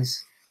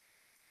horns,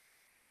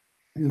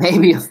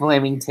 maybe a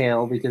flaming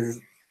tail because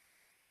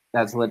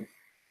that's what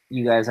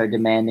you guys are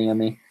demanding of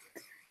me.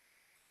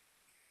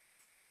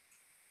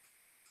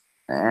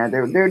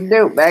 They're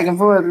dope, back and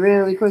forth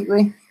really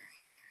quickly.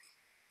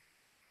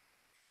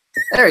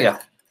 There we go.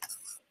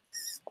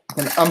 I'm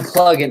going to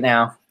unplug it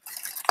now.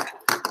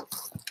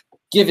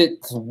 Give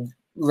it the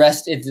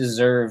rest it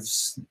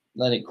deserves.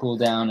 Let it cool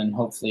down and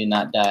hopefully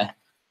not die.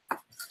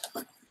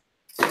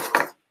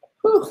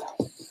 Whew.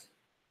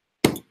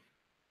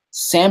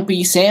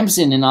 Sampy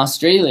Samson in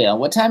Australia.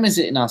 What time is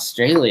it in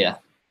Australia?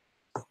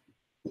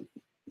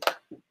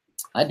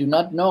 I do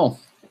not know.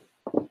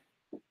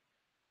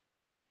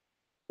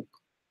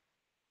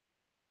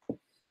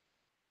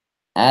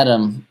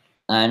 Adam,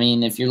 I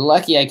mean, if you're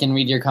lucky, I can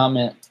read your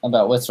comment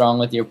about what's wrong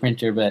with your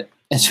printer, but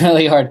it's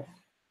really hard.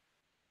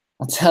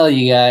 I'll tell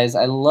you guys,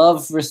 I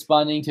love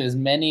responding to as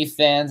many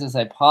fans as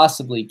I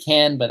possibly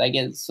can, but I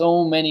get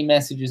so many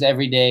messages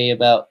every day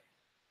about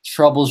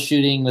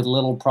troubleshooting with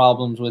little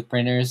problems with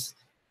printers.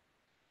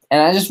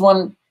 And I just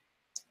want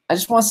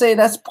to say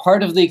that's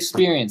part of the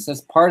experience.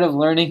 That's part of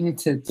learning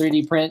to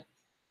 3D print.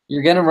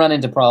 You're going to run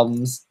into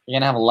problems. You're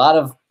going to have a lot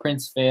of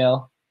prints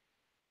fail.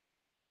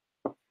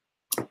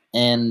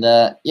 And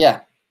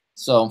yeah,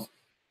 so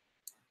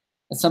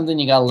it's something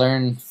you got to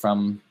learn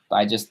from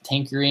by just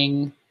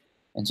tinkering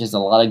and just a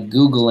lot of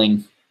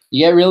Googling.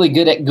 You get really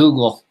good at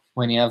Google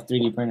when you have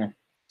 3D printer.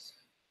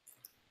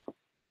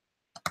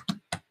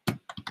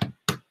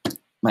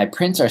 My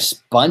prints are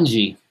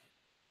spongy.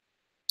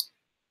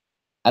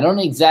 I don't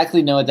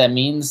exactly know what that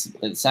means.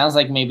 It sounds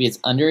like maybe it's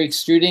under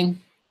extruding.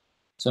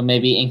 So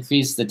maybe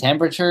increase the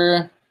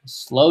temperature,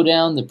 slow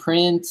down the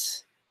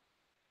print,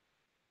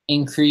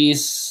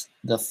 increase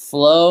the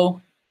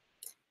flow.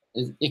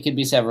 It could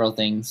be several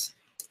things.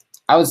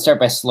 I would start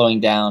by slowing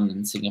down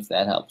and seeing if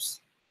that helps.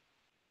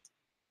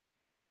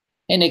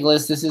 Hey,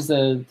 Nicholas, this is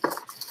the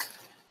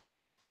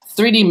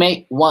 3D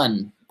Mate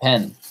 1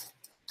 pen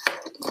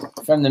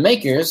from the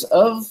makers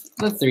of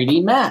the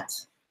 3D Mat,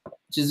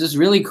 which is this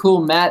really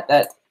cool mat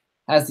that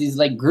has these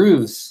like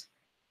grooves.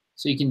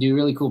 So you can do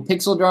really cool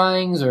pixel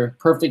drawings or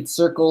perfect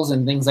circles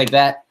and things like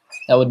that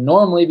that would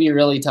normally be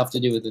really tough to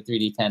do with a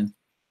 3D pen.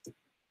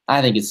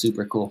 I think it's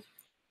super cool.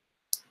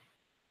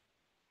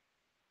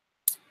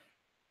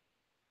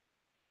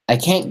 I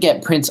can't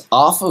get prints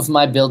off of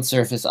my build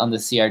surface on the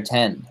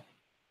CR10.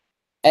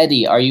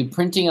 Eddie, are you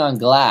printing on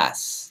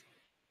glass?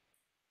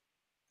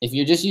 If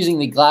you're just using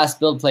the glass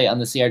build plate on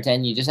the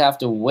CR10, you just have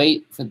to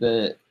wait for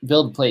the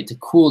build plate to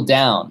cool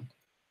down.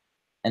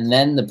 And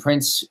then the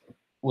prints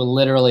will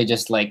literally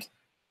just like,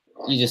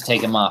 you just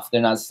take them off.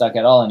 They're not stuck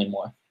at all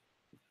anymore.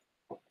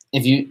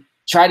 If you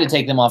try to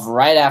take them off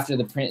right after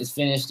the print is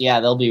finished, yeah,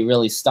 they'll be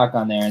really stuck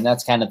on there. And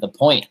that's kind of the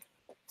point,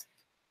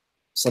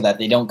 so that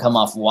they don't come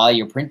off while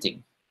you're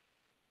printing.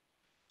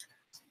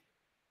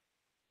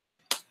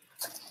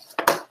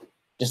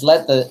 Just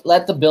let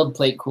the build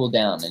plate cool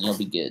down and you'll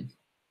be good.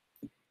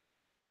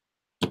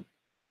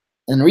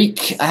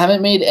 Enrique, I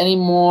haven't made any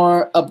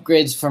more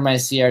upgrades for my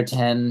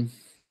CR10.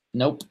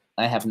 Nope,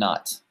 I have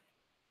not.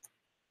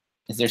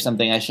 Is there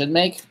something I should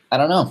make? I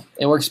don't know.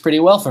 It works pretty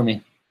well for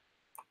me.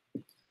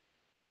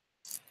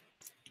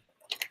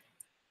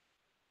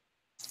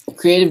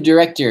 Creative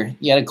director.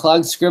 You had a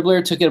clogged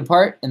scribbler, took it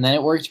apart, and then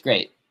it worked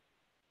great.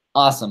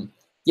 Awesome.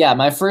 Yeah,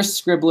 my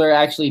first scribbler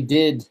actually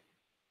did.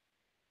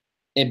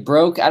 It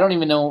broke. I don't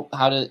even know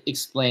how to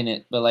explain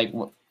it, but like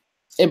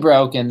it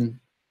broke and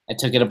I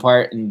took it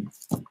apart and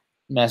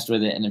messed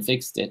with it and it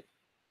fixed it.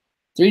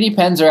 3D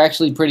pens are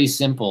actually pretty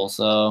simple.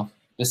 So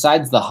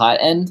besides the hot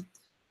end,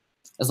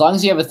 as long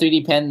as you have a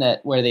 3D pen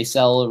where they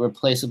sell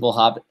replaceable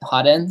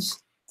hot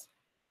ends,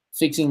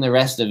 fixing the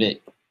rest of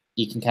it,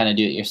 you can kind of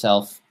do it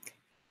yourself.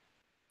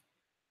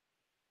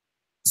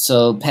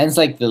 So pens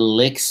like the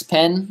Lix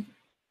pen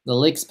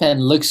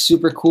looks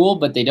super cool,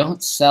 but they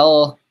don't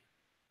sell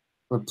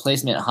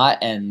replacement hot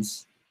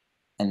ends,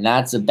 and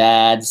that's a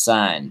bad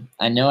sign.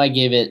 I know I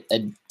gave it a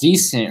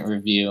decent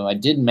review. I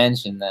did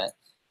mention that,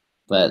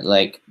 but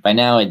like by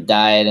now it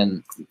died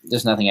and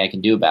there's nothing I can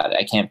do about it.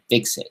 I can't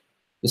fix it.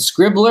 The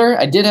scribbler,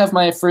 I did have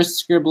my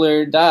first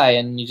scribbler die,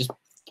 and you just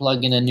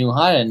plug in a new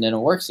hot end and it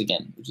works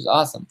again, which is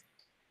awesome.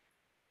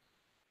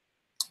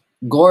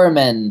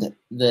 Gourmand,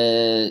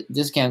 the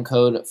discount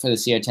code for the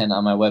CR10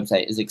 on my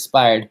website is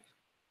expired.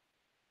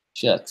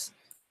 Shucks.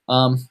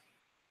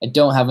 I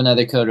don't have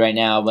another code right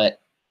now, but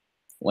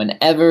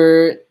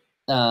whenever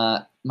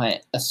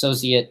my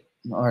associate,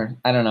 or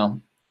I don't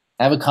know,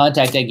 I have a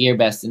contact at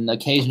GearBest, and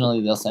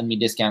occasionally they'll send me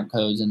discount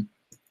codes, and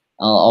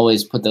I'll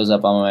always put those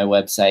up on my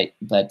website,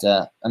 but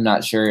I'm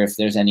not sure if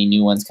there's any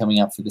new ones coming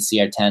up for the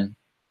CR10.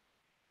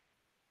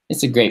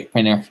 It's a great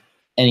printer.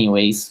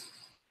 Anyways,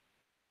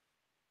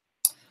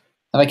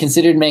 have I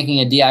considered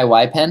making a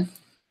DIY pen?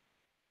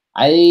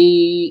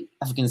 I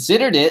have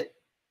considered it.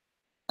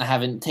 I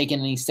haven't taken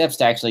any steps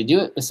to actually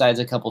do it besides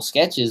a couple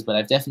sketches, but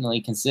I've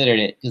definitely considered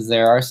it because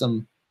there are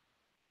some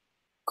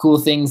cool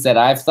things that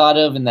I've thought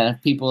of and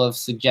that people have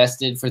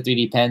suggested for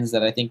 3D pens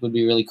that I think would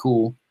be really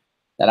cool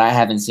that I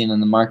haven't seen on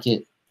the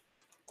market.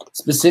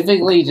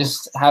 Specifically,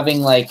 just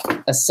having like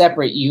a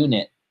separate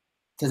unit,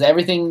 because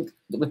everything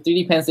with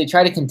 3D pens, they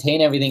try to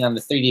contain everything on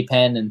the 3D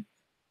pen, and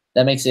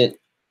that makes it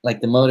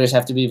like the motors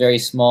have to be very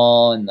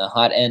small, and the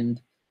hot end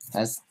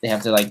they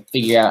have to like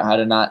figure out how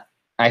to not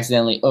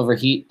accidentally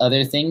overheat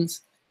other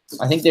things.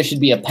 I think there should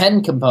be a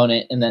pen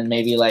component, and then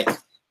maybe like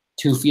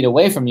 2 feet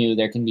away from you,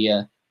 there can be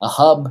a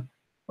hub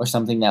or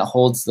something that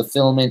holds the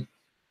filament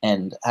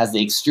and has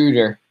the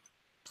extruder,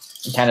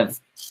 and kind of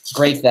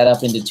break that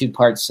up into 2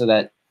 parts so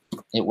that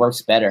it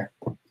works better.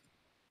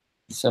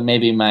 So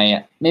maybe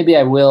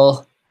I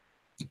will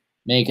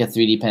make a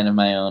 3D pen of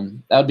my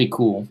own. That would be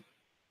cool,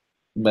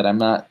 but I'm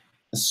not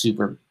a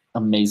super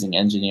amazing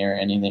engineer or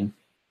anything.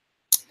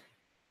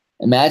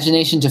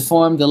 Imagination to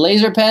form the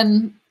laser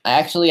pen. I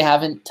actually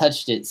haven't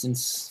touched it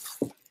since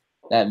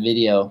that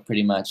video,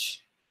 pretty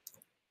much.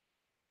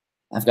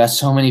 I've got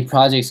so many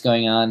projects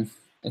going on.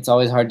 It's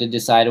always hard to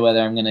decide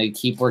whether I'm going to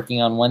keep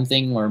working on one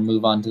thing or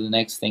move on to the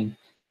next thing.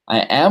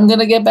 I am going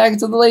to get back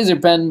to the laser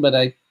pen, but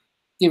I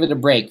give it a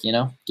break, you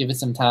know? Give it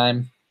some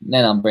time, and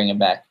then I'll bring it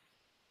back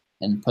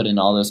and put in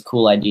all those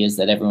cool ideas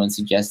that everyone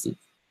suggested.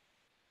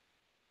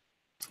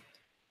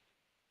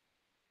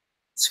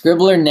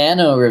 Scribbler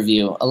Nano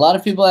review. A lot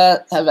of people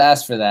have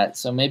asked for that,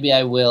 so maybe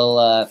I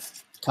will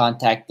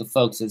contact the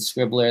folks at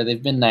Scribbler.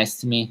 They've been nice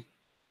to me,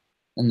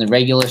 and the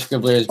regular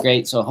Scribbler is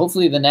great, so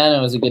hopefully the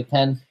Nano is a good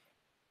pen,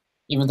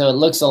 even though it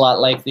looks a lot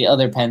like the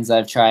other pens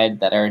I've tried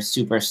that are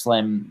super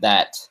slim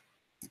that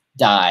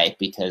die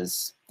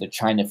because they're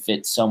trying to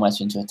fit so much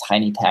into a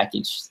tiny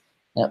package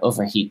that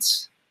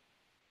overheats.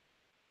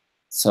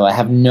 So I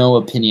have no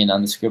opinion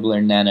on the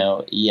Scribbler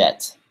Nano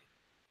yet.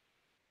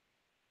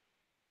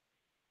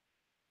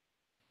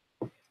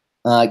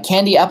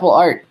 Candy Apple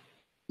Art.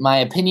 My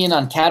opinion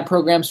on CAD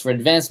programs for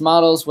advanced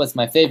models. What's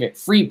my favorite?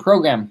 Free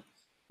program.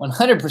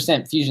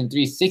 100% Fusion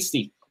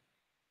 360.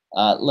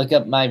 Look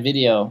up my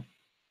video,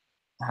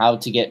 how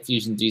to get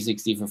Fusion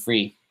 360 for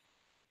free.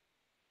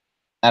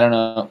 I don't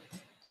know.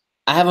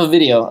 I have a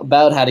video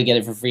about how to get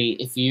it for free.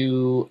 If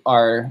you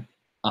are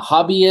a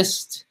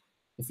hobbyist,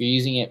 if you're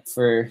using it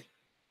for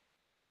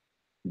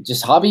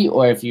just hobby,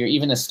 or if you're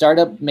even a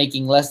startup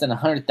making less than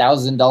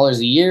 $100,000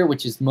 a year,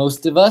 which is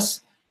most of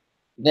us,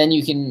 then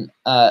you can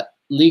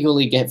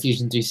legally get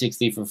Fusion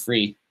 360 for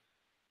free.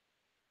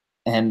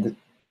 And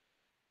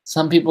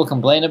some people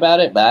complain about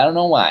it, but I don't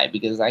know why,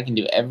 because I can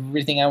do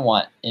everything I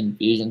want in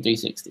Fusion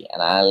 360,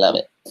 and I love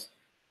it.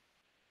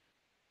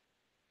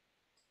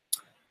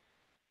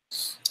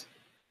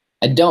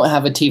 I don't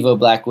have a TiVo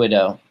Black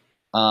Widow.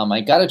 I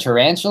got a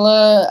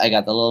tarantula, I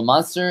got the little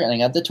monster, and I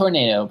got the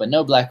tornado, but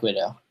no Black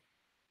Widow.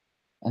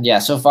 And yeah,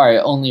 so far I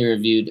only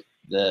reviewed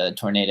the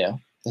tornado.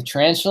 The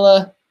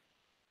tarantula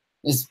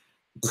is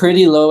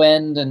pretty low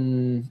end,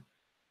 and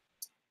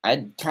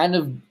I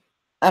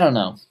don't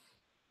know.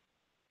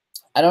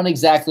 I don't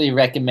exactly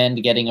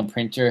recommend getting a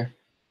printer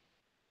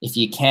if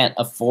you can't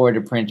afford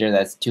a printer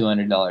that's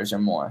 $200 or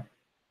more.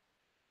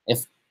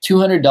 If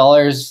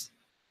 $200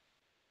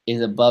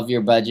 is above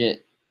your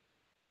budget,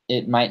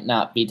 it might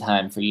not be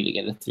time for you to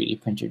get a 3D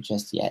printer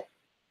just yet.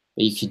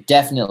 But you should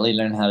definitely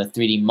learn how to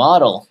 3D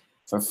model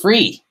for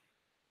free.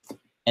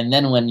 And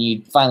then when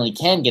you finally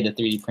can get a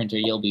 3D printer,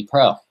 you'll be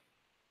pro.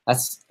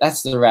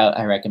 That's the route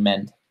I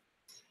recommend.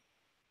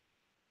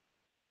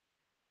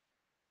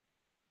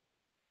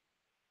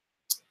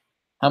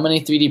 How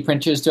many 3D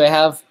printers do I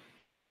have?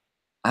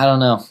 I don't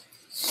know.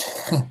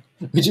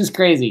 Which is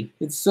crazy.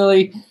 It's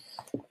silly.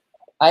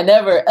 I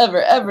never,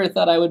 ever, ever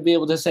thought I would be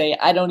able to say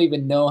I don't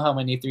even know how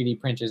many 3D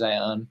printers I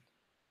own.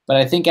 But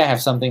I think I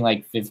have something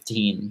like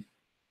 15.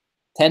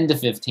 10 to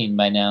 15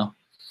 by now.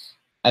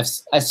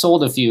 I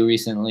sold a few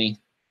recently.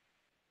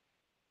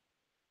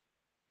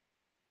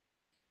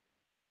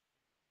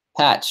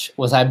 Patch,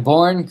 was I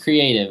born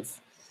creative?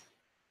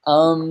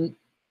 No.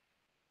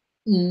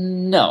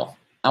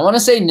 I want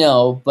to say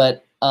no,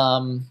 but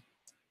I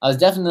was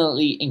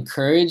definitely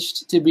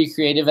encouraged to be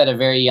creative at a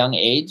very young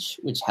age,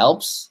 which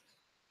helps.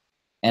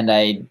 And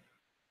I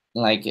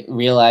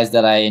realized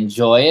that I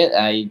enjoy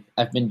it.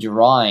 I've been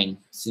drawing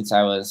since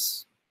I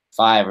was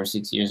 5 or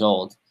 6 years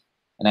old,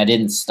 and I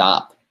didn't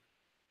stop.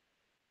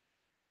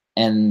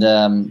 And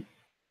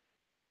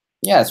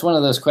yeah, it's one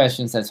of those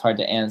questions that's hard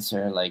to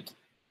answer. Like,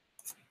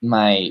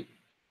 my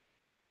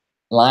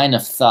line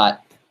of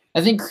thought,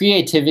 I think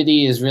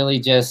creativity is really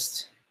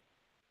just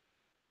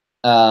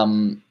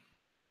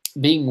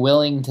being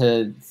willing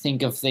to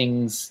think of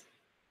things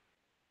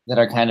that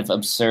are kind of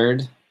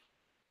absurd.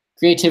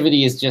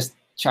 Creativity is just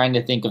trying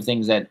to think of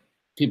things that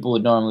people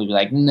would normally be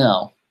like,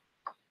 no.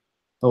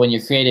 But when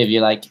you're creative,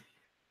 you're like,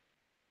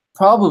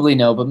 probably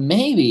no, but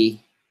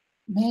maybe.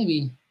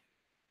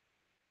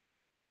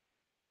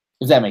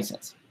 if that makes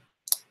sense.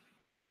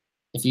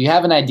 If you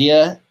have an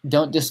idea,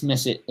 don't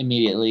dismiss it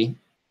immediately.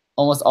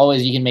 Almost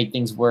always you can make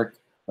things work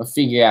or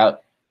figure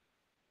out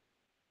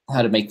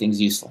how to make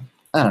things useful.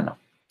 I don't know.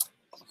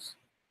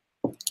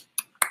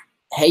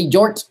 Hey,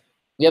 Jort,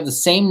 we have the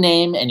same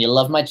name and you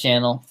love my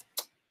channel.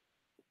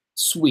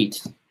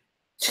 Sweet.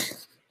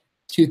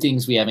 2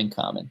 things we have in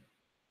common.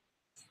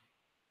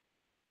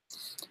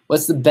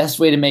 What's the best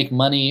way to make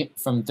money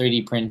from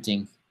 3D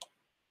printing?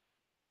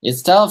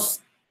 It's tough.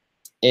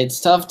 It's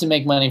tough to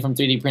make money from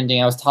 3D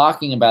printing. I was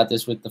talking about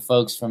this with the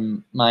folks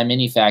from My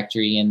Mini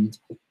Factory, and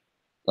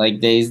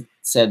like they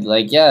said,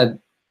 like, yeah,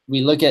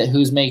 we look at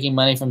who's making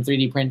money from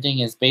 3D printing.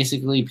 It's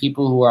basically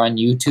people who are on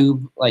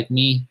YouTube, like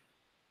me.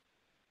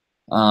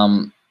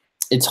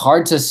 It's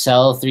hard to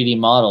sell 3D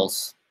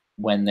models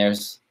when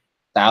there's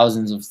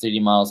thousands of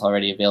 3D models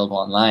already available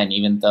online,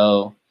 even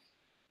though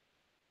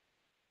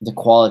the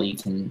quality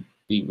can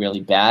be really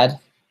bad.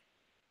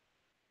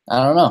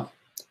 I don't know.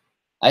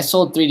 I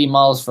sold 3D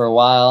models for a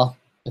while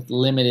with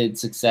limited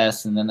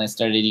success, and then I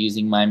started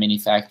using My Mini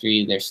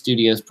Factory, their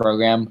Studios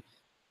program,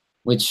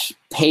 which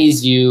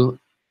pays you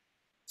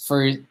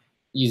for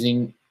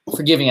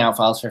giving out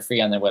files for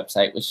free on their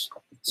website, which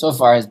so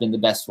far has been the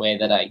best way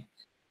that I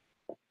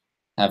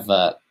have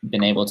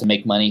been able to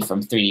make money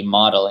from 3D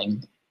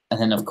modeling. And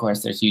then, of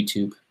course, there's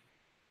YouTube.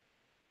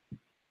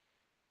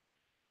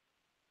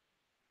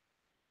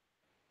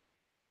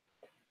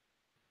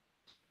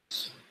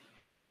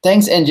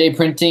 Thanks, NJ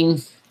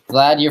Printing.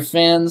 Glad you're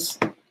fans.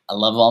 I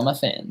love all my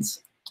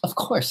fans. Of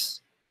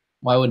course.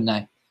 Why wouldn't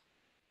I?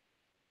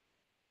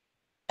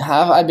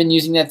 Have I been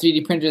using that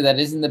 3D printer that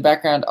is in the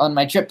background on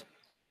my trip?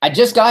 I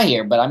just got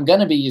here, but I'm going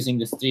to be using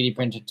this 3D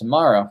printer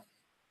tomorrow.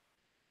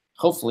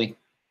 Hopefully.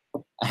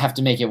 I have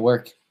to make it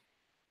work.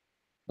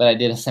 But I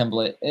did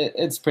assemble it.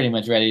 It's pretty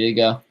much ready to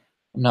go.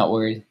 I'm not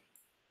worried.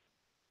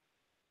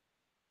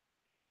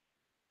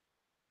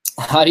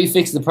 How do you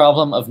fix the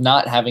problem of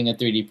not having a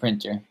 3D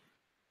printer?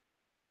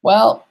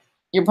 Well,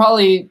 you're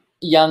probably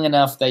young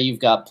enough that you've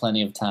got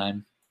plenty of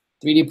time.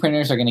 3D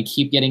printers are going to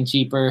keep getting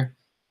cheaper.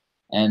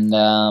 And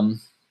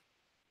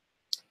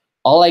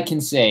all I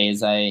can say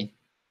is I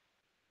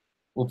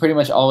will pretty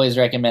much always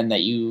recommend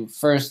that you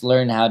first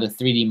learn how to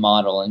 3D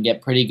model and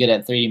get pretty good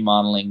at 3D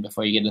modeling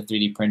before you get a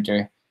 3D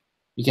printer.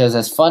 Because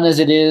as fun as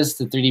it is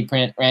to 3D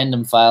print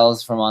random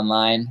files from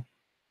online,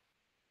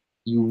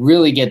 you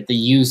really get the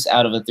use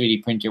out of a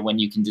 3D printer when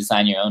you can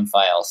design your own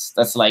files.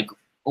 That's like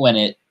when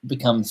it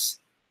becomes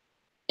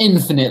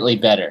infinitely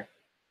better.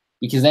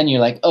 Because then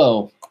you're like,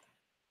 oh,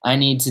 I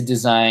need to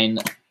design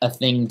a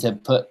thing to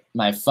put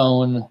my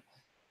phone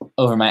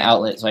over my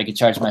outlet so I could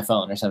charge my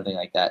phone or something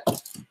like that.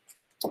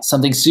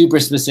 Something super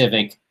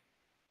specific,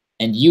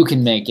 and you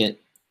can make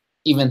it.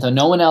 Even though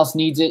no one else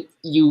needs it,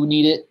 you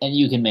need it, and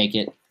you can make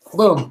it.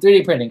 Boom,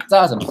 3D printing. It's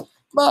awesome.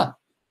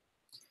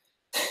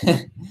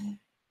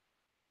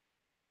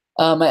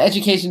 My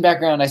education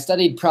background, I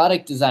studied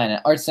product design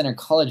at Art Center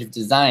College of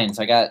Design,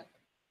 so I got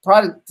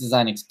product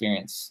design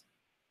experience.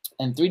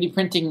 And 3D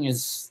printing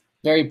is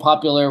a very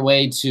popular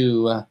way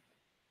to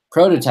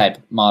prototype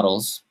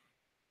models.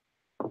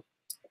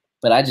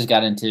 But I just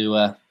got into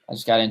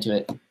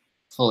it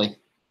fully.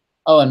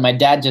 Oh, and my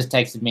dad just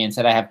texted me and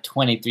said I have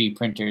 23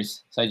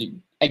 printers. So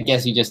I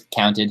guess he just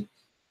counted,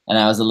 and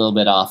I was a little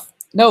bit off.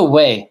 No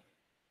way.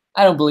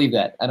 I don't believe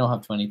that. I don't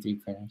have 23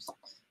 printers.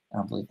 I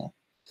don't believe that.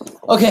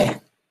 Okay.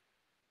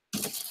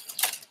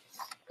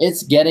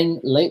 It's getting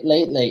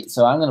late.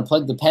 So I'm going to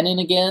plug the pen in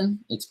again.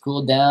 It's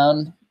cooled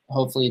down.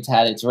 Hopefully it's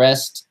had its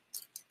rest.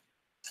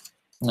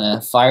 I'm going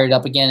to fire it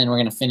up again, and we're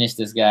going to finish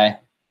this guy.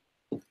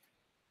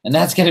 And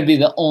that's going to be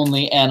the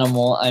only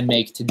animal I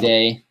make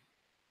today.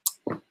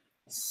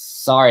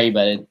 Sorry,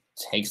 but it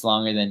takes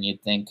longer than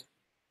you'd think.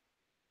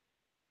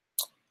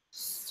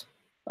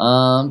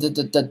 I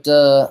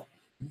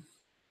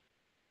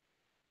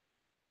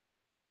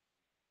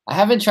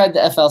haven't tried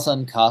the FL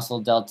Sun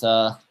Castle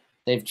Delta.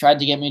 They've tried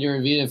to get me to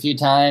review it a few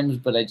times,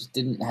 but I just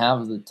didn't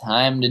have the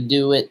time to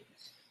do it.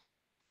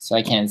 So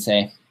I can't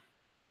say.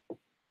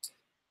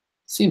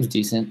 Seems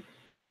decent.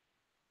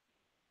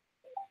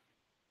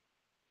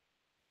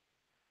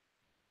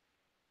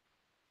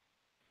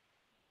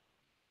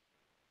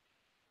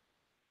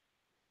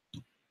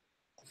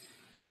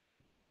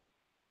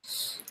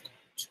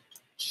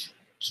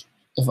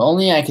 If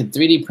only I could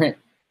 3D print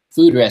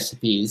food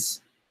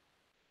recipes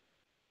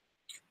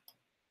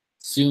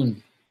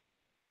soon.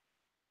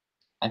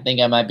 I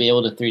think I might be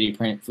able to 3D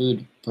print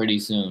food pretty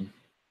soon.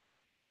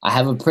 I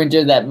have a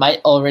printer that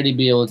might already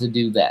be able to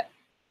do that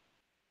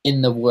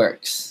in the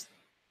works.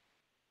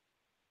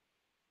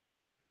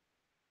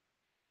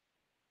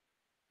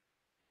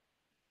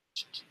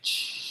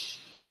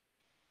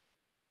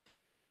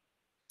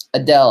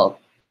 Adele,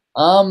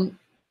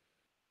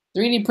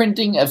 3D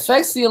printing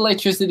affects the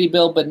electricity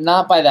bill, but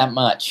not by that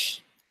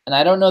much. And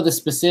I don't know the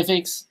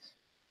specifics,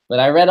 but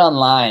I read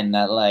online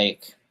that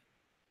like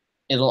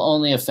it'll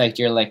only affect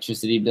your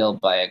electricity bill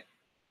by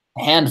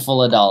a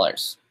handful of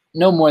dollars.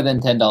 No more than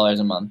 $10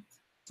 a month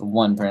for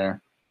one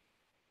printer.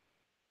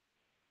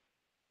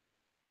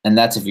 And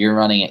that's if you're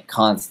running it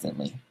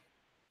constantly.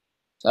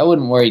 So I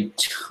wouldn't worry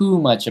too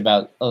much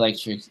about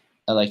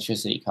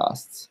electricity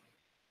costs.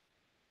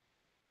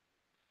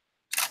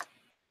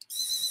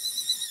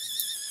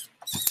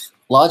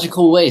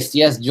 Logical waste.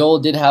 Yes, Joel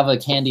did have a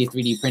candy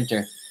 3D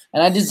printer.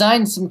 And I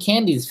designed some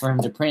candies for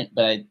him to print,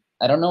 but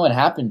I don't know what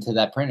happened to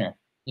that printer.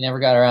 He never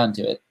got around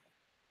to it.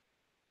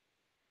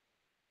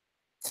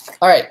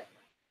 All right.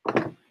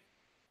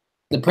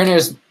 The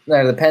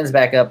pen's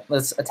back up.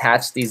 Let's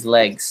attach these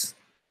legs.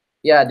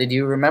 Yeah, did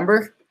you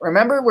remember?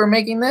 Remember we're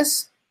making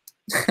this?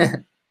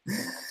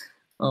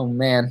 Oh,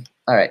 man.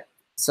 All right.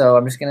 So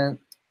I'm just going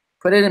to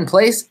put it in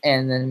place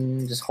and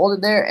then just hold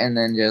it there and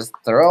then just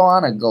throw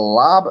on a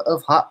glob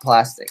of hot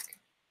plastic.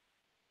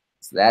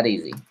 It's that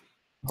easy.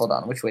 Hold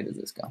on. Which way does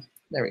this go?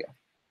 There we go.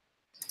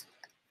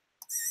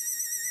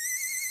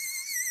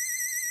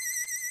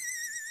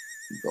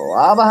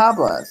 Glob of hot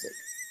plastic.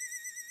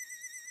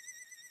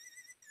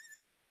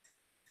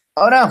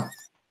 Oh, no.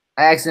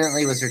 I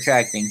accidentally was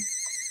retracting.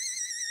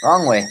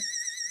 Wrong way.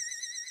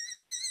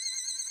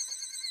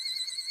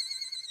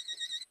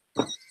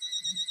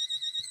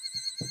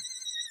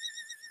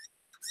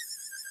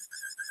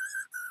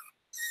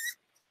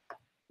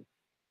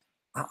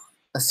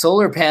 A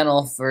solar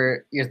panel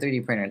for your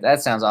 3D printer.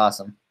 That sounds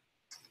awesome.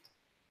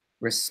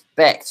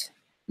 Respect.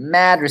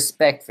 Mad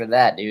respect for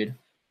that, dude.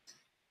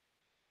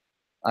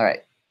 All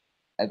right.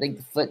 I think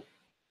the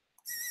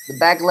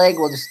back leg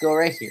will just go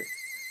right here.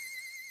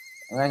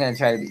 I'm not going to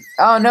try to be...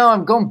 Oh, no,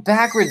 I'm going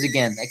backwards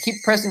again. I keep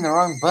pressing the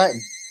wrong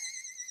button.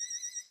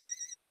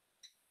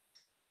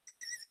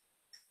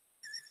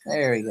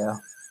 There we go.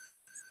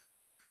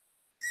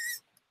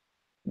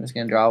 I'm just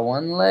going to draw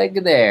one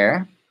leg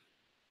there.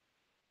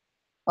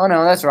 Oh,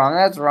 no, that's wrong.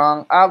 That's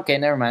wrong. Okay,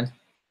 never mind.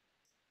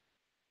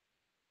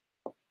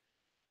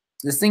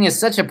 This thing is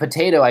such a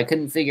potato, I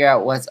couldn't figure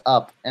out what's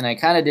up. And I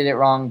kind of did it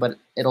wrong, but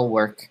it'll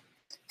work.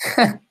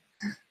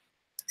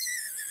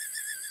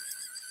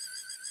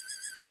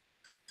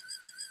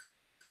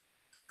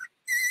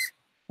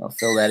 I'll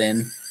fill that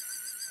in.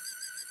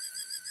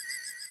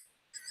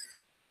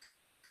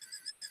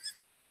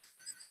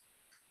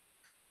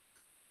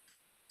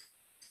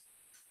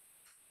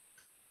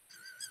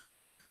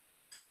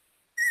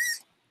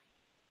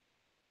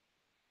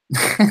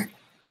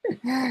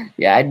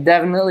 Yeah, I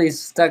definitely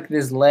stuck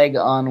this leg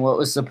on what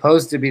was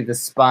supposed to be the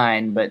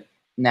spine, but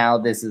now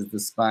this is the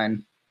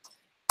spine.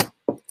 This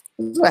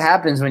is what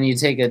happens when you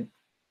take a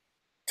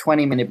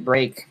 20-minute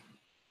break.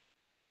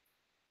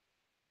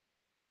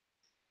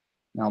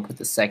 Now I'll put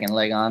the second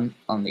leg on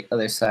the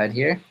other side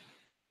here.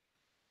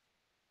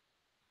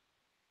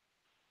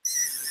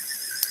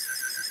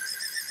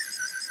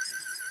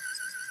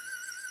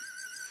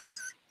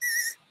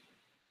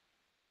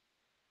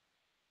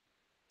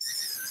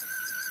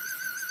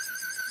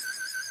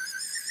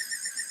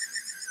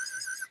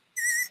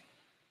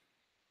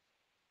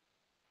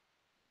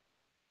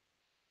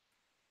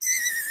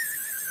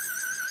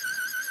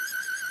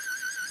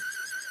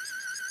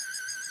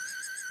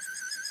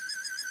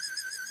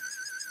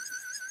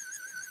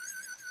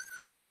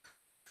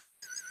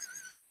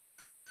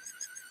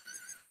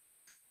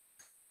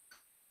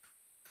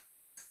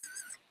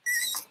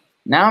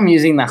 Now I'm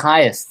using the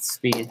highest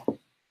speed.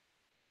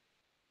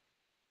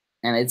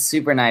 And it's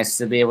super nice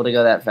to be able to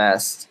go that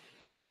fast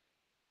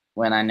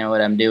when I know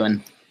what I'm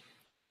doing.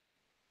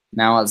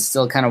 Now it's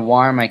still kind of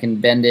warm. I can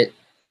bend it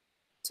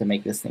to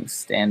make this thing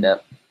stand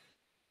up.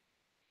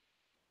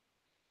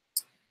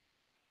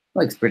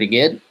 Looks pretty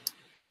good.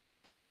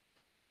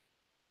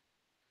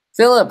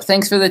 Philip,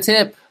 thanks for the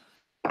tip.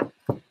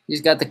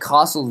 He's got the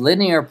Costal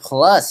Linear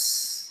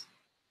Plus.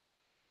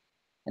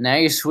 And now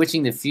you're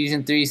switching to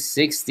Fusion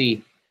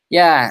 360.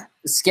 Yeah,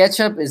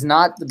 SketchUp is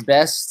not the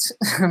best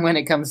when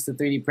it comes to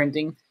 3D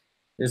printing.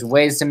 There's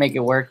ways to make it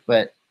work,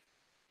 but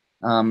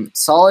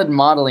solid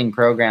modeling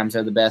programs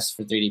are the best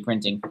for 3D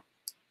printing.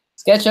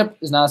 SketchUp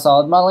is not a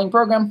solid modeling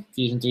program.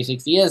 Fusion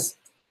 360 is.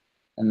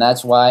 And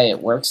that's why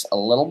it works a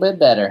little bit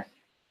better.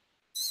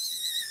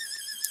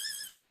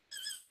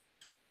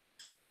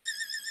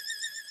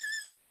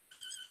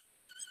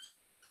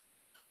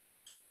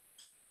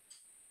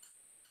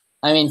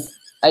 I mean,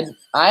 I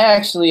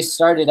actually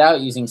started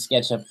out using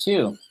SketchUp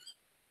too.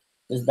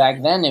 Because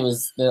back then it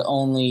was the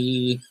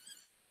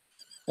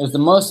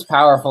most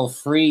powerful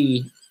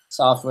free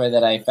software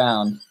that I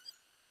found.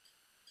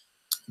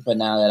 But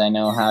now that I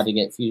know how to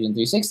get Fusion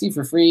 360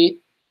 for free,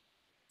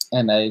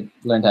 and I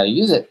learned how to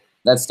use it,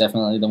 that's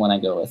definitely the one I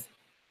go with.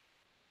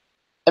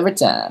 Every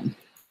time.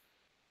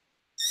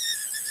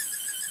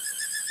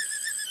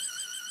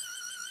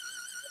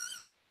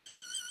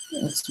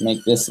 Let's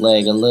make this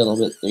leg a little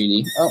bit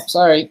 3D. Oh,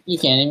 sorry, you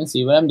can't even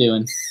see what I'm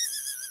doing.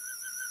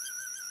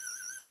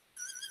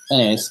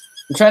 Anyways,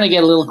 I'm trying to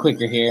get a little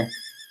quicker here.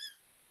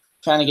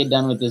 Trying to get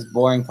done with this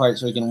boring part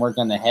so we can work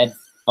on the head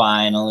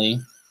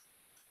finally.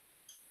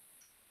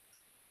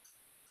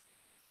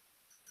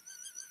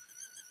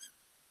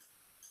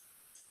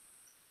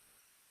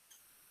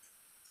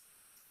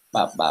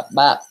 Bop, bop,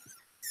 bop.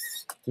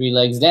 3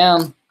 legs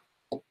down.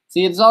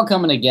 See, it's all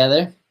coming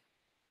together.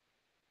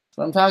 That's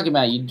what I'm talking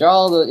about. You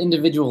draw the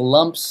individual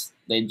lumps,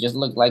 they just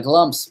look like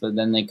lumps, but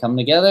then they come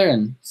together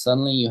and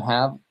suddenly you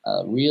have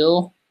a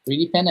real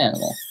 3D pen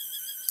animal.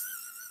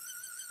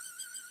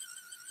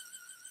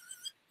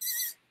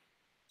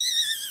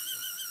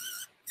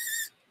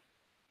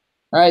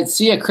 All right,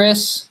 see ya,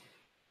 Chris.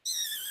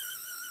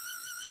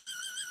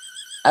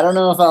 I don't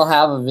know if I'll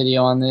have a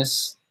video on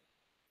this.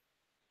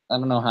 I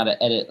don't know how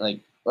to edit, like,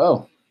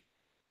 whoa.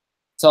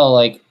 It's all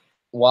like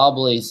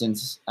wobbly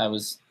since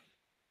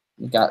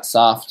it got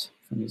soft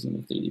from using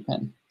the 3D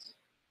pen.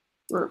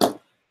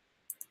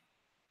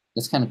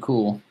 That's kind of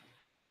cool.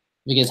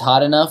 If it gets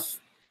hot enough,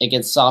 it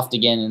gets soft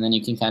again, and then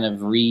you can kind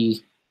of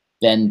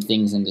re-bend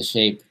things into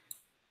shape.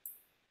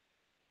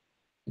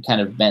 I kind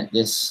of bent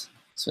this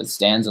so it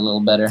stands a little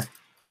better.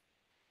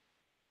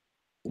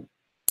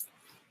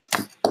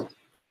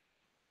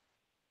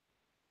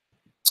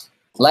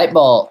 Light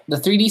ball, the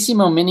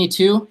 3DCimo Mini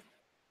 2.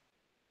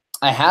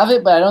 I have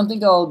it, but I don't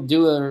think I'll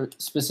do a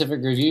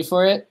specific review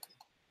for it.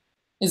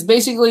 It's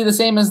basically the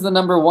same as the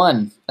number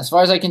 1. As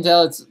far as I can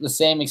tell, it's the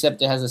same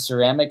except it has a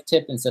ceramic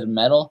tip instead of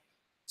metal.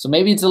 So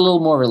maybe it's a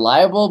little more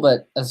reliable,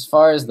 but as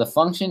far as the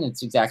function,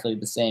 it's exactly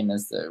the same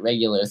as the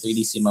regular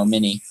 3DCimo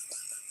Mini.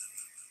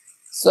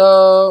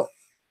 So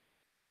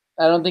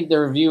I don't think the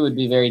review would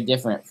be very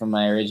different from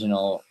my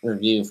original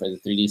review for the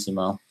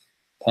 3DCimo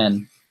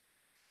pen.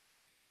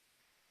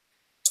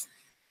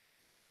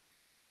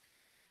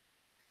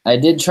 I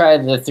did try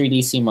the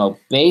 3DCimo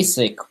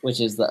Basic,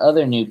 which is the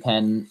other new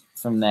pen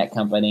from that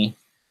company,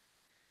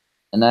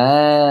 and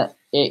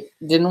it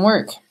didn't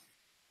work.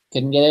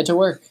 Couldn't get it to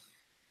work.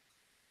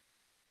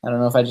 I don't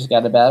know if I just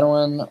got a bad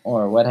one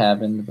or what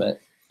happened, but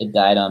it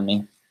died on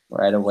me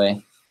right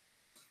away.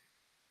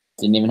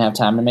 Didn't even have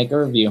time to make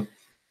a review.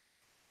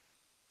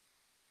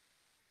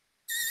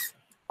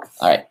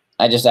 All right,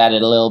 I just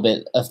added a little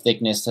bit of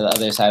thickness to the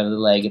other side of the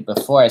leg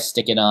before I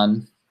stick it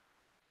on,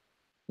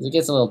 because it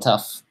gets a little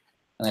tough.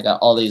 And I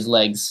got all these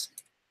legs.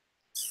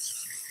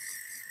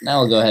 Now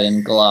we'll go ahead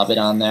and glob it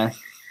on there.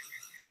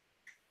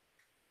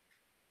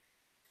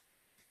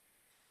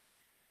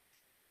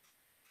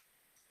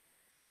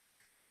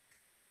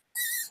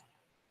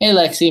 Hey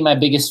Lexi, my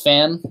biggest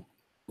fan.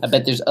 I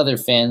bet there's other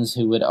fans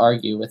who would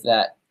argue with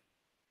that.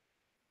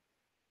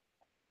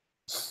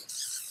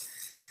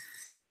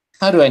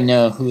 How do I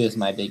know who is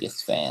my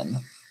biggest fan?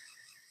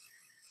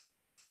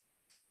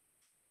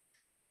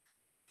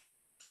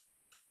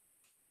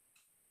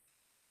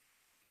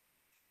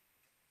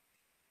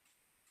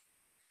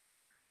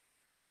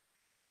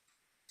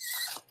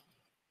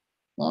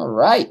 All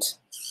right.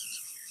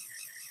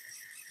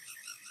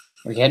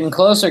 We're getting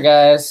closer,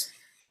 guys.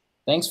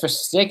 Thanks for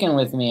sticking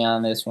with me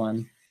on this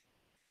one.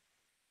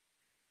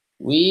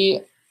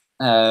 We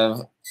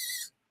have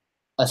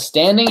a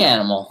standing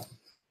animal.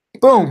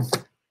 Boom.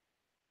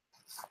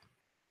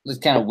 Looks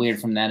kind of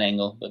weird from that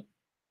angle, but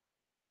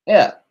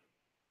yeah.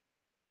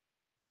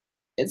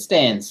 It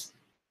stands.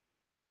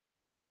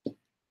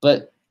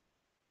 But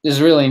this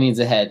really needs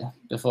a head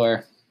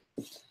before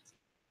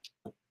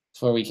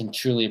we can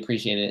truly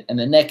appreciate it. And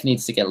the neck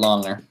needs to get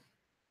longer.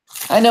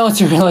 I know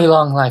it's a really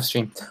long live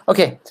stream.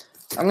 Okay,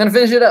 I'm going to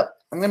finish it up.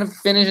 I'm going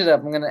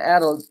to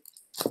add a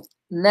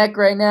neck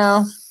right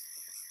now.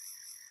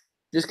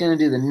 Just going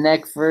to do the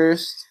neck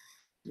first.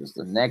 Just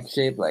the neck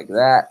shape like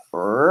that.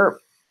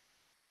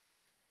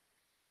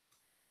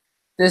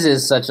 This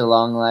is such a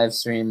long live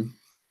stream.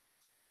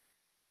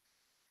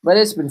 But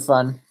it's been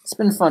fun. It's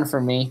been fun for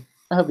me.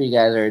 I hope you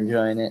guys are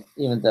enjoying it,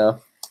 even though...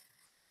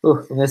 Ooh,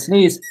 I'm going to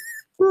sneeze.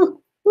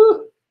 Ooh,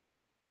 ooh.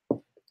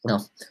 No.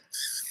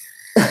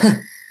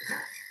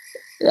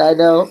 Yeah, I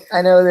know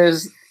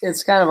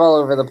it's kind of all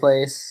over the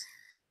place,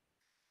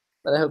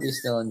 but I hope you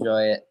still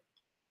enjoy it.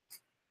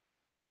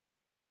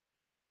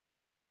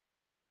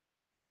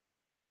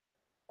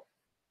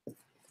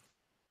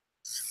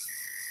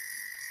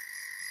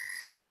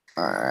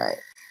 All right.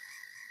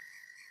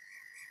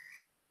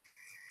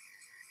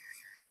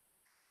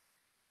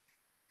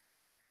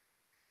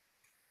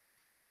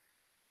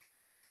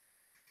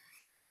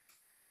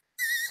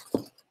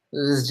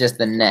 This is just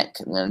the neck.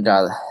 I'm going to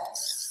draw the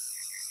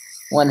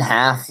one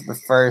half the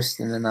first,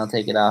 and then I'll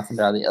take it off and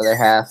draw the other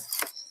half.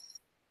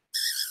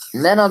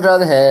 And then I'll draw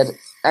the head.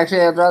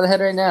 Actually, I'll draw the head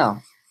right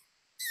now.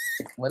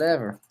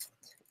 Whatever.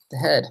 The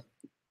head.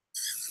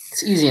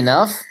 It's easy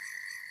enough.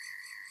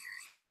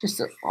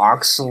 Just an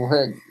oxal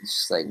head. It's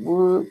just like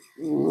whoop,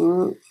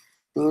 whoop,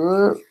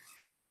 whoop.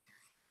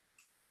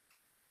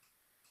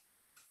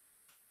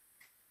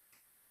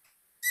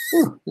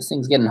 Whew, this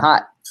thing's getting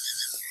hot.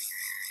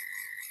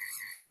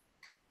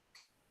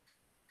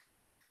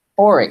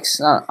 Oryx,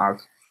 not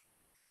Oryx.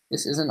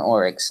 This isn't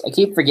Oryx. I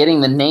keep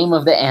forgetting the name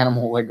of the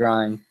animal we're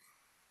drawing.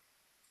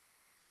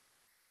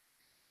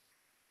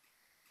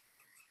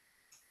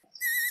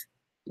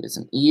 Get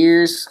some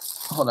ears.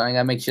 Hold on, I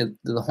gotta make sure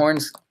the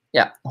horns.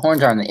 Yeah, the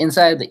horns are on the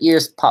inside. The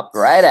ears pop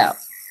right out.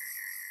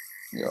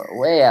 Go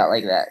way out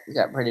like that. We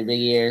got pretty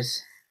big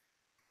ears.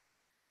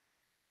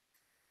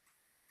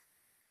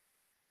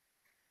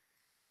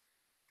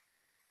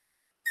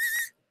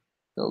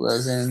 Fill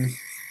those in.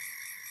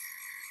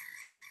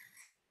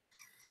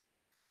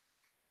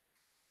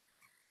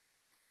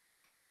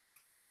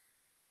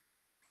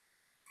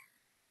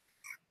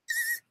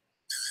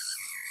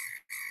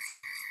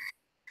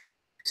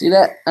 See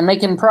that? I'm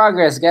making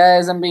progress,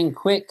 guys. I'm being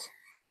quick.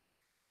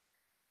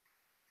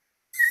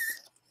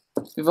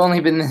 We've only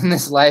been in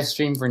this live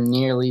stream for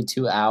nearly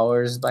 2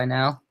 hours by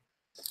now.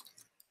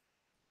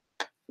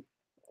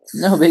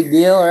 No big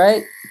deal,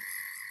 right?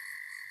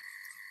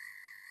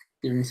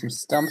 Give him some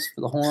stumps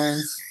for the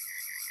horns.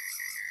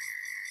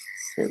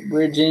 Start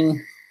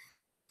bridging.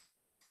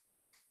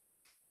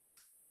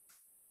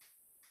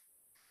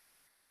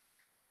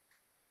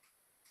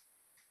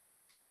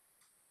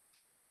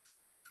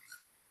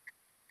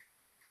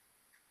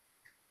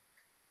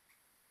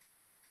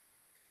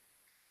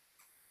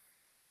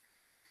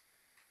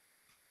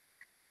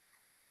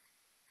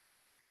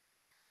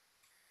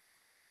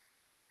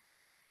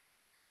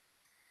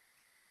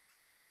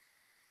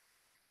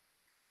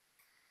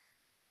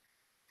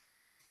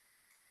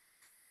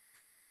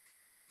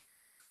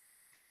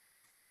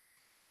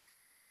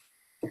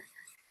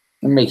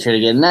 And make sure to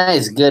get a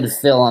nice good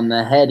fill on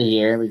the head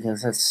here,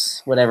 because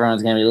that's what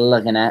everyone's going to be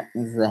looking at,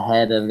 is the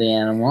head of the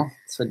animal.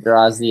 That's what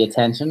draws the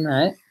attention,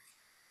 right?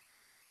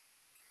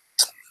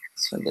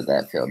 So get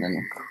that filled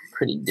in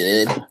pretty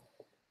good.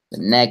 The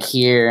neck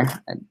here,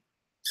 I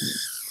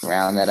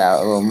round that out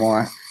a little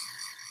more.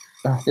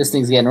 Oh, this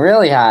thing's getting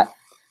really hot.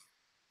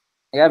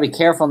 I gotta be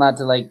careful not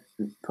to like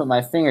put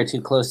my finger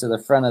too close to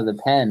the front of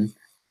the pen,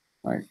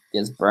 or it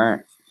gets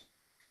burnt.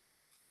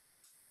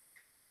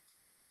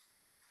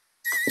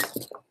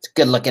 It's a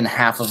good looking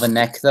half of a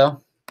neck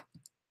though.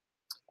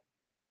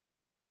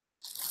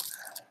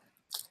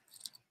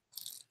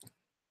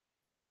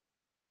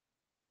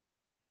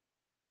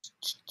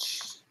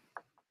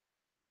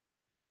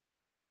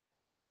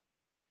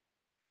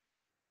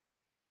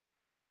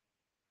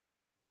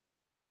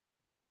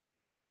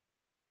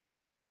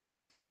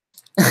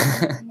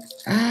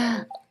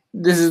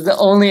 This is the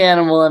only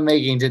animal I'm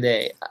making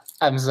today.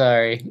 I'm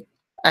sorry.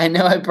 I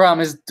know I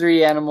promised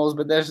 3 animals,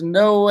 but there's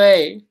no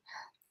way.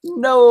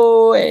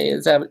 No way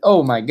it's happening.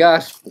 Oh my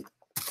gosh.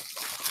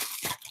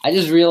 I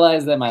just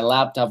realized that my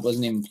laptop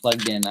wasn't even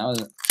plugged in. I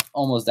was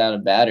almost out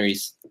of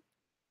batteries.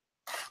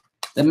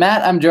 The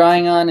mat I'm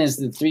drawing on is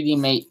the 3D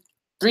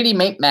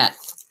Mate mat.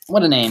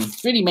 What a name.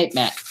 3D Mate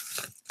mat.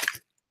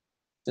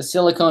 The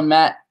silicone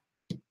mat.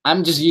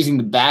 I'm just using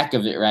the back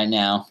of it right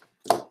now.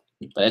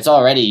 But it's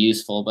already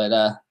useful. But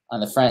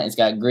on the front, it's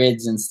got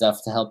grids and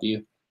stuff to help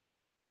you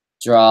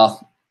draw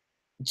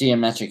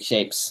geometric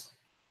shapes.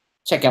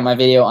 Check out my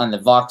video on the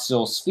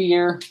voxel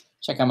sphere.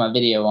 Check out my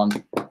video on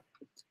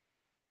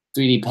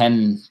 3D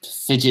pen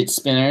fidget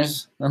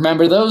spinners.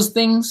 Remember those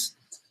things?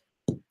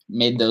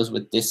 Made those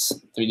with this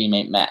 3D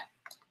Mate mat.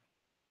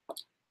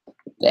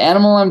 The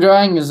animal I'm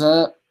drawing is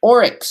a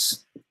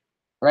oryx.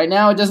 Right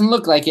now it doesn't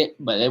look like it,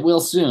 but it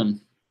will soon.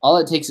 All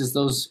it takes is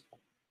those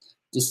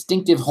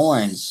distinctive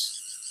horns.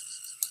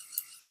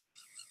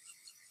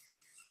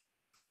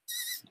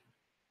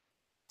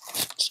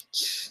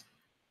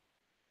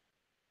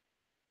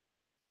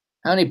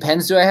 How many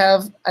pens do I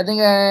have? I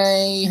think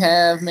I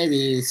have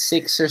maybe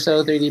 6 or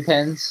so 3D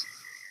pens.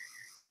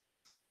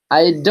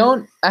 I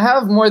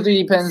have more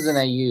 3D pens than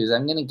I use.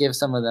 I'm going to give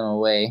some of them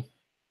away.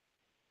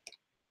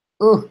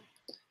 Ooh.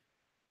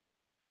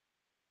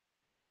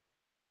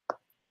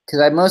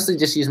 Because I mostly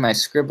just use my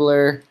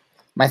scribbler.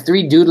 My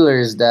 3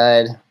 doodlers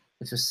died,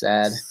 which was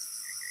sad.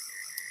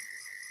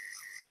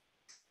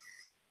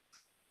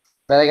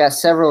 But I got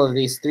several of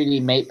these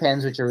 3D Mate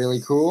pens, which are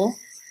really cool.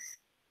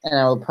 And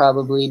I will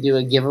probably do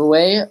a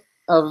giveaway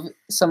of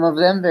some of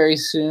them very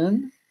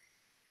soon.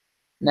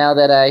 Now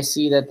that I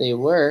see that they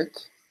work.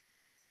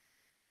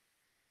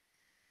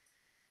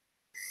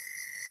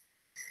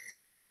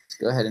 Let's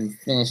go ahead and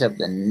finish up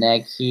the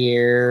neck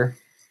here.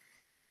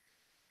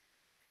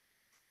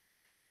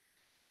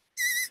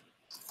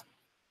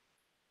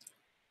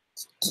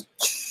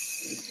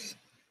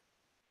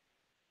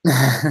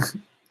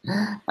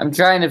 I'm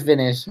trying to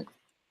finish.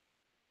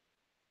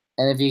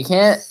 And if you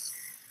can't,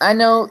 I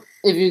know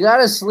if you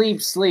gotta sleep,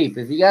 sleep.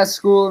 If you got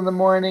school in the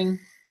morning,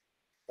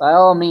 by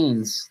all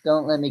means,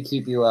 don't let me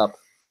keep you up.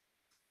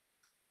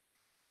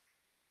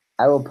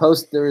 I will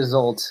post the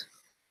result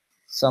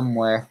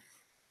somewhere.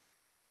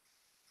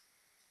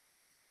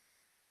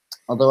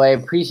 Although I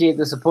appreciate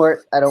the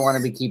support, I don't want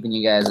to be keeping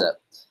you guys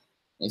up.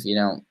 If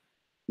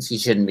you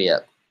shouldn't be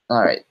up.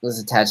 All right, let's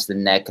attach the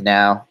neck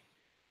now.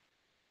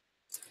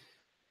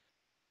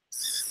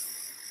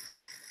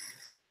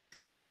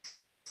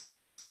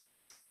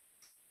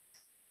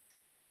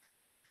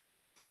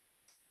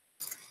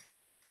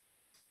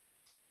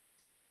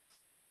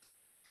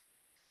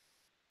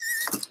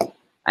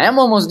 I am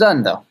almost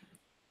done, though.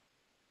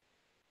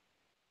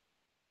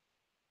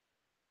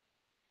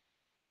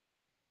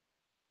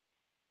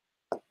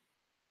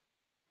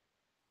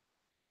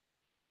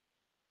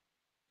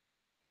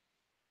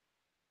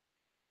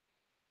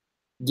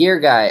 Gear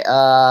guy.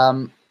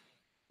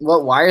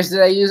 What wires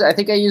did I use? I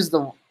think I used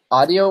the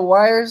audio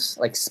wires,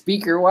 like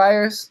speaker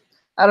wires.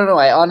 I don't know.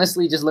 I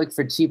honestly just looked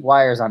for cheap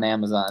wires on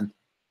Amazon.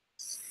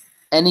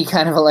 Any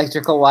kind of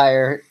electrical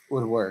wire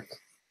would work.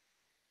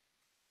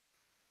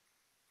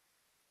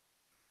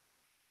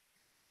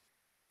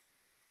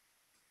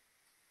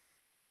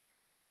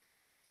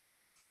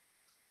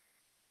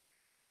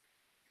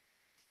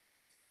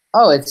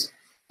 Oh, it's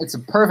a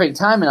perfect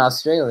time in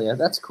Australia.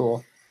 That's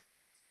cool.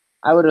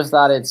 I would have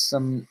thought it's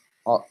some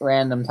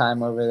random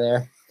time over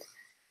there.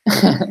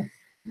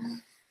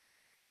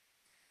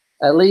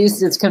 At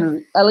least it's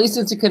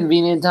a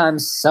convenient time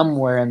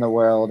somewhere in the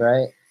world,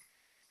 right?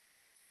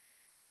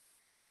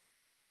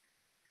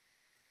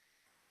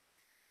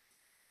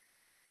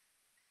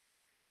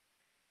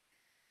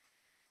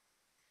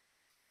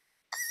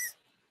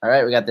 All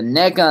right, we got the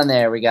neck on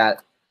there. We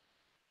got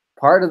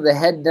part of the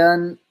head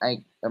done.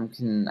 I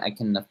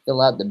can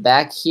fill out the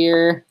back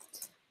here.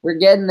 We're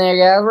getting there,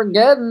 guys. We're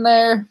getting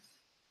there.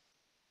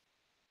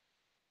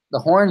 The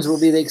horns will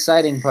be the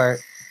exciting part.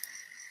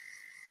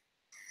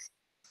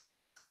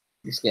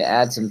 Just gonna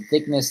add some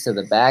thickness to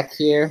the back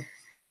here.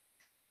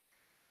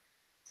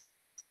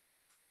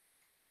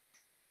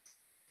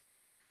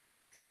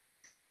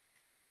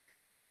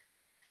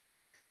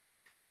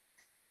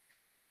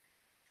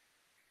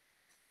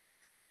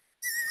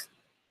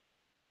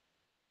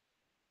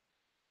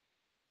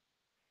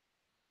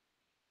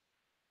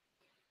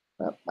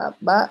 I'm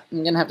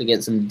gonna have to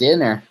get some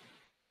dinner.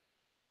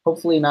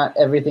 Hopefully not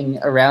everything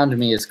around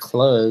me is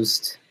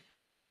closed.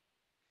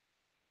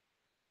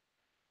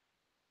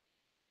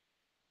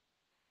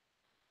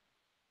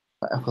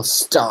 I will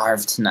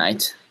starve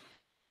tonight.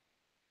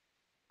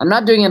 I'm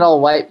not doing it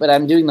all white, but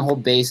I'm doing the whole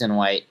base in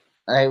white.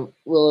 I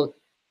will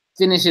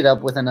finish it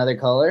up with another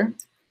color.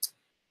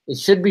 It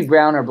should be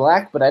brown or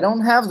black, but I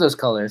don't have those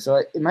colors, so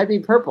it might be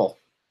purple.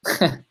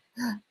 I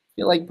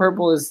feel like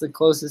purple is the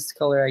closest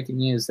color I can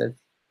use that's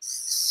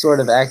sort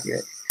of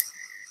accurate.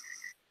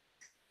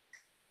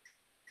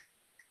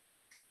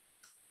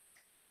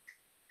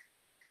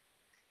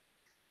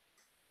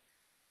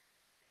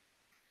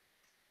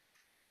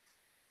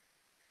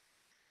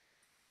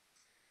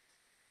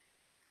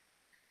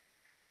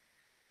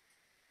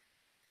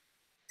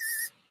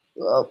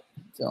 Well,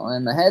 fill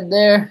in the head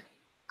there.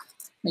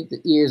 Make the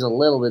ears a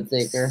little bit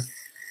thicker.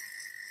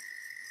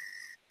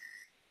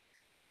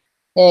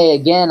 Hey,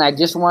 again, I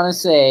just want to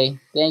say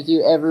thank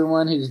you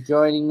everyone who's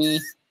joining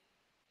me.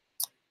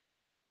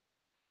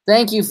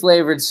 Thank you,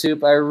 Flavored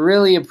Soup. I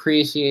really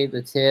appreciate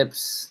the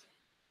tips.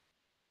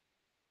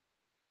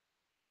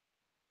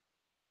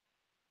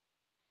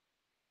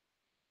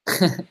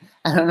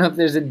 I don't know if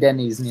there's a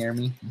Denny's near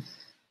me.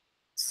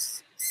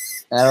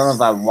 I don't know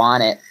if I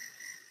want it.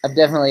 I've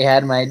definitely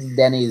had my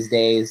Denny's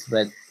days,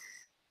 but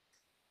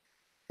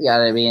you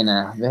gotta be in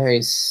a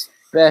very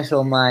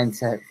special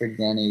mindset for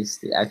Denny's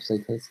to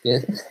actually taste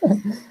good.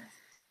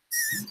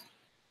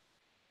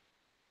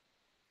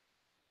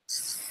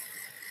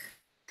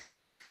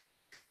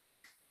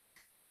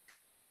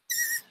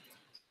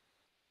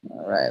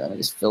 All right, let me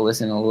just fill this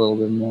in a little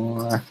bit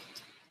more.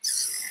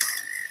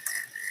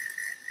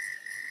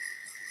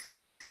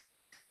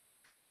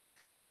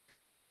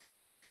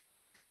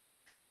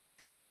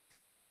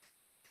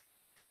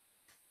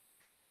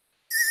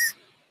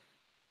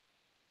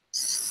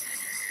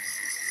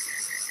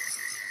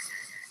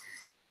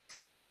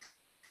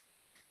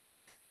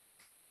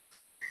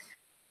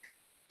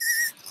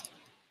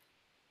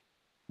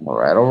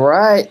 All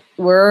right.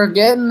 We're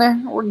getting there.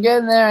 We're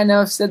getting there. I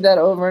know I've said that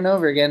over and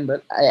over again,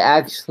 but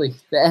the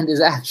end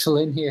is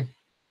actually in here.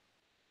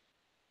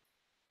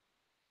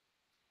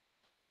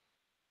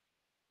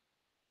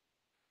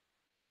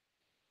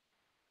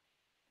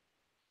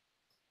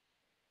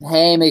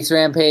 Hey, Mix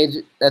Rampage.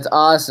 That's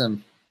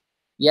awesome.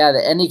 Yeah, the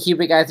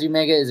Anycubic i3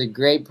 Mega is a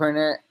great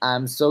printer.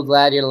 I'm so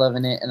glad you're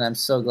loving it, and I'm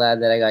so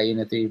glad that I got you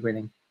into 3D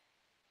printing.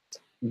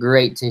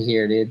 Great to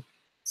hear, dude.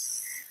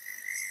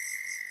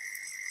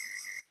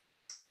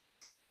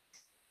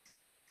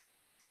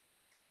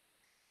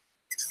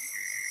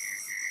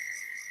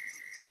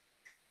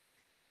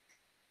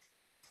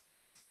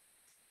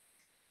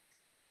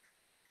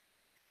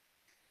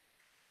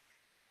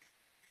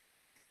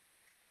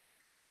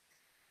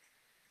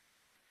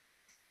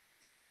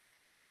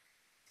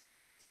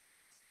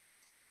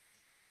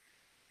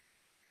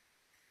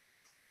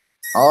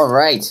 All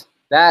right.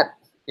 That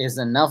is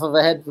enough of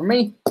a head for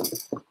me.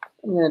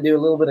 I'm going to do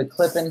a little bit of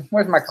clipping.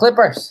 Where's my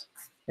clippers?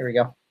 Here we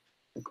go.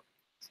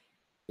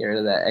 Get rid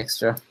of that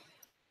extra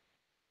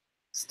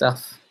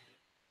stuff.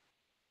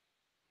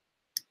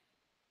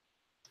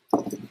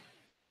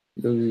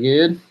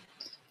 Good.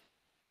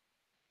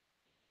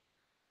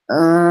 Yeah,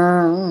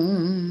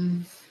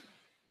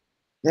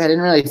 I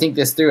didn't really think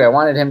this through. I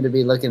wanted him to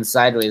be looking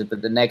sideways,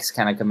 but the neck's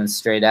kind of coming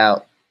straight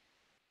out.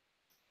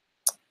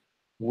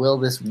 Will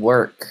this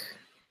work?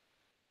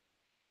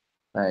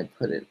 I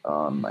put it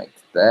on like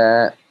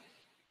that.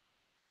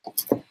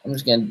 I'm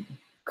just going to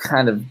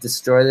kind of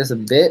destroy this a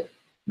bit,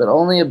 but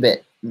only a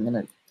bit. I'm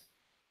going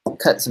to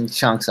cut some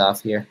chunks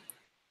off here.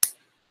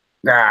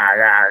 Gah,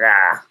 gah,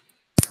 gah.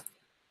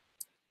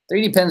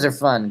 3D pens are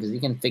fun because you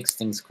can fix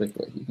things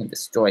quickly. You can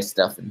destroy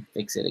stuff and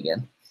fix it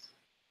again.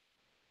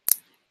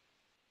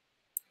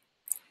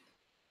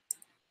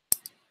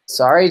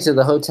 Sorry to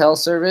the hotel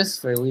service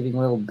for leaving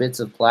little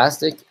bits of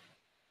plastic.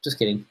 Just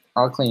kidding.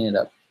 I'll clean it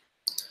up.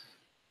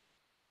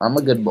 I'm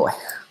a good boy.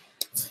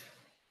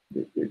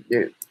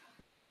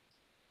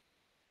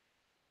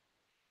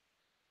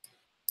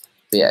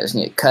 But yeah, I just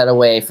need to cut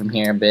away from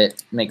here a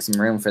bit, make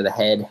some room for the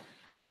head.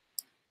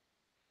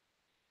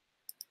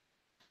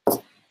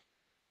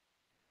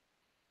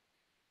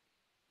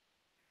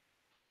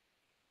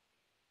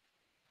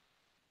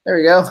 There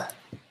we go.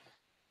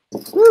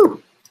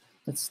 Woo!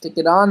 Let's stick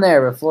it on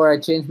there before I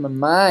change my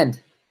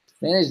mind.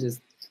 Finish this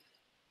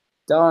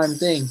darn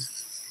thing.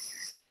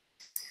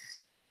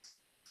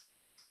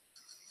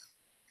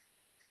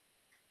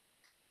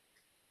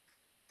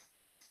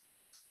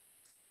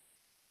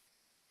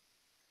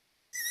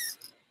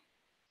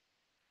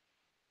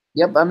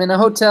 Yep, I'm in a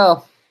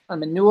hotel.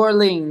 I'm in New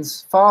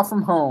Orleans, far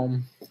from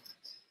home.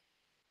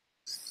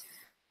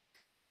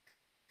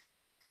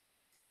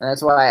 And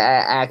that's why I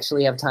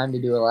actually have time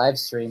to do a live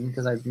stream,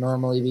 because I'd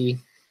normally be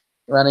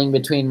running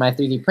between my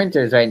 3D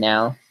printers right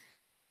now.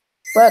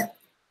 But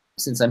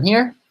since I'm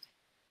here,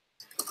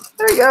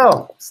 there we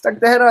go. Stuck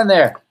the head on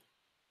there.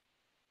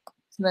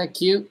 Isn't that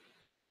cute?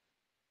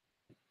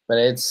 But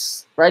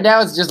it's, right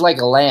now it's just like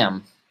a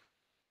lamb.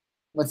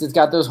 Once it's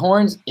got those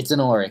horns, it's an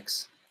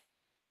oryx.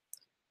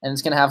 And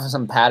it's going to have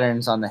some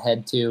patterns on the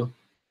head too.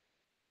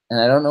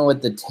 And I don't know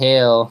what the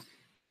tail...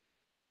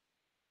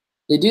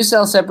 They do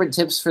sell separate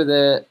tips for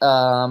the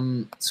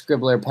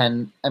Scribbler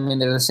pen. I mean,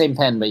 they're the same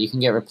pen, but you can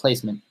get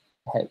replacement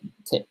head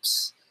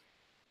tips.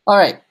 All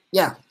right,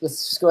 yeah,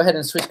 let's just go ahead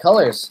and switch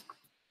colors.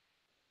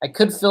 I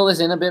could fill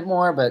this in a bit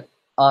more, but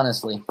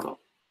honestly,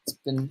 it's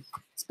been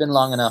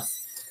long enough.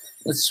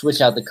 Let's switch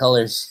out the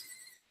colors.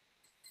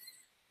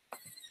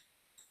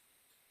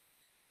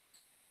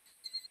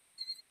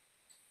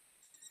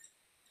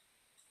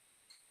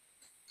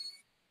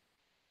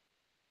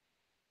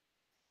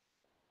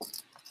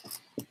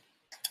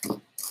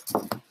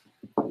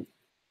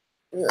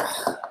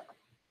 Ugh.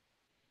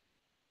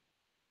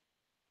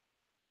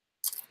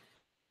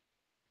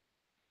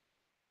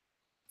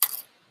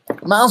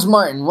 Miles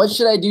Martin, what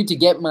should I do to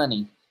get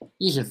money?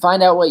 You should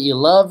find out what you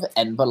love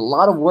and put a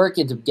lot of work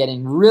into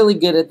getting really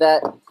good at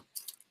that.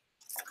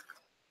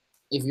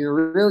 If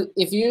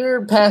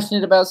you're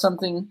passionate about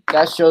something,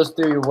 that shows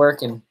through your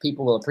work and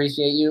people will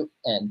appreciate you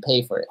and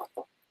pay for it.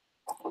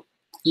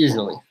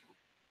 Usually,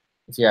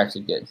 if you're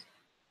actually good.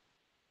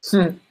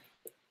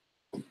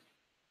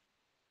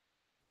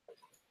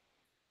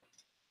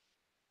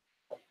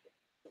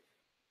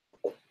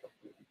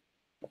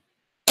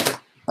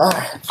 All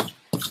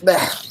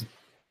right.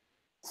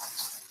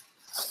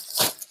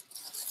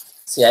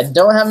 See, I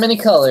don't have many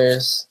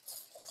colors.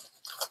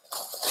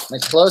 The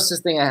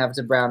closest thing I have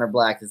to brown or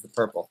black is the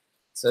purple.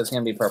 So it's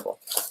going to be purple.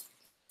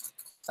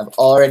 I've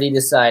already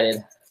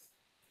decided.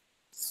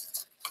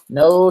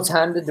 No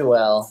time to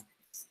dwell.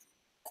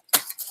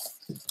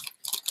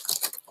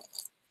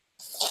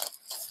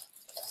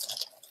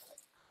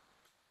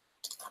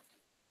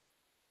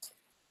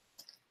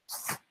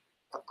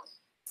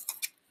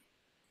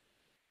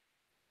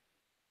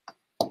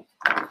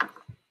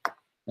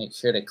 Make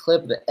sure to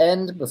clip the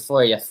end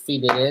before you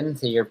feed it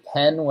into your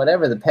pen.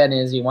 Whatever the pen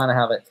is, you want to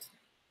have it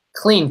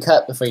clean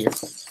cut before you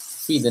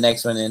feed the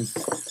next one in.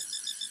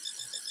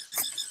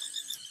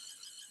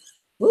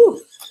 Woo!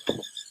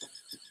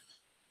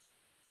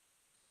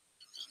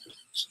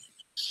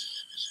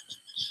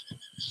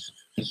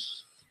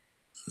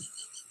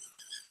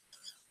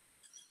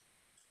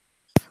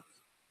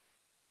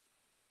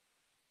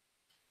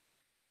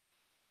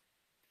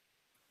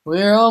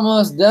 We're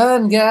almost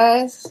done,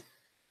 guys.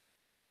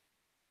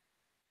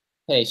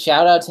 Hey,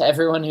 shout out to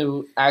everyone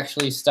who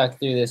actually stuck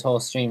through this whole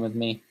stream with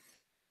me.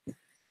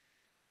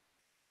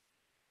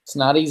 It's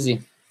not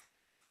easy.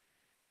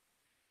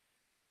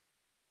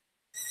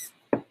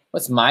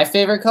 What's my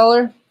favorite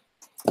color?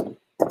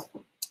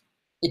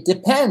 It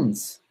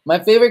depends. My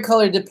favorite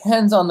color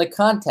depends on the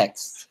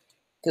context.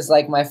 Because,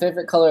 like, my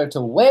favorite color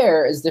to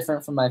wear is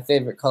different from my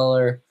favorite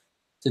color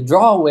to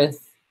draw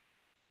with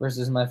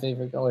versus my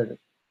favorite color to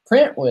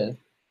print with.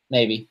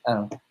 Maybe. I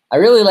don't know. I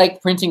really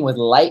like printing with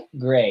light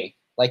gray.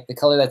 Like the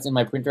color that's in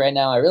my printer right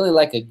now. I really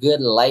like a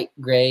good light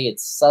gray.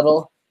 It's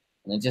subtle,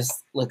 and it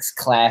just looks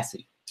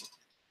classy.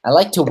 I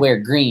like to wear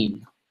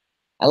green.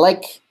 I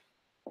like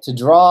to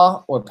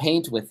draw or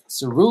paint with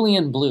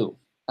cerulean blue.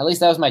 At least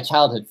that was my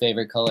childhood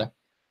favorite color.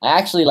 I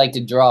actually like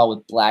to draw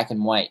with black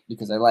and white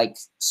because I like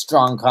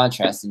strong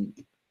contrast, and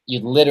you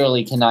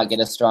literally cannot get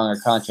a stronger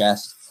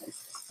contrast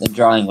than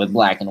drawing with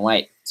black and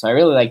white. So I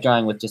really like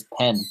drawing with just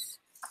pen.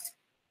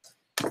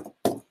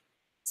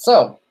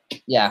 So,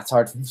 yeah, it's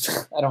hard.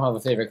 I don't have a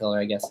favorite color,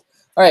 I guess.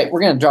 All right,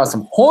 we're going to draw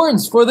some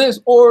horns for this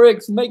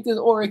oryx. Make this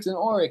oryx an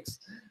oryx.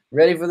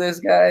 Ready for this,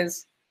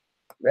 guys?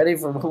 Ready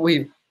for what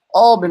we've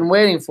all been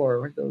waiting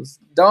for with those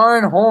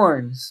darn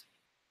horns.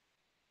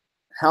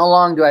 How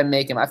long do I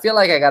make him? I feel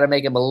like I got to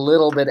make him a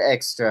little bit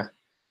extra.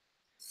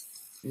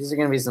 These are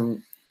going to be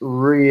some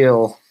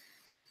real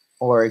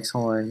oryx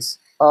horns.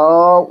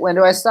 Oh, when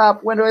do I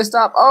stop? When do I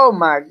stop? Oh,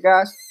 my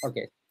gosh.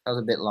 Okay, that was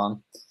a bit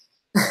long.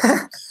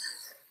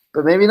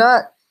 But maybe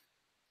not.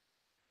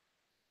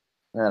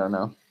 I don't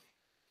know.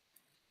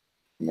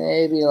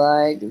 Maybe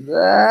like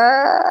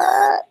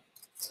that.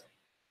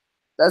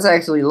 That's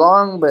actually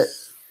long, but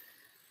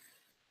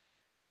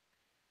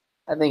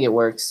I think it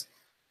works.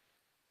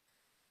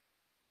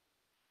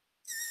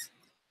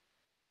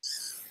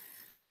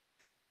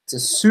 It's a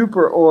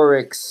Super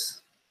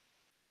Oryx.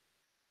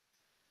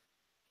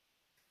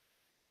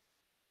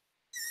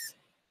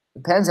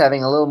 The pen's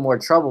having a little more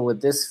trouble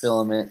with this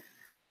filament.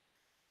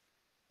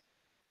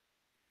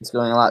 It's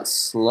going a lot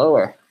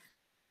slower.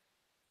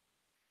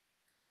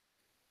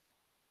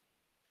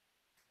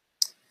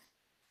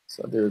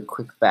 So I'll do a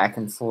quick back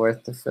and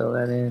forth to fill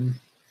that in.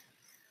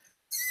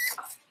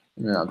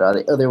 And then I'll draw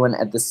the other one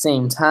at the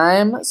same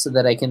time so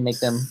that I can make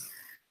them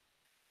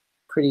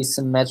pretty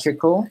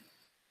symmetrical.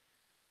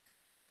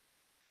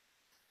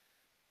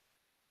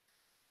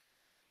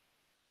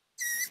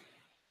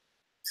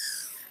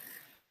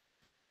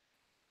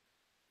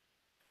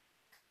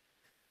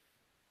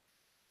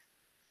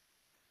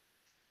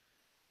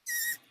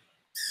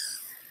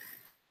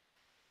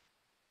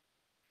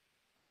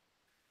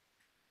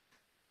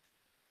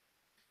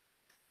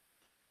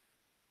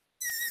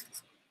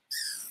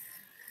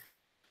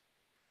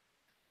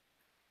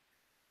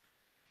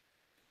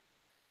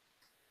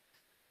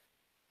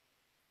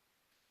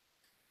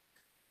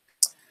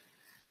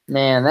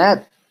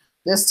 Man,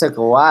 this took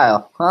a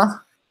while, huh?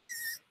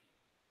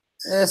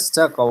 This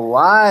took a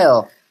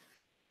while.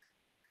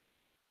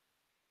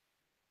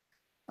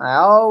 I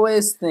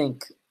always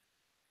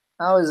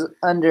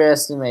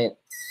underestimate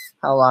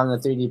how long a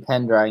 3D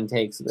pen drawing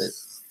takes, but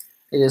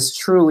it is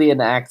truly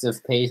an act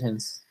of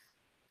patience.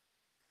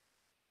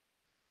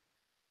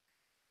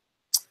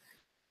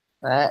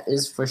 That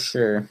is for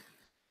sure.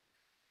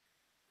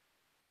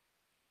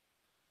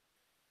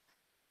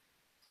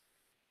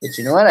 But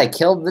you know what? I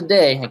killed the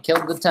day. I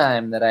killed the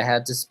time that I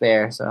had to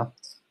spare, so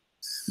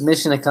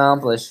mission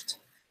accomplished.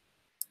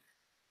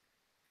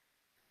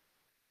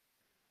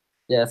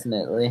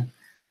 Definitely.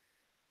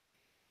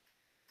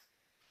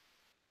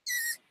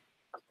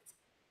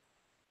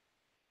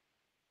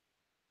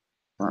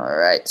 All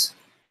right.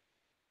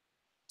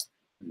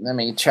 Let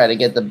me try to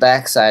get the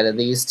backside of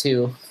these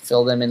two,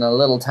 fill them in a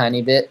little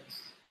tiny bit,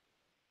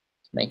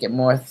 make it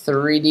more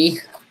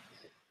 3D.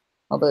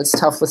 Although it's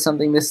tough with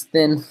something this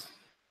thin.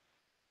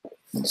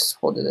 Just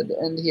hold it at the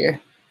end here.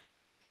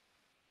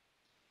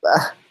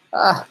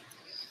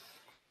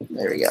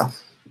 There we go.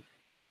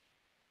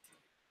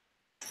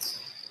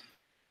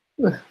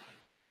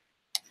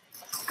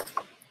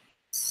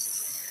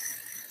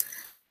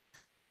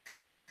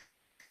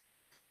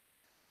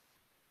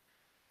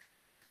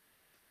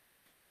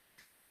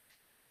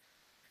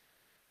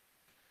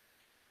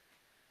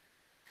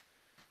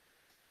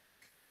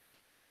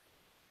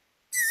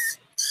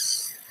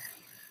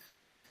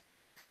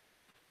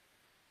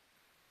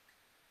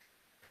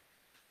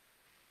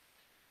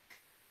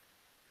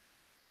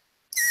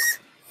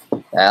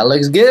 That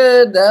looks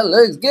good. That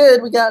looks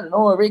good. We got an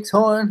Oryx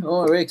horn.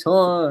 Oryx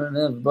horn.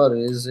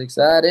 Everybody is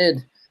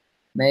excited.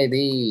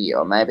 Maybe,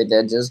 or maybe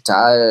they're just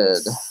tired.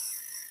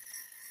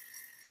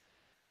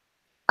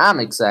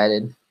 I'm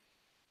excited.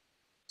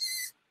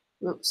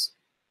 Oops.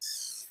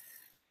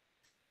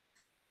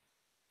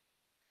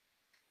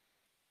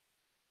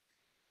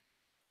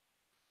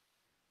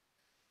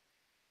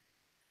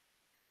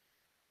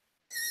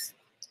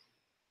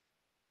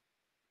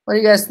 What do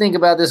you guys think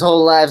about this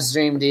whole live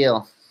stream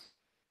deal?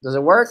 Does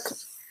it work?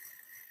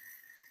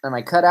 Am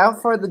I cut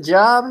out for the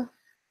job?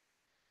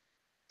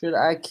 Should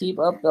I keep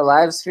up the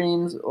live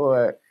streams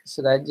or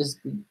should I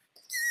just be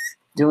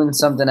doing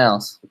something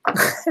else?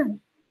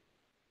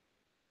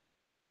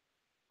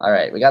 All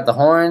right, we got the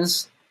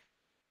horns.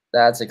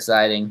 That's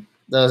exciting.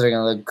 Those are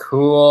going to look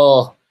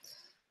cool.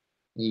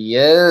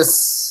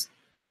 Yes.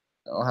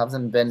 I'll have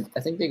them bend.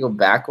 I think they go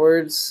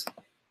backwards.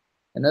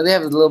 I know they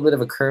have a little bit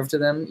of a curve to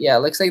them. Yeah,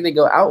 it looks like they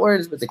go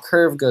outwards, but the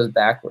curve goes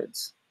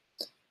backwards.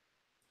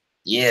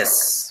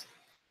 Yes.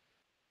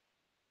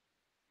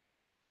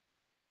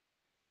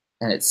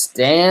 And it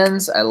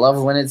stands. I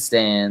love when it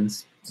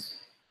stands.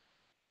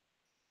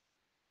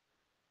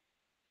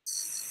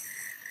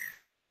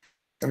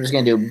 I'm just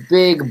going to do a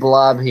big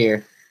blob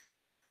here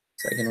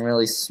so I can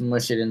really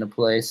smush it into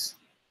place.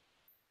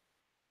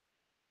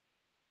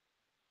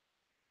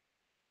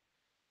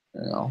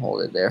 And I'll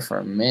hold it there for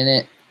a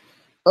minute.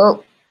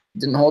 Oh,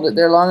 didn't hold it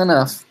there long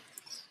enough.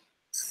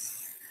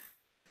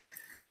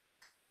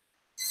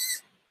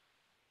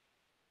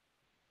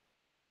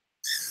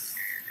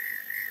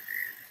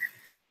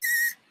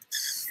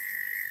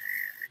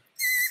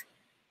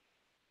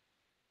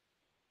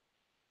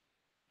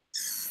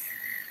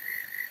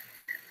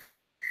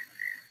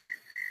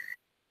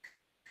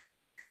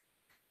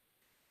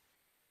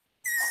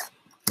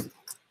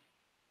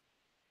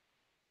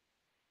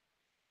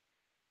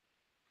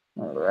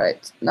 All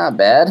right, not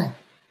bad.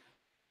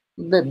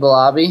 A bit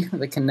blobby,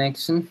 the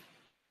connection.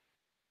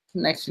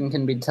 Connection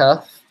can be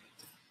tough.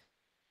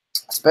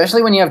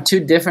 Especially when you have two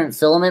different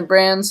filament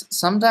brands,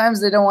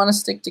 sometimes they don't want to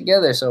stick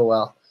together so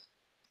well.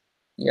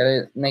 You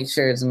gotta make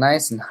sure it's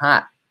nice and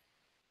hot.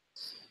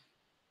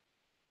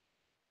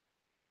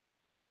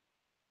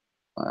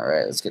 All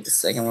right, let's get the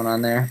second one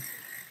on there.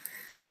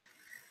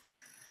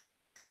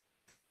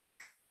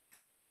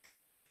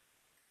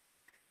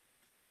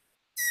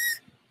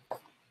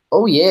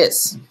 Oh,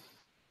 yes.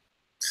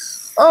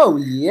 Oh,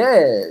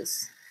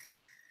 yes.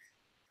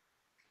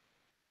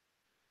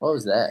 What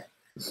was that?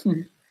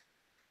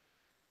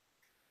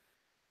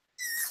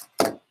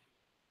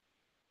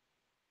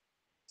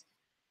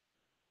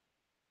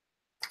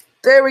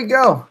 There we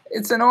go.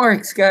 It's an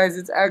Oryx, guys.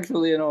 It's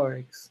actually an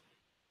Oryx.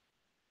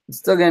 I'm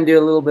still going to do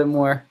a little bit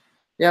more.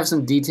 You have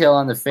some detail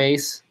on the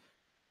face.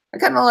 I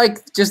kind of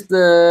like just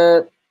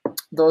the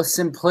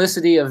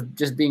simplicity of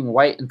just being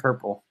white and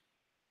purple.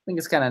 I think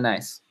it's kind of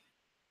nice.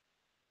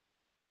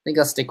 I think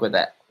I'll stick with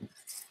that.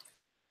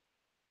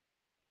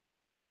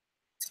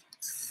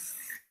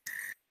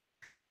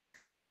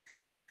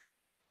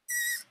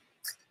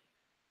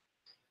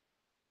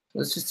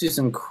 Let's just do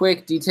some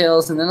quick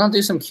details, and then I'll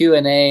do some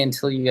Q&A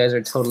until you guys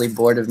are totally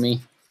bored of me.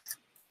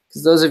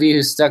 Because those of you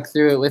who stuck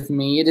through it with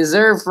me, you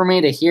deserve for me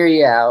to hear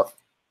you out.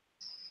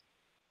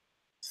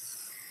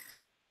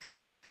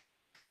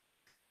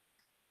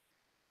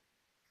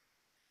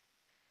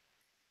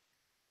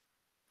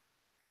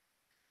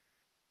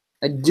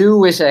 I do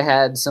wish I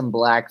had some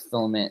black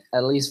filament,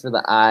 at least for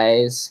the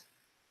eyes,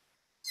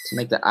 to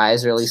make the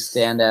eyes really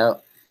stand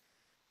out.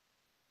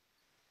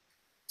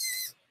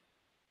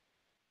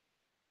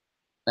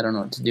 I don't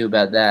know what to do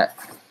about that.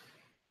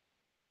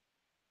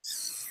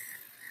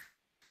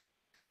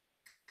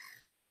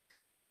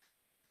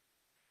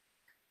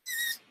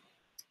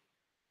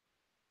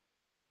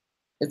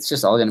 It's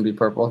just all going to be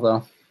purple,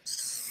 though.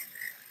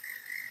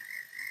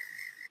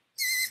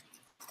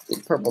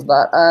 Big purple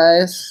dot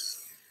eyes.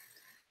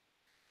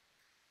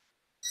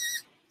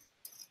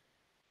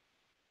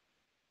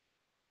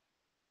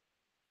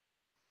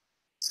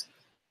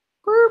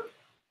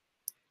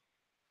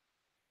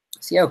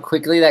 See how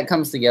quickly that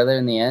comes together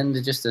in the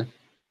end? Just a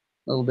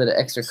little bit of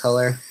extra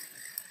color.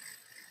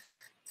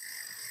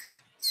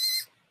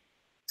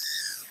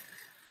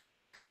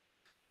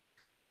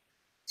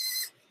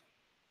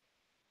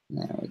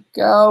 There we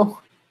go.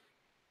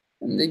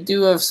 And they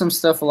do have some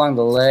stuff along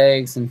the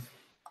legs. And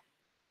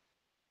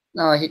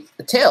no,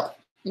 the tail.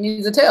 He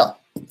needs a tail.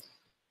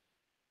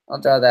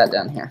 I'll draw that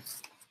down here.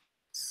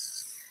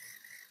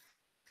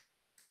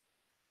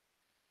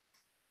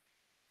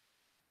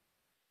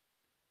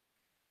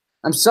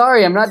 I'm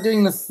sorry, I'm not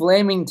doing the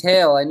flaming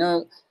tail. I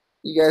know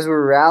you guys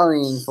were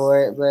rallying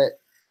for it, but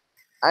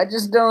I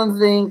just don't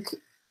think...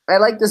 I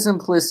like the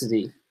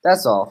simplicity.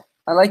 That's all.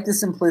 I like the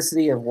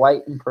simplicity of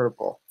white and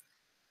purple.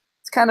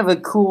 It's kind of a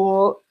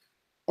cool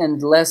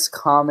and less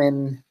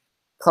common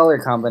color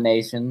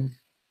combination.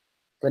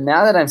 But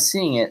now that I'm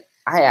seeing it,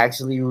 I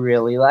actually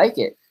really like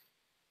it.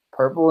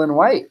 Purple and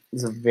white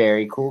is a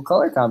very cool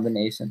color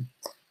combination.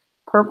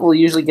 Purple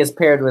usually gets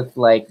paired with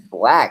like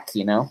black,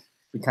 you know,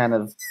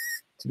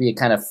 to be a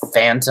kind of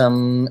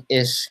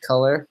phantom-ish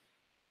color.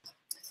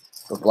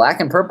 But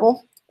black and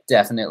purple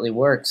definitely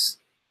works.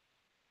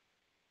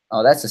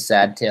 Oh, that's a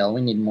sad tail.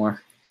 We need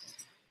more.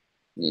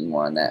 We need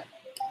more on that.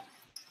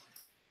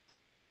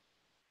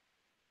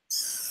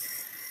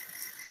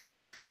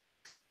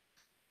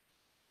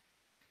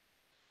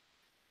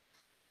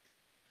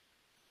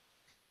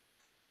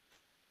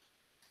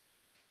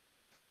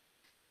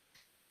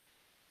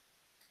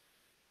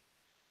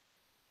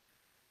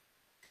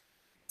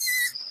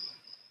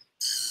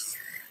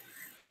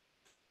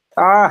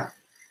 Ah!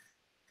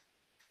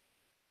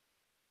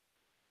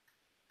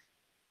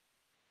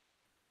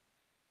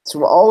 It's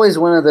always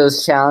one of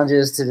those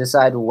challenges to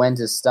decide when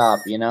to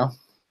stop, you know?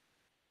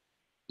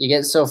 You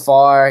get so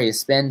far, you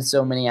spend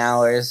so many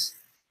hours,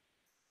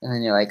 and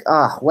then you're like,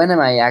 ah, when am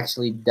I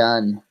actually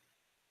done?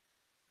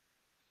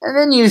 And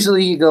then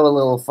usually you go a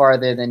little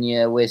farther than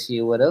you wish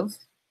you would have.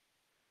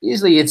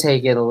 Usually you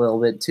take it a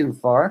little bit too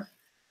far.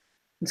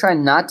 I'm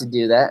trying not to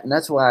do that, and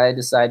that's why I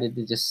decided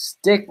to just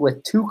stick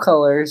with two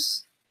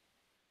colors.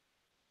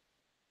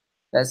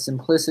 That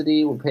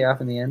simplicity will pay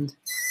off in the end.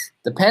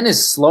 The pen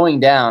is slowing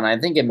down. I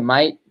think it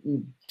might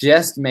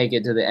just make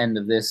it to the end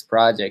of this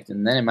project,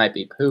 and then it might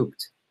be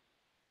pooped.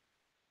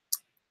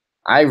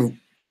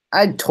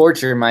 I'd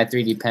torture my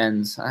 3D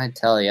pens, I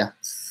tell ya.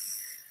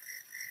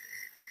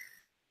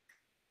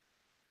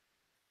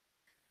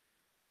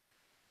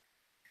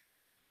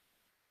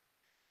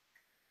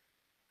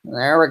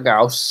 There we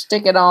go.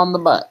 Stick it on the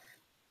butt.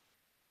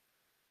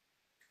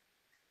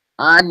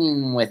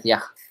 I'm with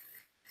ya.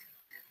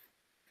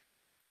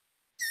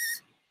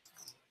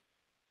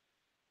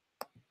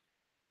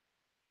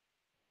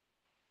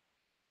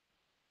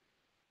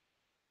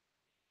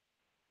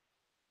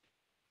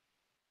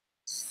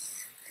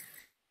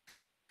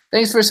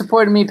 Thanks for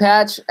supporting me,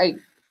 Patch. I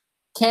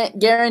can't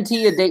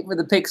guarantee a date for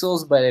the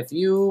pixels, but if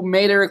you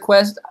made a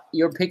request,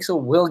 your pixel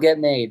will get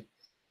made.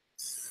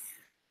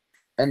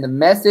 And the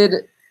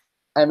method,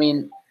 I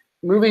mean,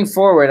 moving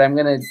forward, I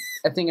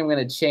think I'm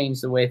gonna change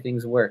the way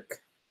things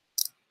work.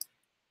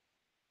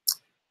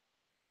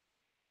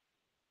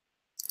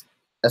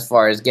 As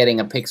far as getting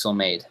a pixel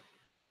made.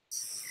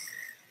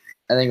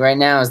 I think right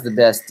now is the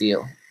best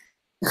deal.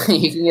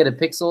 You can get a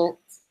pixel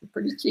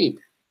pretty cheap.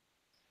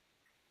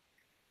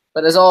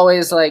 But as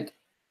always, like,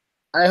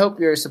 I hope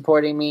you're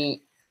supporting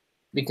me.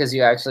 because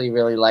you actually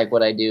really like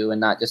what I do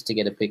and not just to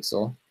get a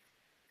pixel.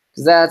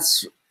 Because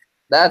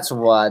that's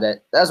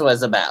what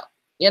it's about,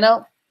 you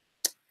know?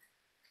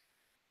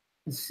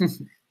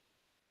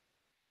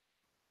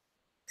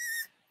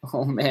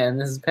 Oh man,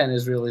 this pen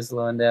is really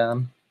slowing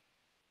down.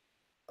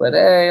 But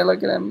hey,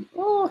 look at him.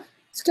 Oh,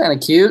 he's kind of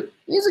cute.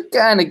 He's a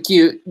kind of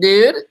cute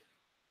dude.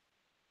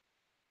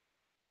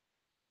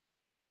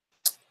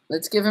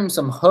 Let's give him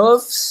some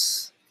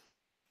hoofs.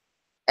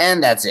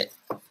 And that's it.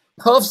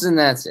 Hoofs and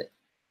that's it.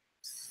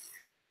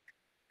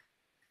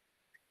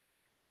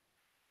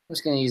 I'm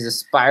just going to use a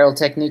spiral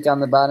technique on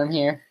the bottom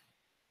here.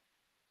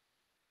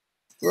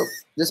 Look,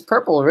 this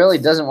purple really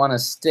doesn't want to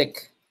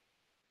stick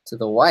to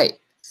the white.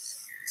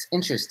 It's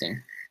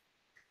interesting.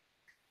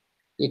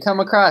 You come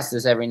across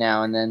this every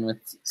now and then with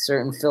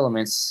certain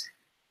filaments.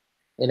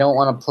 They don't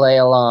want to play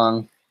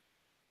along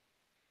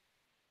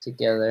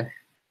together.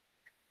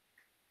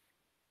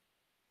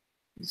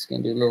 I'm just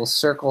going to do little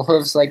circle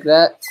hooves like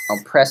that.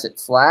 I'll press it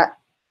flat.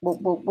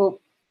 Boop, boop, boop.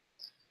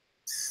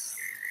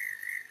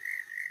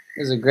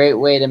 This is a great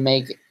way to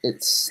make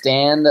it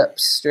stand up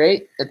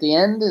straight at the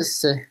end, is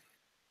to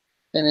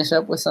finish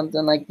up with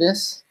something like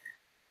this.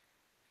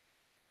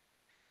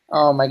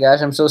 Oh my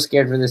gosh, I'm so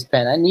scared for this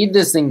pen. I need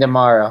this thing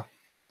tomorrow.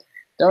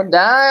 Don't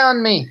die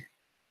on me.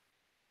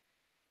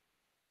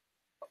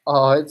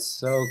 Oh, it's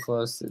so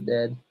close to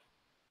dead.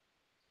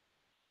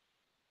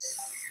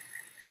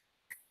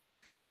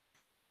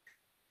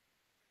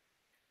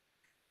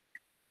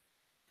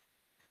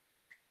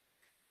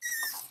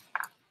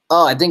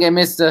 Oh, I think I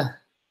missed a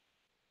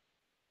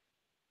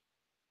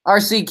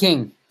RC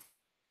King.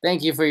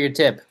 Thank you for your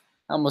tip.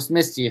 I almost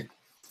missed you.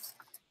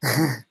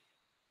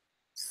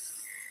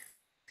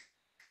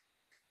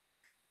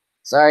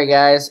 Sorry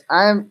guys.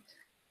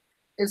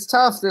 It's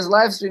tough, this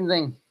live stream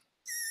thing.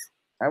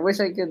 I wish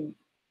I could,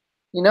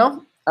 you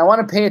know, I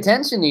want to pay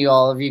attention to you,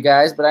 all of you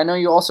guys, but I know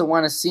you also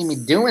want to see me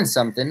doing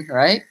something,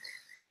 right?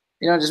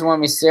 You don't just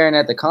want me staring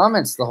at the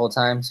comments the whole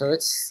time, so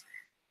it's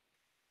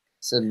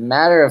a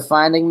matter of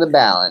finding the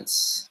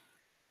balance.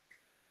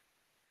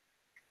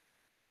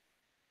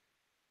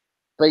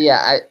 But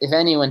yeah, if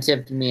anyone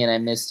tipped me and I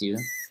missed you,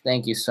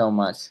 thank you so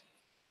much.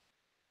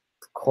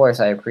 Of course,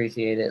 I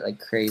appreciate it like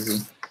crazy.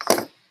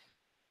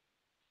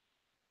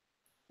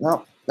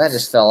 Nope, that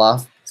just fell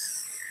off.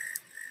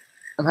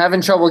 I'm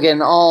having trouble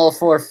getting all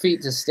 4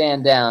 feet to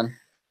stand down.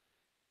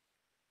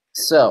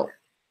 So,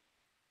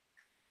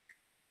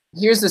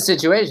 here's the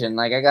situation.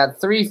 Like, I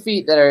got 3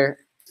 feet that are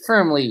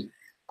firmly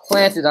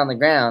planted on the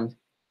ground.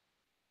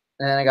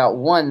 And then I got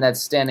 1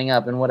 that's standing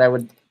up. And what I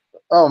would...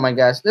 Oh my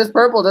gosh, this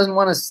purple doesn't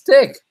want to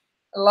stick.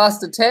 I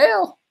lost a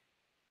tail.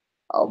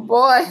 Oh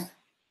boy.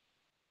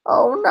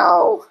 Oh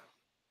no.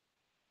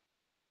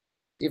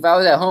 If I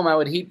was at home, I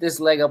would heat this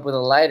leg up with a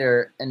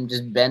lighter and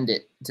just bend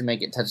it to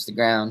make it touch the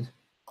ground.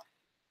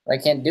 But I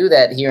can't do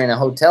that here in a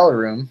hotel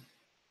room.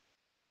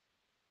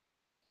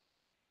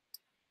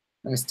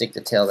 Let me stick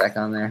the tail back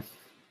on there.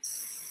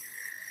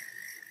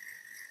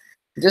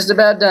 Just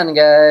about done,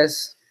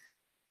 guys.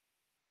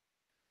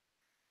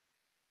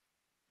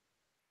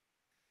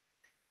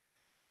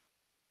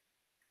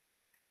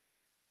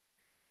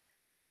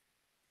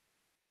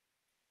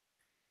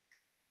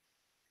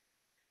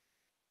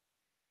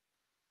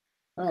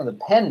 Oh, the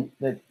pen.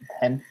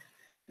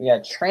 We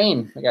got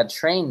a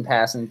train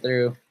passing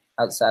through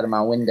outside of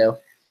my window.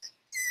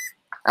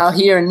 Out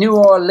here in New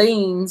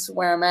Orleans,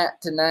 where I'm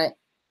at tonight.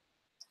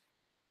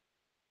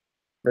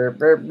 Burp,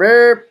 burp,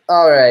 burp.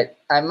 All right.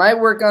 I might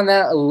work on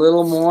that a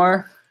little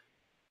more,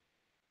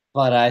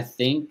 but I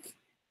think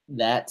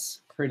that's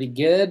pretty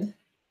good.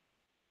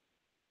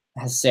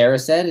 As Sarah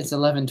said, it's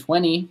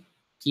 11:20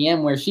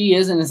 p.m. where she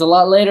is, and it's a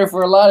lot later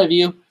for a lot of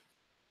you.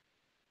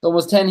 It's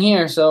almost 10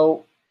 here,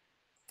 so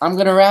I'm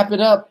going to wrap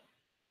it up.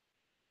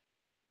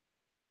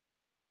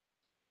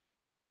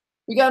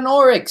 We got an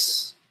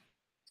Oryx.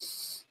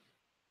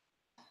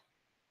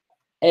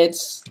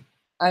 It's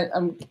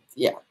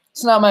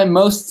not my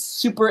most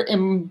super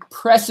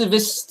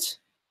impressivist.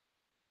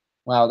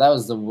 Wow, that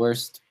was the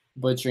worst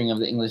butchering of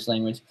the English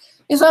language.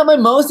 It's not my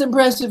most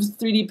impressive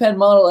 3D pen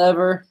model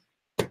ever,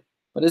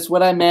 but it's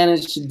what I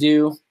managed to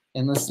do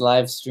in this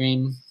live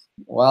stream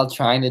while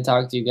trying to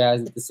talk to you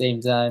guys at the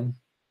same time.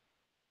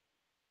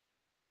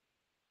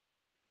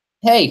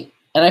 Hey,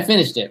 and I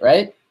finished it,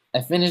 right?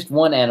 I finished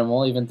 1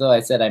 animal, even though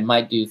I said I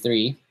might do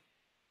 3.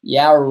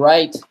 Yeah,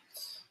 right.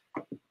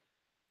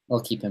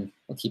 We'll keep him.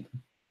 I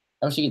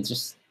wish he could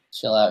just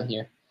chill out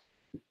here.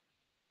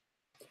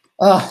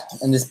 Ah,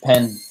 and this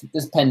pen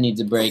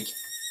needs a break.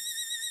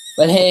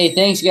 But hey,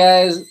 thanks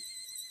guys.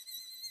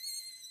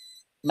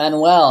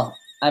 Manuel,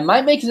 I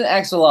might make an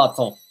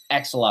axolotl.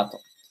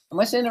 Am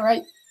I saying it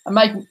right? I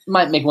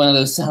might make one of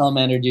those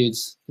salamander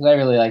dudes, because I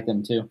really like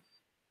them too.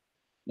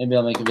 Maybe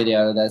I'll make a video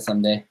out of that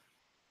someday.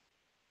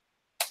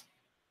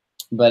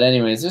 But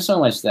anyways, there's so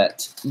much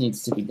that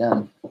needs to be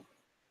done.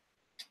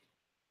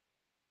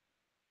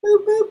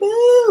 Boo, boo,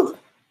 boo.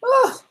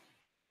 Ah.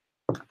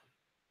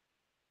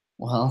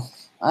 Well,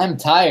 I'm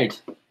tired.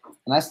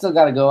 And I still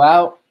got to go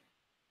out,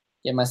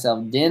 get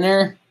myself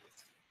dinner,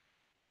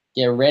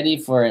 get ready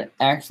for an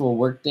actual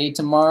work day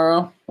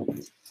tomorrow.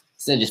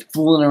 Instead of just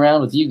fooling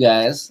around with you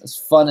guys, as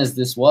fun as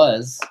this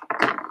was.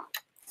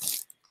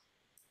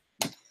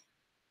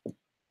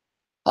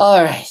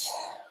 All right.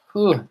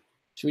 Whew.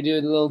 Should we do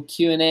a little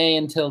Q&A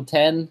until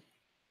 10?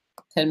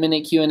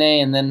 10-minute Q&A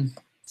and then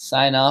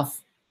sign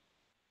off.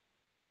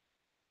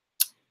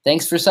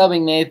 Thanks for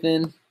subbing,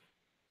 Nathan.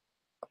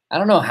 I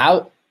don't know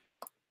how.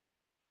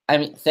 I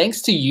mean,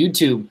 thanks to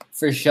YouTube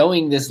for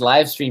showing this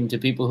live stream to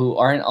people who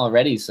aren't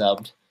already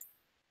subbed.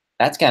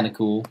 That's kind of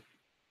cool.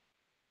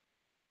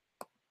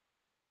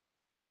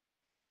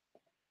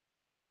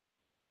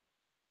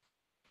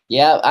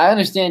 Yeah, I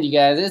understand you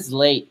guys. It's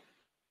late.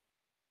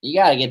 You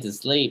got to get to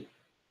sleep.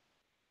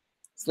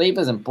 Sleep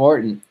is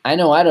important. I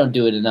know I don't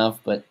do it enough,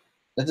 but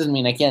that doesn't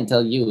mean I can't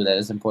tell you that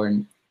it's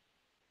important.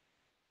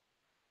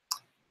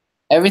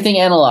 Everything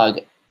analog.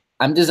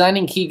 I'm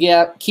designing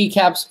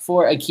keycaps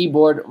for a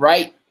keyboard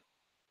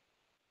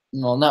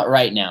well, not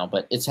right now,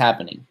 but it's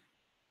happening.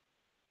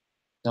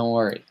 Don't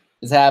worry.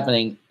 It's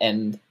happening,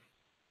 and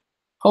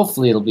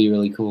hopefully it'll be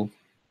really cool.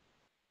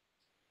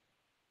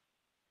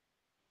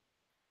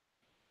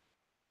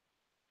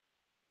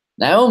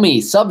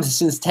 Naomi, subbed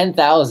since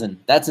 10,000.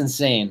 That's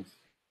insane.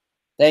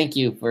 Thank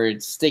you for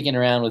sticking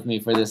around with me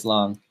for this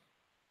long.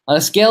 On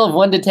a scale of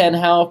 1 to 10,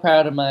 how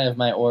proud am I of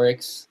my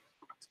Oryx?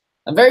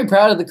 I'm very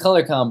proud of the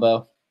color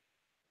combo.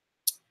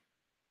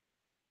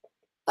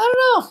 I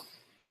don't know.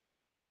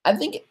 I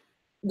think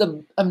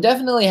I'm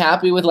definitely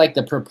happy with like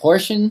the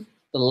proportion,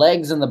 the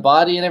legs and the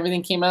body and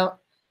everything came out.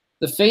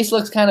 The face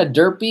looks kind of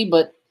derpy,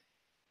 but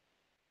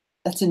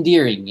that's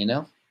endearing, you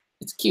know?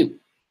 It's cute.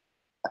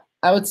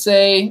 I would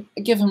say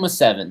I give him a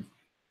 7.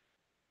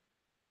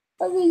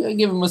 I think I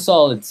give him a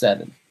solid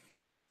 7.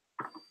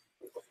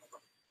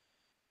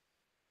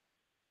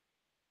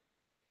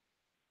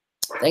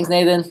 Thanks,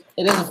 Nathan.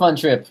 It is a fun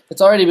trip.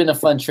 It's already been a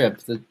fun trip.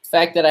 The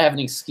fact that I have an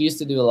excuse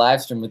to do a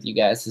live stream with you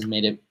guys has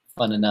made it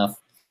fun enough.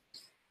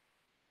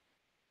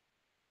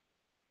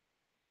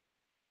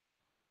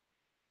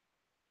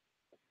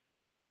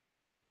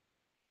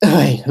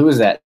 Wait, who is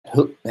that?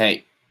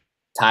 Hey,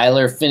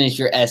 Tyler, finish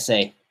your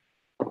essay.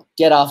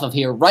 Get off of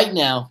here right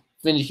now.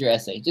 Finish your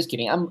essay. Just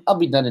kidding. I'll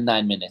be done in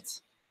 9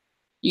 minutes.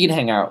 You can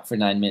hang out for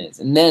 9 minutes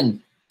and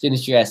then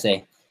finish your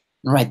essay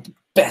and write the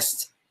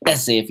best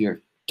essay of your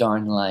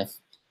darn life.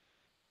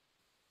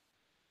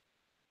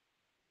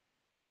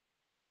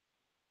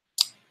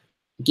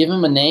 Give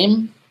him a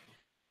name.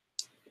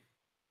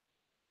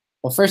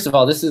 Well, first of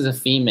all, this is a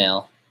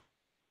female.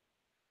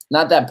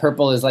 Not that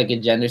purple is like a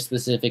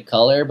gender-specific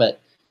color,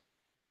 but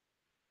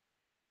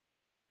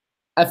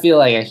I feel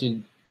like I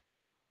should.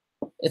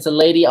 It's a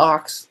lady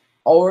ox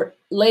or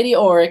Lady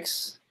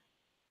Oryx,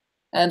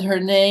 and her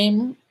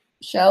name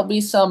shall be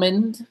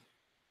summoned.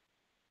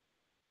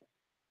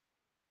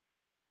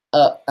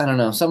 I don't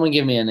know. Someone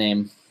give me a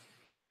name.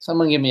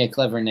 Someone give me a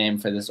clever name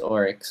for this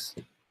Oryx.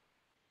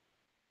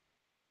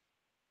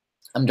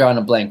 I'm drawing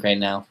a blank right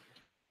now.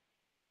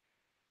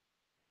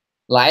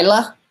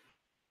 Lila?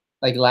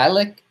 Like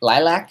lilac?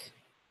 Lilac?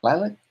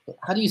 Lilac?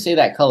 How do you say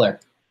that color?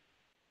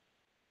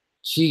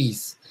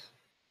 Jeez.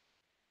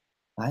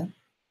 What?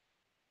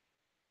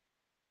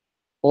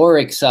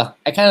 Oryx. I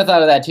kind of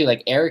thought of that too,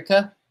 like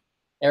Erica.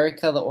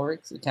 Erica the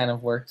Oryx. It kind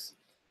of works.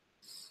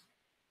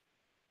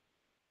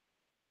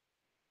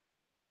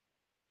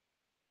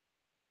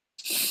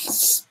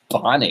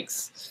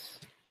 Sponyx.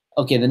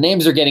 Okay, the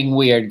names are getting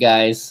weird,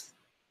 guys.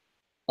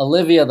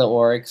 Olivia the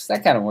Oryx.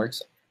 That kind of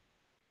works.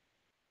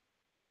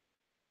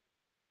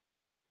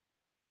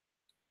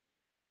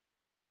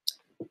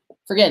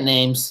 Forget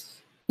names.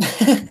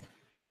 I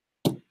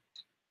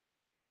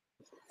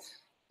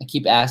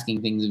keep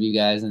asking things of you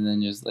guys and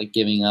then just like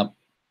giving up.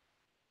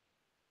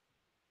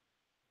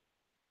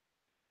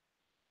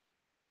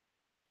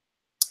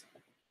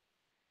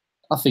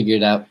 I'll figure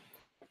it out.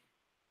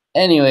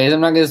 Anyways,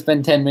 I'm not going to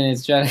spend 10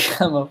 minutes trying to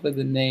come up with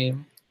a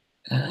name.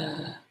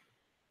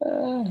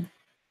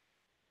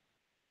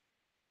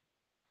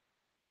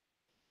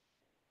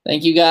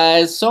 Thank you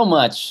guys so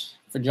much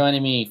for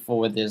joining me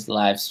for this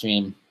live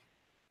stream.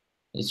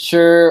 It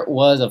sure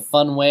was a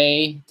fun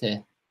way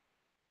to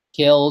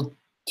kill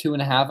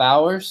 2.5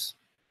 hours.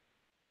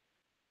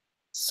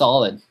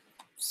 Solid.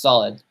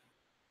 Solid.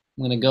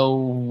 I'm going to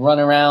go run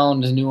around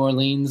New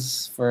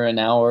Orleans for an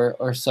hour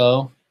or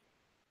so.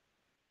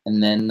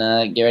 And then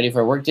get ready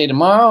for a work day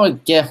tomorrow.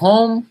 Get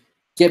home.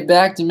 Get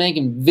back to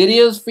making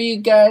videos for you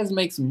guys.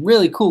 Make some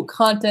really cool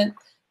content.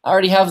 I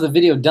already have the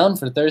video done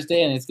for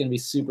Thursday, and it's going to be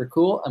super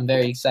cool. I'm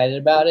very excited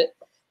about it.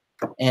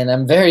 And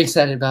I'm very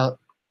excited about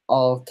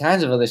all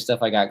kinds of other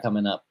stuff I got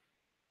coming up.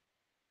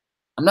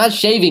 I'm not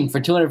shaving for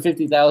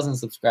 250,000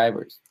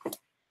 subscribers.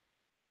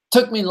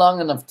 Took me long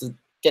enough to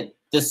get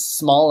this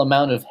small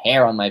amount of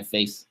hair on my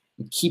face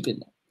and keep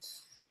it.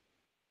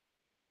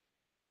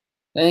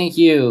 Thank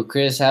you,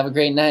 Chris. Have a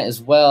great night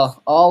as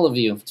well. All of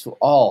you, to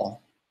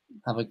all,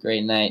 have a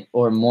great night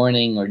or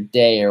morning or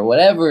day or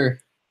whatever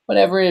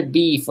it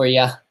be for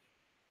ya.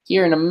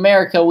 Here in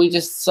America, we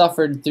just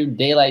suffered through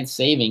daylight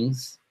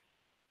savings.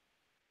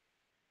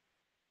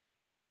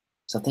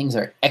 So things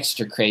are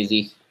extra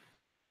crazy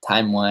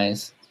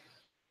time-wise.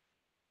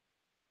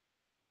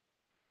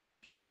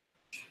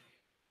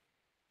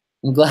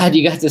 I'm glad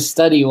you got to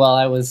study while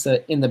I was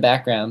in the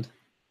background.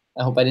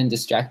 I hope I didn't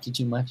distract you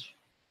too much.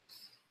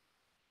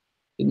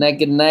 Good night,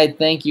 good night.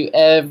 Thank you,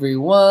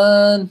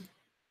 everyone.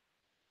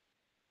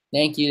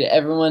 Thank you to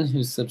everyone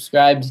who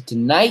subscribed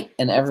tonight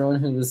and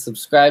everyone who was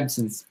subscribed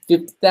since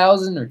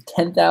 50,000 or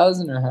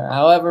 10,000 or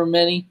however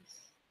many.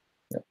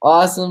 You're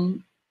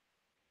awesome.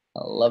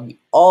 I love you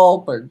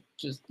all for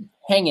just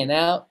hanging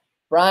out.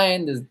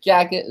 Brian, this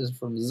jacket is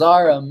from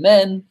Zara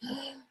Men.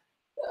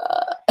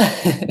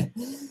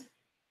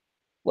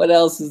 What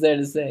else is there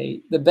to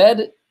say? The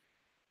bed,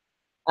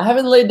 I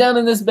haven't laid down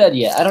in this bed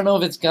yet. I don't know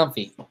if it's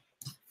comfy.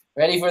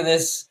 Ready for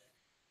this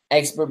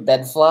expert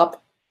bed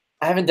flop?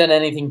 I haven't done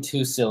anything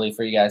too silly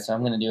for you guys, so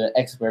I'm going to do an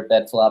expert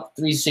bed flop,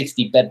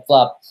 360 bed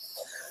flop.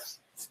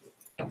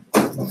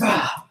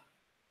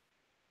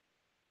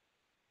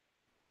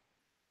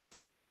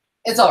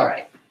 It's all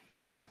right.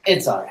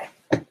 It's all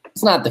right.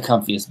 It's not the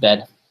comfiest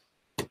bed.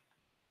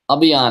 I'll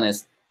be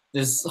honest.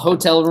 This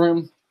hotel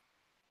room,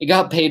 it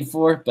got paid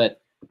for, but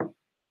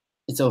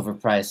it's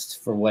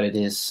overpriced for what it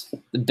is.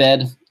 The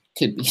bed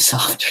could be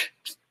softer.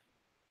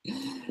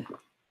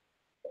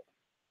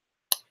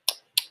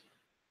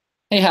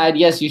 Hey, Hyde,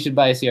 yes, you should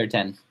buy a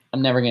CR10.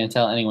 I'm never going to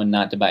tell anyone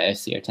not to buy a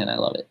CR10. I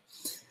love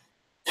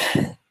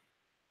it.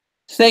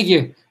 Thank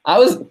you.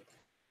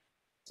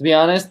 To be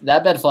honest,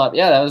 that bed flop,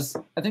 yeah,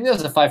 I think that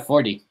was a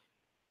 540.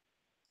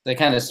 They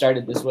kind of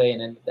started this way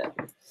and ended that.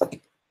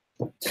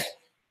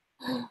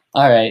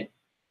 All right.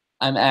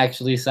 I'm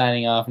actually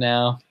signing off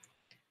now.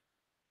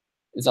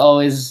 It's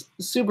always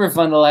super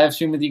fun to live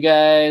stream with you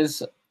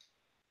guys.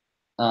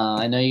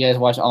 I know you guys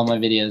watch all my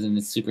videos and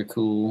it's super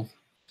cool.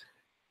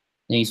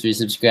 Thanks for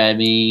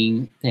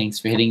subscribing. Thanks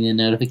for hitting the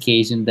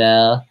notification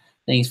bell.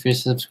 Thanks for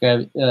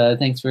subscribing.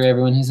 Thanks for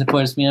everyone who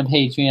supports me on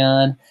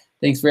Patreon.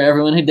 Thanks for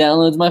everyone who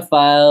downloads my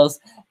files.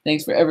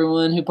 Thanks for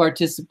everyone who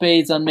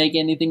participates on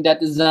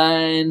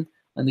MakeAnything.design,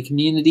 on the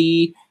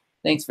community.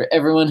 Thanks for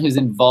everyone who's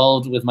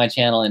involved with my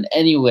channel in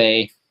any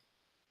way.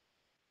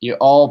 You're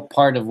all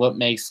part of what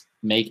makes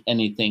Make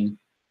Anything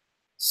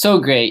so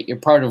great. You're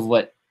part of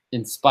what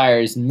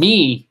inspires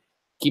me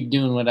keep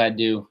doing what I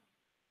do.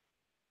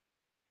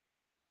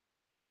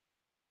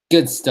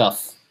 Good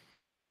stuff.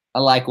 I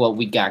like what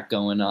we got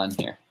going on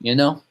here, you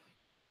know?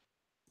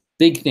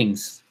 Big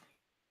things.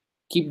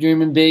 Keep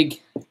dreaming big.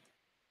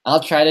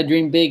 I'll try to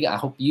dream big. I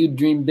hope you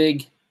dream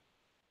big.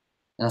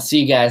 And I'll see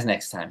you guys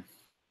next time.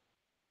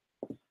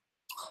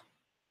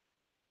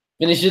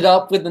 Finish it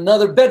up with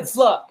another bed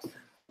flop.